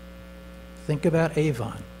 Think about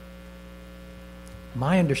Avon.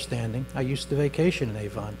 My understanding, I used to vacation in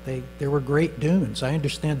Avon. There were great dunes. I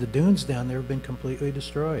understand the dunes down there have been completely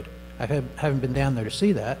destroyed. I haven't been down there to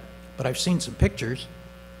see that, but I've seen some pictures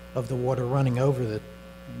of the water running over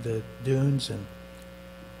the dunes and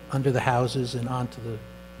under the houses and onto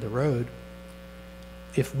the road.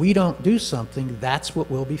 If we don't do something, that's what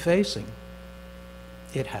we'll be facing.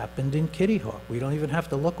 It happened in Kitty Hawk. We don't even have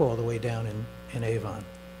to look all the way down in Avon.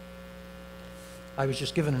 I was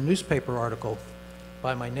just given a newspaper article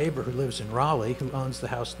by my neighbor who lives in Raleigh, who owns the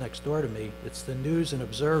house next door to me. It's the News and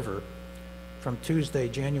Observer from Tuesday,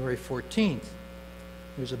 January 14th.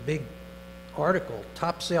 There's a big article,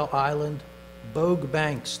 Topsail Island, Bogue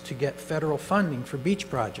Banks to get federal funding for beach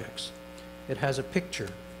projects. It has a picture.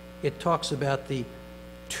 It talks about the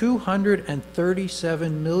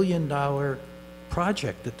 $237 million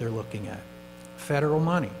project that they're looking at, federal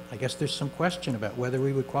money. I guess there's some question about whether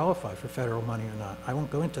we would qualify for federal money or not. I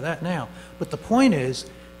won't go into that now. But the point is,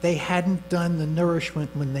 they hadn't done the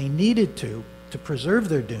nourishment when they needed to preserve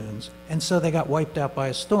their dunes, and so they got wiped out by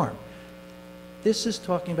a storm. This is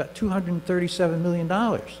talking about $237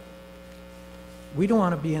 million. We don't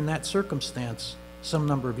want to be in that circumstance some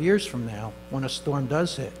number of years from now when a storm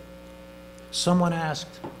does hit. Someone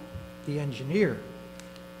asked the engineer,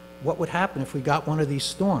 what would happen if we got one of these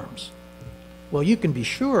storms? Well, you can be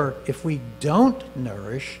sure if we don't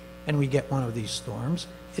nourish and we get one of these storms,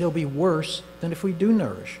 it'll be worse than if we do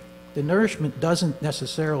nourish. The nourishment doesn't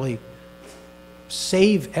necessarily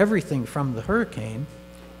save everything from the hurricane.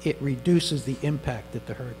 It reduces the impact that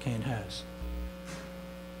the hurricane has.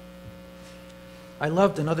 I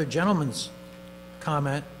loved another gentleman's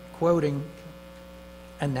comment quoting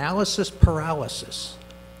analysis paralysis.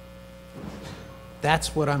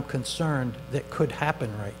 That's what I'm concerned that could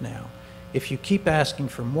happen right now. If you keep asking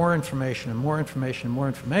for more information and more information and more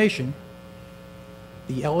information,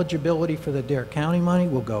 the eligibility for the Dare County money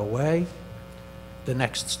will go away. The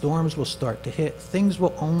next storms will start to hit. Things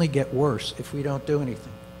will only get worse if we don't do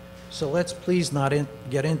anything. So let's please not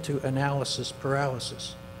get into analysis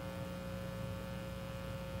paralysis.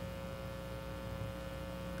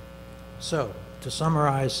 So, to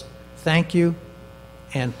summarize, thank you,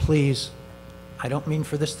 and please, I don't mean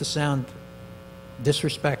for this to sound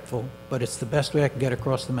disrespectful, but it's the best way I can get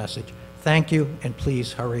across the message. Thank you, and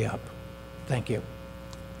please hurry up. Thank you.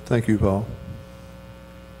 Thank you, Paul.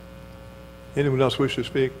 Anyone else wish to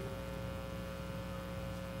speak?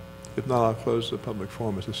 If not, I'll close the public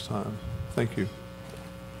forum at this time. Thank you.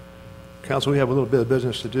 Council, we have a little bit of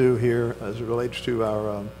business to do here as it relates to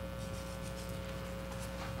our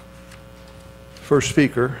first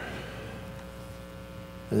speaker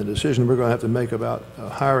and the decision we're going to have to make about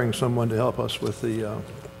hiring someone to help us with the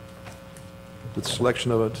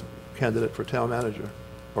selection of a candidate for town manager,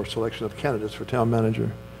 or selection of candidates for town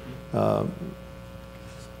manager. I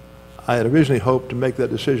had originally hoped to make that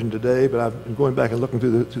decision today, but I've been going back and looking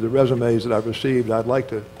through the resumes that I've received. I'd like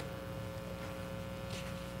to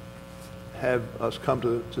have us come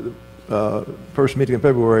to the first meeting in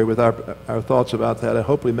February with our thoughts about that, and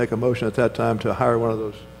hopefully make a motion at that time to hire one of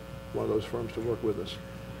those firms to work with us.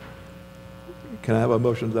 Can I have a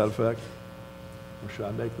motion to that effect? Or should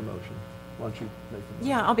I make the motion? Why don't you make the motion?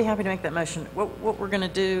 Yeah, I'll be happy to make that motion. What we're going to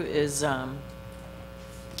do is, I'm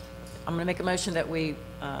going to make a motion that we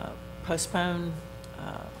postpone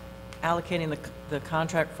allocating the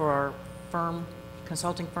contract for our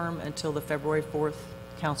consulting firm, until the February 4th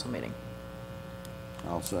council meeting.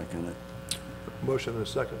 I'll second it. Motion and a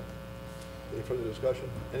second. Any further discussion?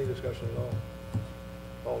 Any discussion at all?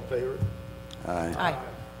 All in favor? Aye. Aye.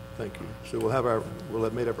 Thank you. So we'll have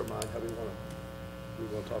made up our mind how we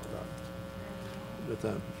want to talk about it at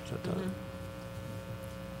that time. Mm-hmm.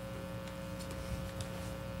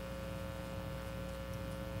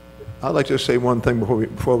 I'd like to say one thing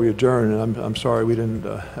before we adjourn, and I'm sorry we didn't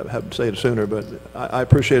have to say it sooner, but I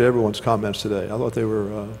appreciate everyone's comments today. I thought they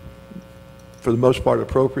were, for the most part,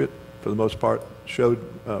 appropriate, for the most part, showed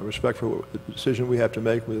respect for the decision we have to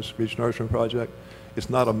make with this beach nourishment project. It's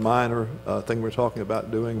not a minor thing we're talking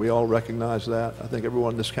about doing. We all recognize that. I think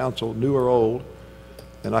everyone in this council, new or old,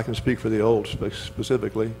 and I can speak for the old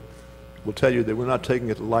specifically, will tell you that we're not taking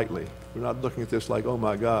it lightly. We're not looking at this like, oh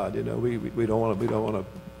my God, you know, we don't want to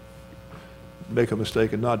make a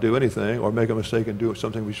mistake and not do anything, or make a mistake and do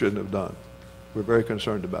something we shouldn't have done. We're very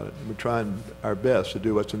concerned about it. We're trying our best to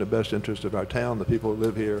do what's in the best interest of our town, the people who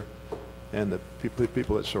live here, and the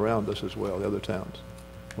people that surround us as well, the other towns.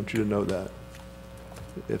 I want you to know that.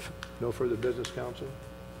 If no further business, council,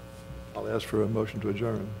 I'll ask for a motion to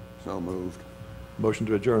adjourn. So moved. Motion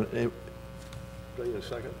to adjourn. Do I need a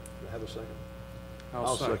second? Do I have a second?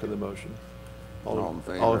 I'll second the motion. All in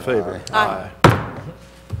favor? All in favor? Aye. Aye.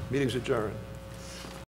 Meeting's adjourned.